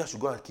should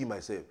go and kill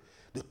myself.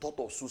 The thought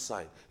of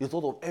suicide, the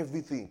thought of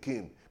everything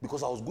came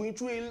because I was going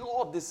through a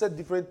lot. They said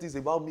different things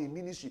about me in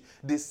ministry.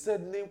 They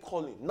said name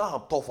calling. Now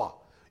I'm tougher.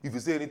 If you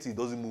say anything, it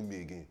doesn't move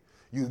me again.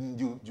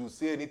 You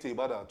say anything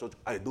about our church,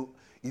 I don't.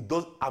 It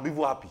does. I'm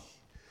even happy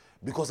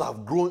because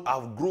I've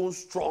grown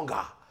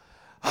stronger.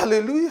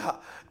 Hallelujah.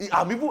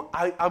 I'm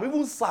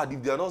even sad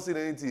if they are not saying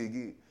anything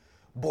again.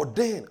 But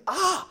then,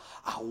 I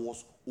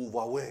was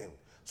overwhelmed.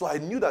 So I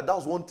knew that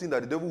was one thing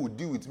that the devil would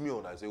deal with me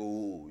on. I said,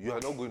 oh, you are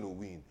not going to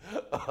win.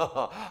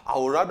 I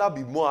would rather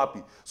be more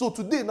happy. So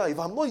today now, if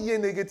I'm not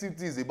hearing negative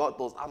things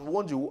about us, I'm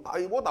wondering,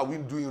 what are we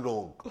doing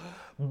wrong?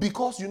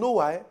 Because you know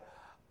why?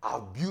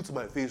 I've built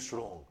my faith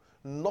strong.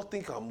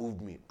 Nothing can move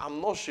me.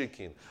 I'm not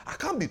shaking. I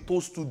can't be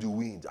tossed to the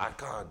wind. I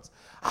can't.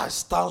 I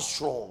stand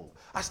strong.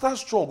 I stand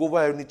strong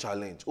over any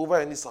challenge, over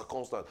any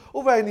circumstance,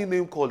 over any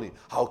name calling.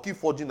 I'll keep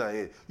forging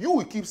ahead. You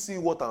will keep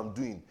seeing what I'm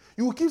doing.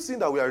 You will keep seeing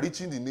that we are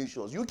reaching the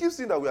nations. You will keep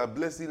seeing that we are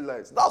blessing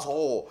lives. That's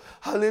all.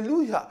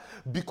 Hallelujah.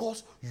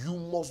 Because you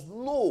must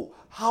know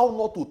how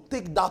not to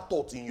take that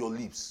thought in your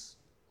lips.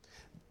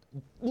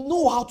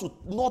 Know how to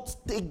not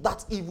take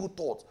that evil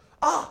thought.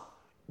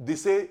 They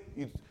say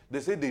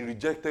they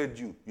rejected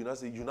you. You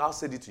now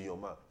said it in your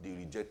mouth. They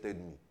rejected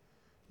me.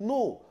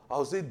 No,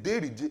 I'll say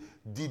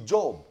the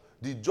job.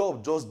 The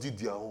job just did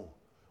their own.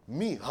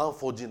 Me, hand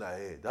forging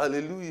ahead.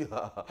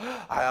 Hallelujah.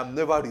 I am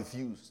never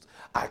refused.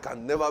 I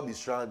can never be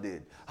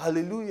stranded.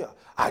 Hallelujah.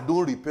 I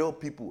don't repel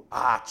people.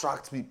 I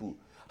attract people.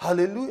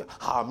 Hallelujah.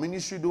 Our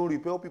ministry don't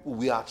repel people.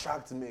 We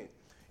attract men.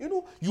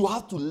 You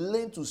have to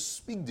learn to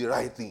speak the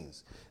right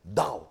things.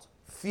 Doubt,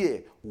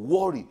 fear,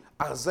 worry,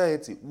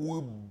 anxiety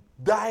will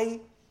die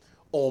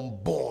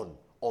unborn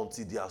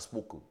until they are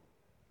spoken.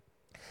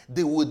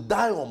 They will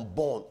die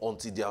unborn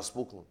until they are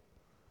spoken.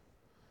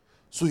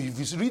 So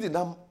if you read in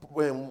that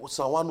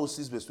Psalm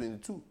 106 verse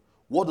 22,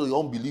 what does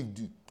unbelief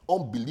do?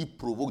 Unbelief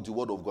provokes the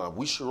word of God,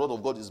 which the word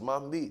of God is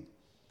man-made.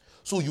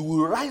 So you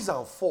will rise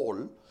and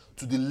fall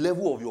to the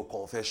level of your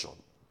confession.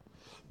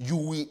 You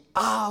will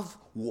have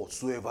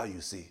whatsoever you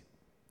say.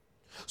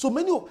 So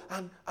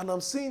and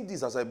I'm saying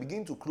this as I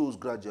begin to close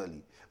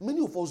gradually,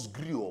 many of us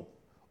grew up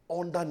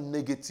under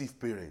negative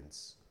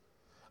parents.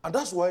 And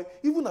that's why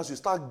even as you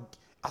start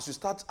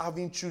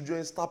having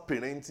children, start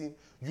parenting,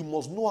 you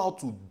must know how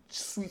to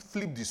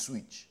flip the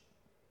switch.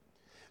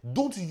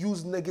 Don't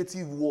use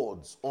negative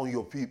words on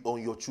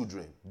your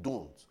children.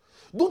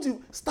 Don't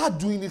you start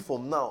doing it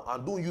from now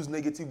and don't use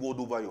negative word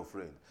over your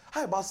friend.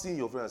 How about seeing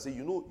your friend and say,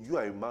 you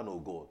are a man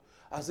of God.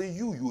 And say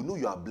you know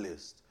you are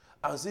blessed.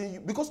 And say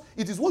because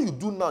it is what you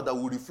do now that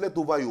will reflect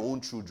over your own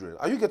children.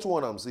 Are you getting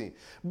what I'm saying?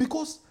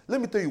 Because let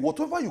me tell you,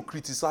 whatever you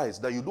criticize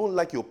that you don't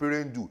like your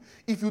parent do,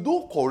 if you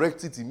don't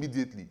correct it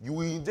immediately, you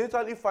will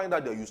eventually find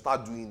out that you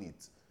start doing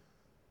it.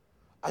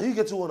 Are you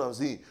getting what I'm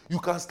saying? You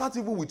can start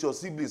even with your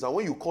siblings, and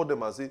when you call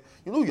them and say,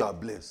 you are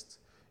blessed,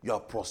 you are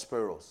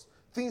prosperous,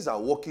 things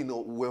are working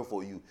well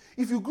for you.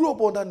 If you grew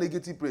up under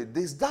negative prayer,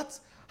 there's that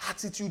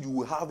attitude you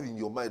will have in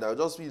your mind that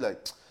will just feel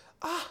like,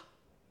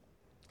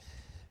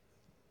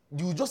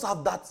 you just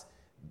have that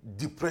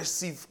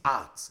depressive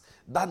heart,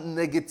 that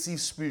negative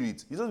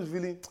spirit. You just be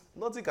feeling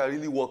nothing can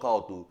really work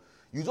out.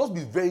 You just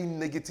be very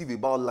negative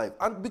about life.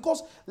 And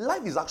because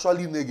life is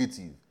actually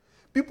negative.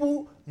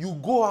 People, you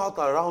go out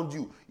around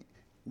you.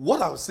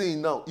 What I'm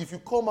saying now, if you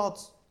come out,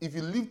 if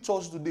you leave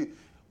church today,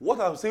 what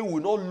I'm saying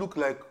will not look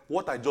like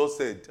what I just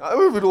said. I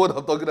don't even know what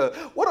I'm talking about.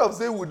 What I'm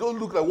saying will not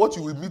look like what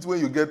you will meet when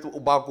you get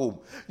back home.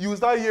 You will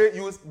start hearing,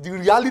 the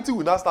reality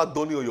will not start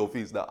dawning on your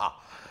face that,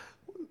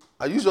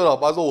 are you sure our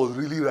pastor was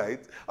really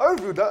right? I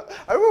remember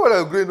when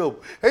I was growing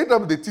up,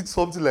 anytime they teach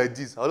something like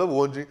this, I was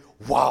wondering,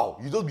 wow,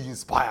 you just be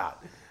inspired.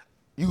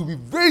 You will be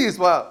very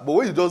inspired. But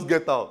when you just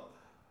get out,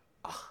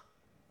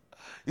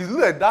 it's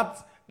like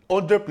that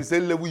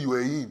 100% level you were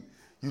in,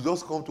 you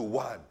just come to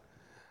 1.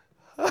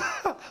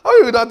 How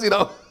you that thing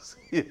out?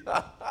 It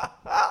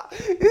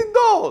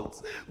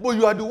does. But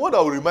you are the one that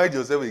will remind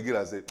yourself again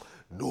and say,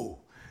 no.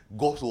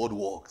 God's word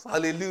works.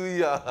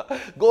 Hallelujah.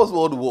 God's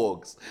word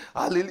works.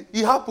 Hallelujah.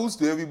 It happens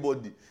to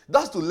everybody.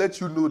 That's to let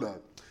you know that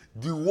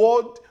the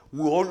word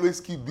will always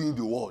keep being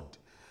the word.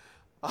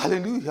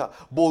 Hallelujah.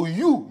 But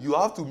you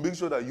have to make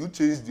sure that you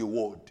change the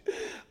word.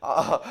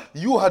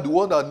 You are the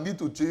one that need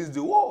to change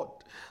the word.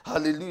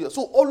 Hallelujah.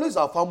 So always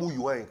affirm who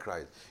you are in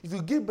Christ. If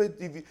you give birth,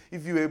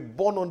 if you were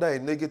born under a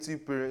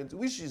negative parent,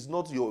 which is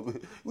not your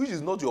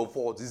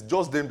fault, it's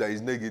just them that is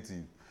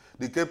negative.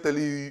 They kept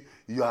telling you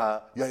you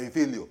are a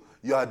failure.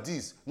 You are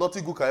this.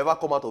 Nothing good can ever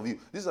come out of you.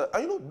 And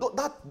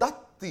that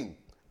thing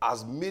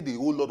has made a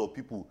whole lot of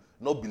people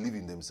not believe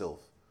in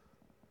themselves.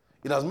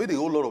 It has made a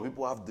whole lot of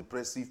people have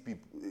depressive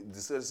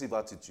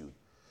attitude.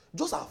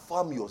 Just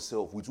affirm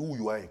yourself with who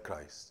you are in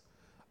Christ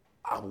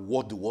and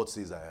what the word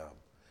says I am.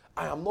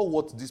 I am not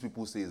what these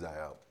people says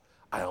I am.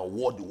 I am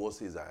what the word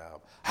says I am.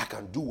 I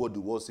can do what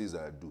the word says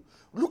I do.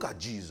 Look at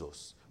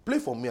Jesus. Play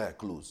for me, I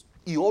close.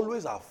 He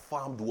always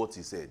affirmed what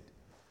he said.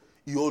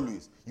 you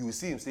will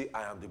see him say,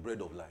 I am the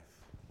bread of life.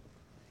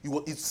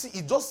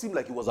 It just seemed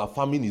like he was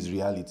affirming his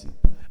reality.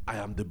 I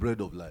am the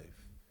bread of life.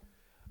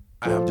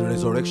 I am the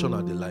resurrection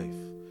and the life.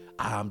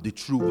 I am the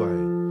true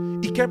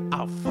vine. He kept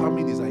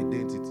affirming his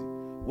identity.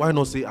 Why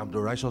not say, I'm the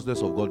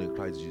righteousness of God in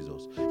Christ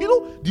Jesus?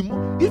 The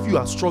more, if you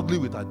are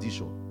struggling with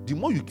addiction, the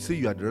more you say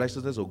you are the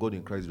righteousness of God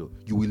in Christ Jesus,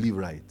 you will live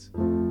right.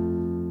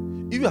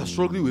 If you are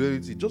struggling with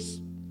anything,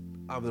 just,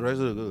 I'm the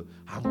righteousness of God.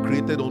 I'm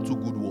created unto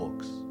good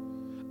works.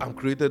 I'm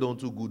created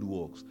unto good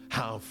works.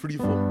 I'm free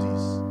from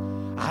this.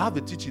 I have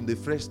a teaching, the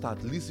fresh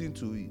start. Listen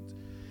to it.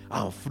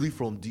 I'm free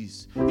from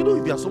this.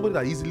 If you are somebody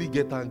that easily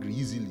get angry,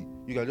 you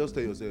can just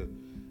tell yourself,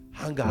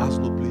 anger has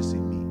no place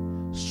in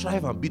me.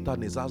 Strife and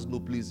bitterness has no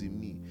place in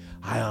me.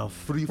 I am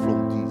free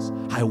from this.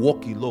 I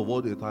walk in love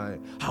all the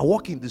time. I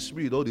walk in the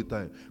spirit all the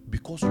time.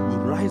 Because you will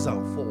rise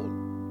and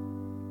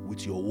fall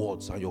with your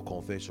words and your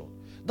confession.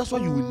 That's why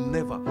you will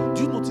never,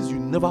 do you notice you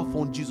never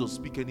found Jesus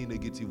speak any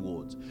negative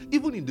words?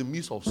 Even in the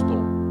midst of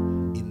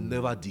storm, he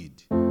never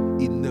did.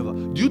 He never.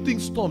 Do you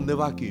think storm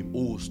never came?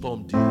 Oh,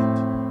 storm did.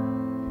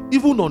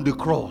 Even on the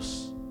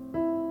cross,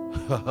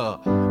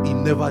 he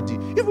never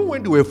did. Even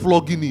when they were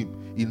flogging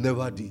him, he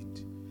never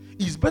did.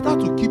 It's better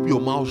to keep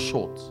your mouth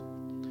shut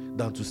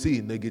than to say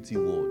a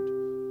negative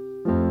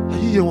word. Are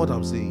you hearing what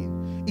I'm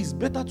saying? It's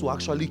better to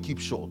actually keep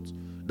short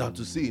than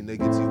to say a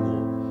negative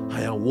word.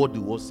 I am what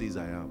the word says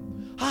I am.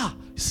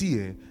 See,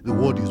 the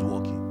word is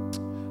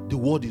working. The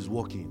word is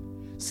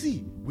working.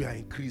 See, we are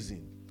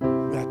increasing.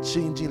 We are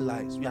changing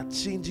lives. We are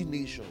changing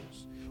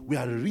nations. We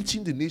are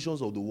reaching the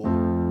nations of the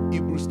world.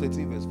 Hebrews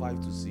 13 verse 5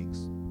 to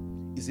 6.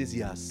 It says, he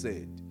has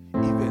said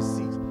in verse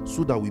 6,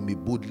 so that we may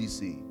boldly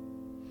say.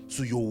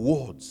 So your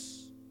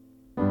words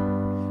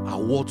are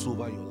words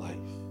over your life.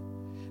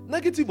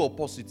 Negative or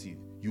positive,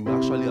 you will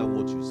actually have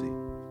what you say.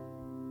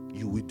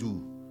 You will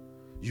do.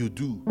 You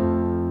do.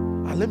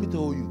 And let me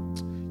tell you,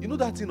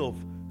 that thing of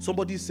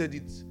somebody said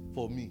it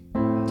for me.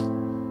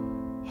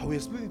 I will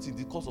explain it in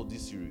the course of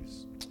this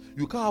series.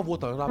 You can't have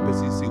what another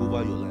person say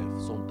over your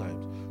life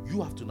sometimes.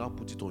 You have to now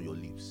put it on your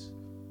lips.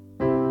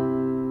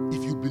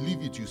 If you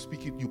believe it, you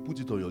speak it, you put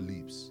it on your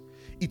lips.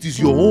 It is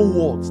your own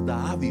words that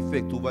have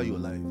effect over your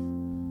life.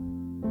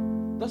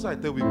 That's why I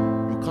tell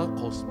people, you can't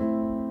curse me.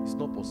 It's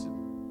not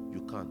possible.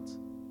 You can't.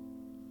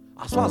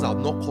 As far as I've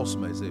not cursed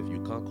myself,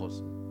 you can't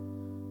curse me.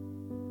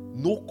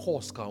 No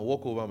curse can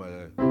walk over my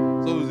life.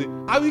 Some will say,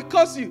 I will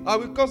curse you. I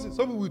will curse you.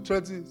 Some people will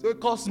threaten, say,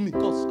 curse me.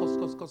 Curse.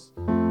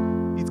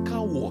 It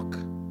can't work.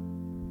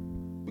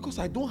 Because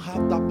I don't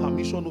have that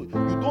permission. You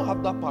don't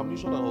have that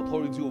permission and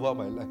authority over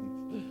my life.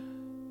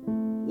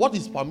 What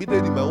is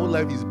permitted in my own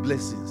life is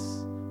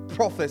blessings,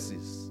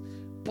 prophecies,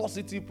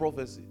 positive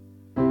prophecy.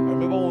 I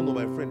remember one of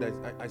my friends,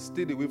 I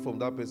stayed away from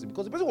that person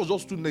because the person was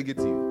just too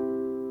negative.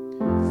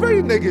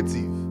 Very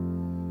negative.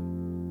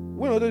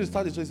 When I started to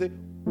start the church, he said,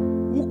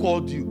 who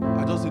called you?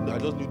 I just said, no, I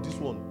just knew this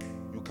one.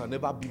 You can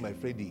never be my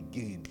friend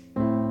again.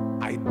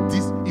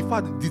 In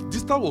fact, the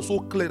distance was so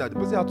clear that the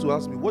person had to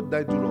ask me, what did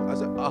I do wrong? I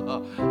said,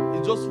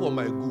 it's just for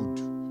my good.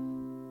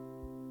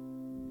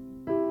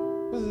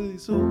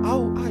 So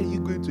how are you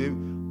going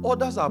to?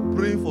 Others are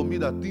praying for me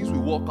that things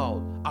will work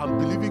out. I'm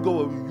believing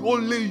God will.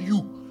 Only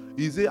you.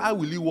 He said, I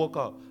will it work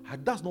out.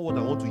 And that's not what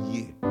I want to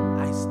hear.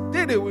 I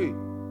stayed away.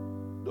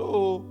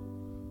 No,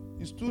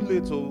 it's too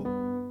late. It's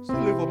too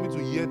late for me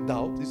to hear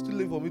doubt. It's too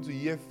late for me to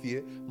hear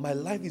fear. My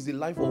life is a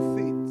life of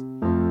faith.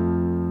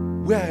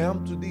 Where I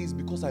am today is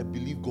because I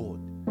believe God.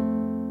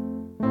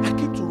 I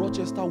came to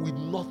Rochester with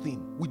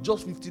nothing, with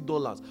just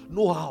 $50,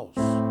 no house,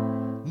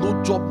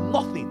 no job,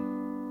 nothing.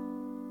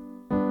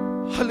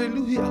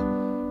 Hallelujah.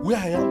 Where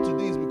I am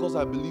today is because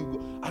I believe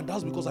God, and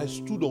that's because I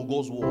stood on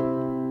God's word.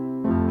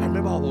 I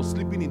remember I was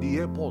sleeping in the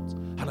airport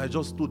and I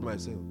just told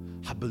myself,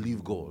 I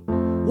believe God.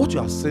 What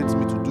you have sent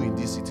me to do in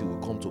this city will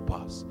come to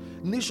pass.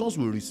 Nations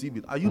will receive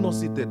it. Are you not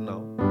seated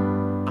now?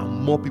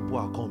 And more people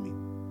are coming.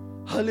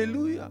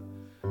 Hallelujah.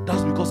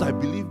 That's because I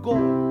believe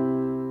God.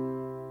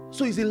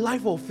 So it's a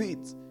life of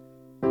faith.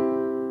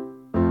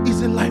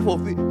 It's a life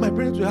of faith. My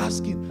parents were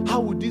asking,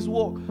 how would this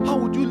work? How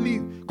would you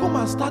live? Come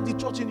and start the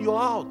church in your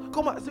house.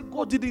 Come and I said,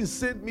 God didn't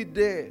send me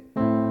there.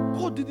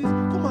 God didn't.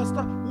 Come and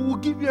start. We will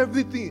give you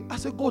everything. I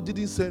said, God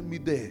didn't send me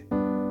there.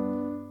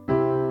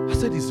 I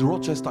said, it's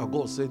Rochester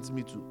God sent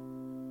me to.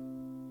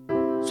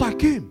 So I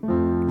came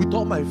with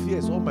all my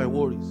fears, all my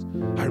worries.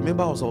 I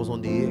remember as I was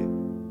on the air,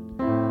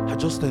 I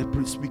just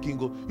started speaking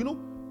God.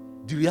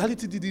 The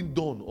reality didn't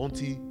dawn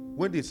until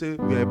when they say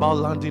we are about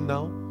landing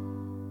now.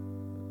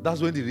 That's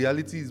when the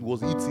reality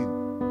was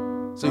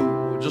hitting. So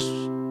we just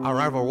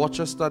arrive at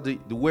Rochester. The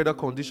weather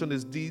condition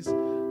is this.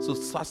 So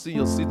fasten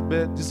your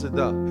seatbelt, this and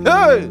that.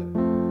 Hey!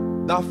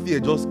 That fear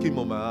just came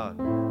on my heart.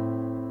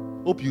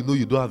 Hope you know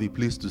you don't have a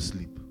place to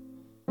sleep.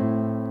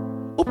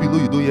 Hope you know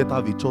you don't yet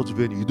have a church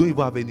venue. You don't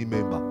even have any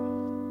member.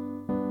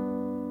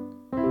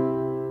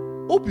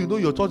 Hope you know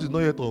your church is not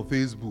yet on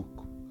Facebook.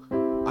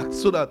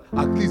 So that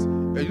at least,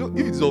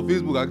 if it's on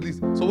Facebook, at least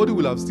somebody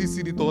will have still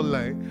seen it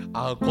online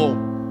and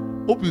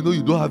come. Hope you know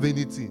you don't have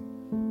anything.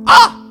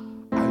 I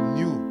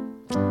knew.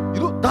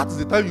 That's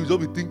the time you just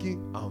be thinking,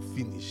 I'm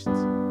finished.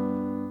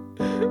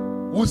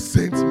 Who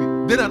sent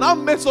me? Then I now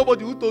met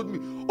somebody who told me,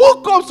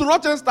 who comes to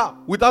Rochester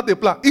without a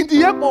plan? In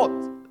the airport.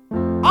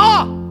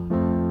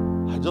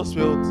 I just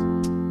felt,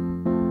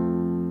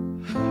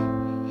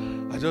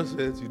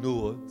 you know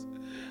what?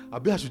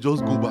 I should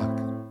just go back.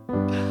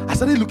 I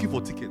started looking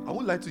for tickets. I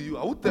won't lie to you.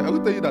 I will tell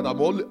you that I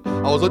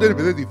was already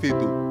representing faith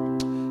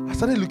though. I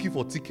started looking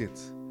for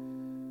tickets.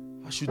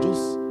 I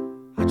just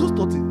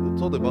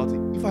thought about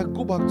it. If I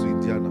go back to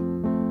Indiana,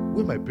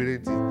 where my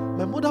parents is,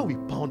 my mother will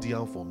pound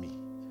yam for me.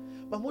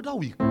 My mother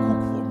will cook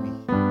for me.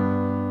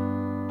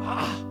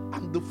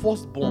 I'm the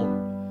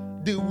firstborn.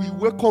 They will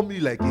welcome me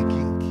like a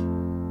king.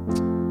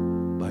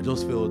 But I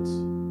just felt,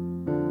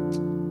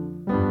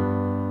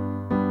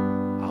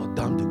 I'll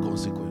damn the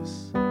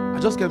consequence. I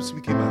just kept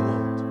speaking my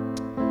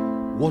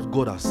word. What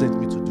God has sent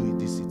me to do in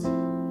this city,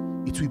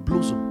 it will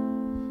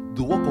blossom.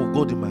 The work of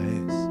God in my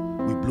hands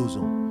will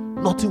blossom.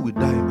 Nothing will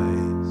die in my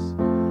hands.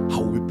 I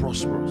will be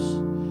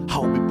prosperous. I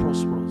will be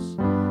prosperous.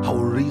 I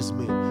will raise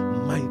men,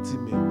 mighty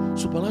men.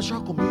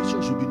 Supernatural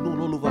combination should be known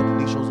all over the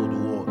nations of the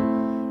world.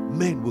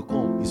 Men will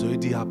come. It's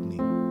already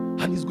happening.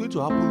 And it's going to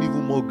happen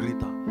even more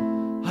greater.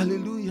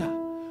 Hallelujah.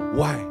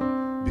 Why?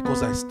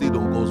 Because I stayed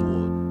on God's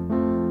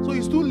word. So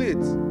it's too late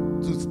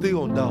to stay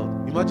on doubt.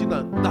 Imagine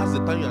that's the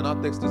time you are now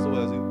texting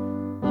somebody and saying,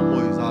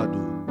 Omo is hard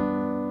though.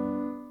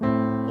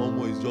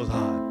 Omo is just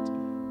hard.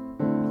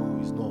 No,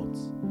 it's not.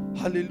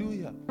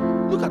 Hallelujah.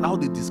 Look at how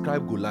they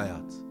describe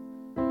Goliath.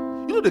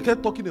 You know, they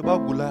kept talking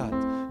about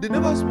Goliath. They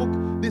never spoke.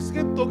 They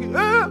kept talking,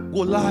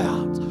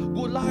 Goliath.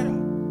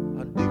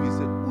 And David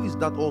said, who is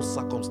that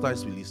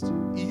uncircumcised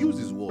Philistine? He used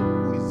his word.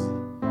 Who is he?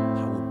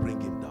 I will bring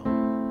him down.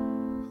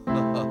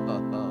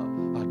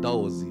 And that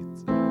was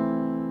it.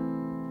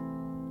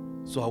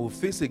 So I will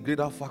face a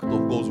greater fact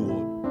of God's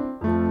word.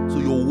 So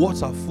your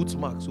words are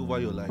footmarks over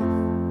your life.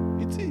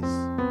 It is.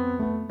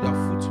 They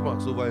are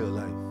footmarks over your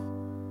life.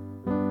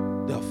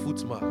 They are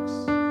footmarks.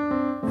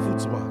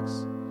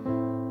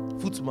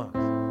 Footmarks.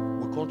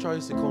 Will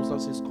contrary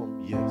circumstances come?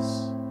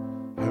 Yes.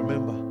 I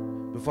remember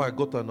before I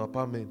got to an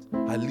apartment,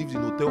 I lived in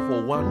a hotel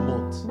for 1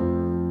 month.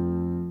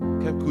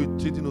 Kept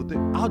changing hotel.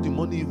 How the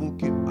money even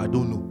came, I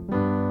don't know.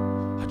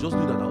 I just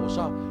knew that I was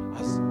sure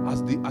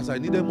as I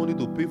needed money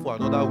to pay for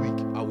another week,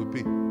 I will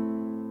pay.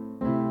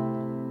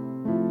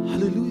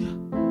 Hallelujah.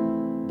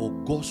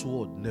 But God's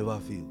word never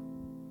fails.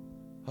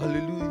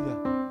 Hallelujah.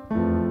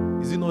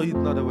 Is it not it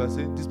now that we are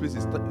saying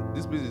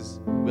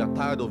we are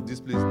tired of this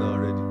place now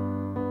already?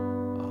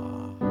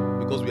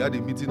 Because we had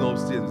a meeting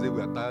upstairs, we said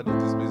we are tired of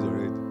this place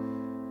already.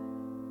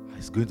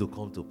 It's going to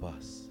come to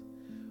pass.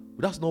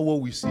 But that's not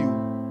what we see.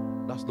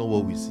 That's not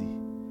what we see.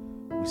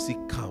 We see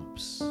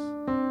camps.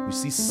 We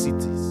see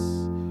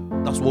cities.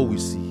 That's what we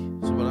see.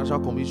 Supernatural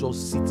Commission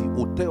City,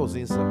 hotels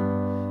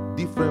inside,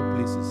 different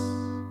places.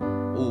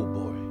 Oh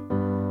boy.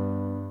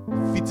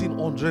 Fitting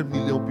 100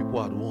 million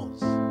people at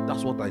once.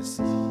 That's what I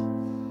see.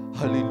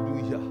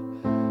 Hallelujah.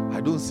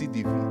 I don't see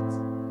defeat.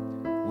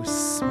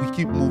 We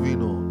keep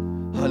moving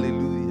on.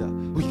 Hallelujah.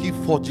 We keep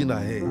forging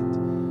ahead.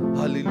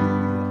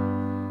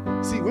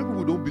 Hallelujah. See, when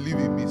people don't believe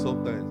in me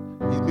sometimes,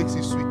 it makes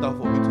it sweeter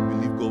for me to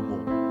believe God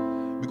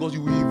more. Because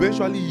you will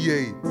eventually hear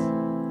it.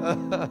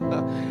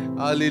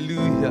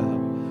 Hallelujah.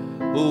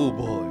 Oh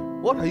boy.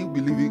 What are you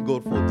believing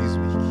God for this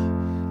week?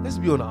 Let's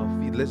be on our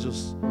feet. Let's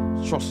just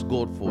trust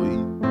God for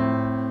it.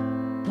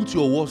 Put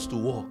your words to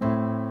work.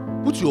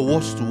 Put your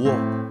words to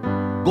work.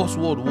 God's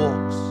word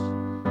works.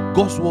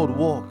 God's word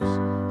works.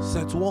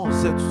 Set 1,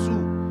 set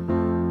 2.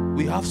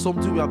 We have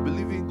something we are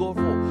believing God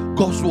for.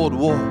 God's word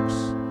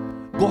works.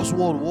 God's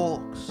word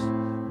works.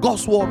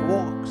 God's word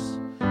works.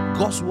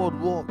 God's word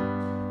works.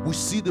 We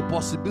see the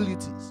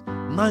possibilities.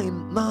 Now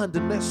in the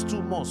next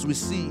 2 months, we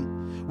see it.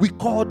 We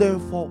call them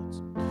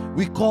forth.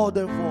 We call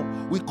them forth.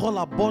 We call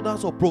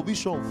abundance of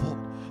provision forth.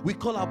 We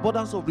call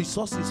abundance of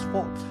resources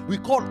forth. We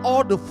call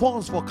all the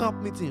funds for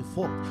camp meeting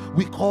forth.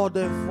 We call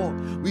them forth.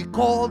 We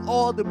call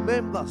all the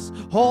members,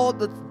 all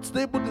the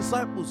stable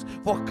disciples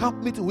for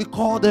camp meeting. We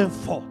call them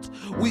forth.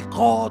 We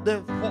call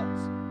them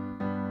forth.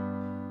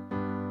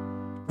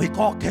 We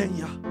call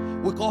Kenya.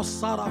 We call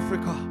South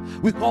Africa.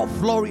 We call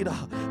Florida.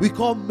 We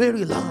call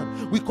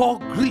Maryland. We call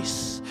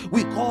Greece.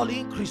 We call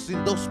increase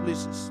in those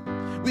places.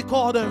 We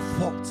call them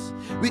forth.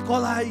 We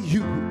call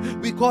IU.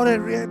 We call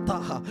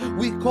Henrietta.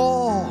 We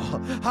call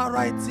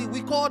RIT.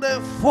 We call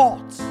them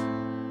forth.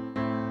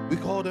 We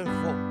call them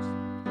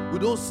forth. We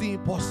don't see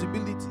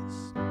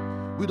impossibilities.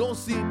 We don't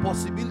see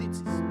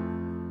impossibilities.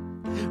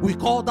 We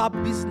call that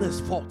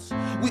business forth.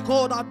 We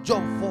call that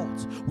job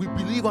forth. We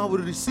believe and we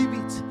receive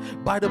it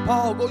by the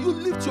power of God. You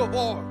lift your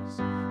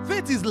voice.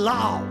 Faith is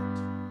loud.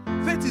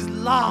 Faith is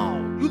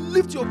loud. You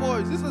lift your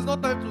voice. This is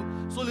not time to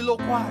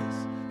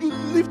soliloquize. You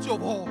lift your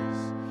voice.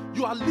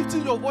 You are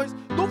lifting your voice.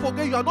 Don't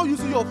forget, you are not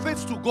using your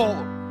faith to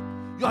God.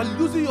 You are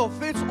using your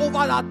faith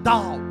over that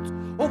doubt,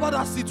 over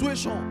that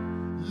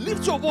situation.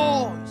 Lift your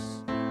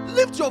voice.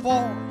 Lift your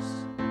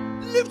voice.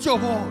 Lift your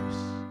voice.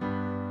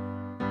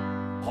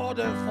 Call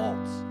them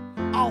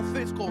forth. Our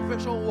faith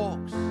confession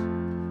works.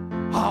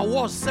 Our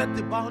word set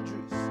the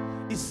boundaries.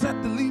 It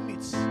set the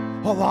limits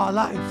of our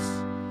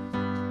lives.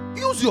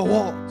 Use your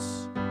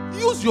words.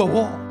 Use your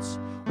words.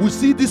 We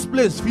see this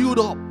place filled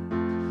up,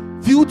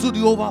 filled to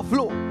the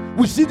overflow.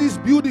 We see this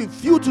building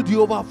filled to the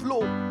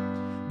overflow.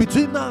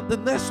 Between now and the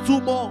next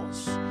 2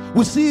 months,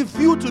 we see it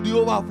filled to the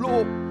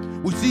overflow.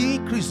 We see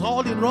increase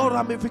all in all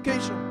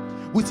ramifications.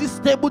 We see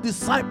stable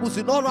disciples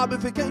in all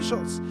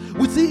ramifications.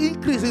 We see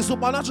increase in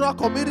supernatural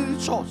community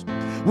church.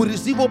 We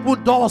receive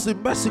open doors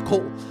in Mexico.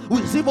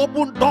 We receive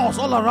open doors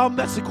all around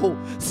Mexico.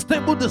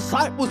 Stable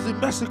disciples in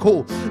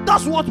Mexico.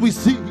 That's what we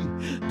see.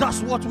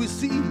 That's what we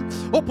see.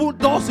 Open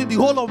doors in the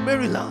whole of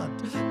Maryland.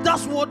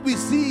 That's what we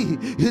see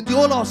in the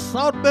whole of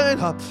South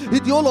Bend,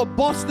 in the whole of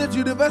Boston State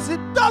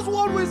University. That's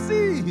what we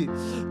see.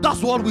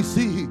 That's what we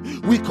see.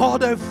 We call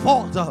them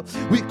forth.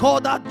 We call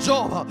that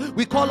job.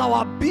 We call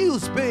our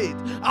bills paid,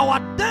 our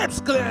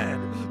debts cleared.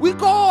 We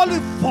call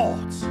it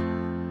forth.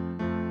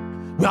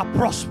 We are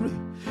prospering.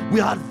 We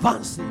are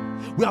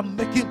advancing. We are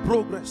making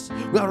progress.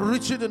 We are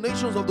reaching the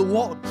nations of the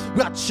world.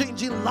 We are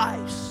changing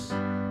lives.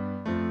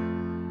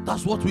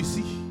 That's what we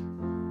see.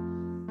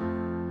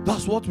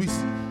 That's what we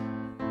see.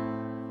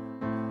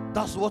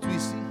 That's what we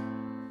see.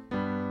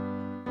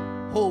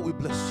 Oh, we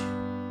bless you.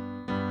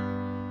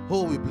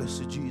 Oh, we bless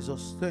you,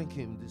 Jesus. Thank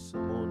Him this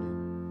morning.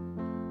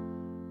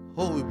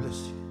 Oh, we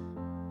bless you.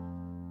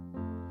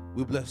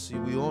 We bless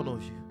you. We honor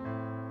you.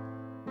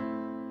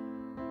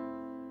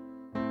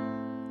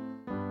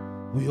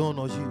 We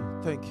honor you.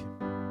 Thank you.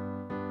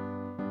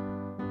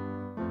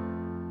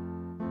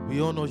 We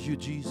honor you,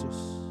 Jesus.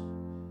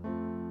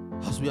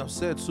 As we have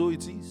said, so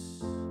it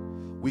is.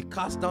 We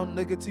cast down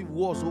negative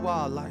words over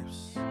our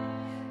lives.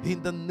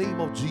 In the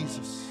name of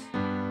Jesus.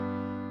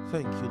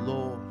 Thank you,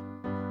 Lord.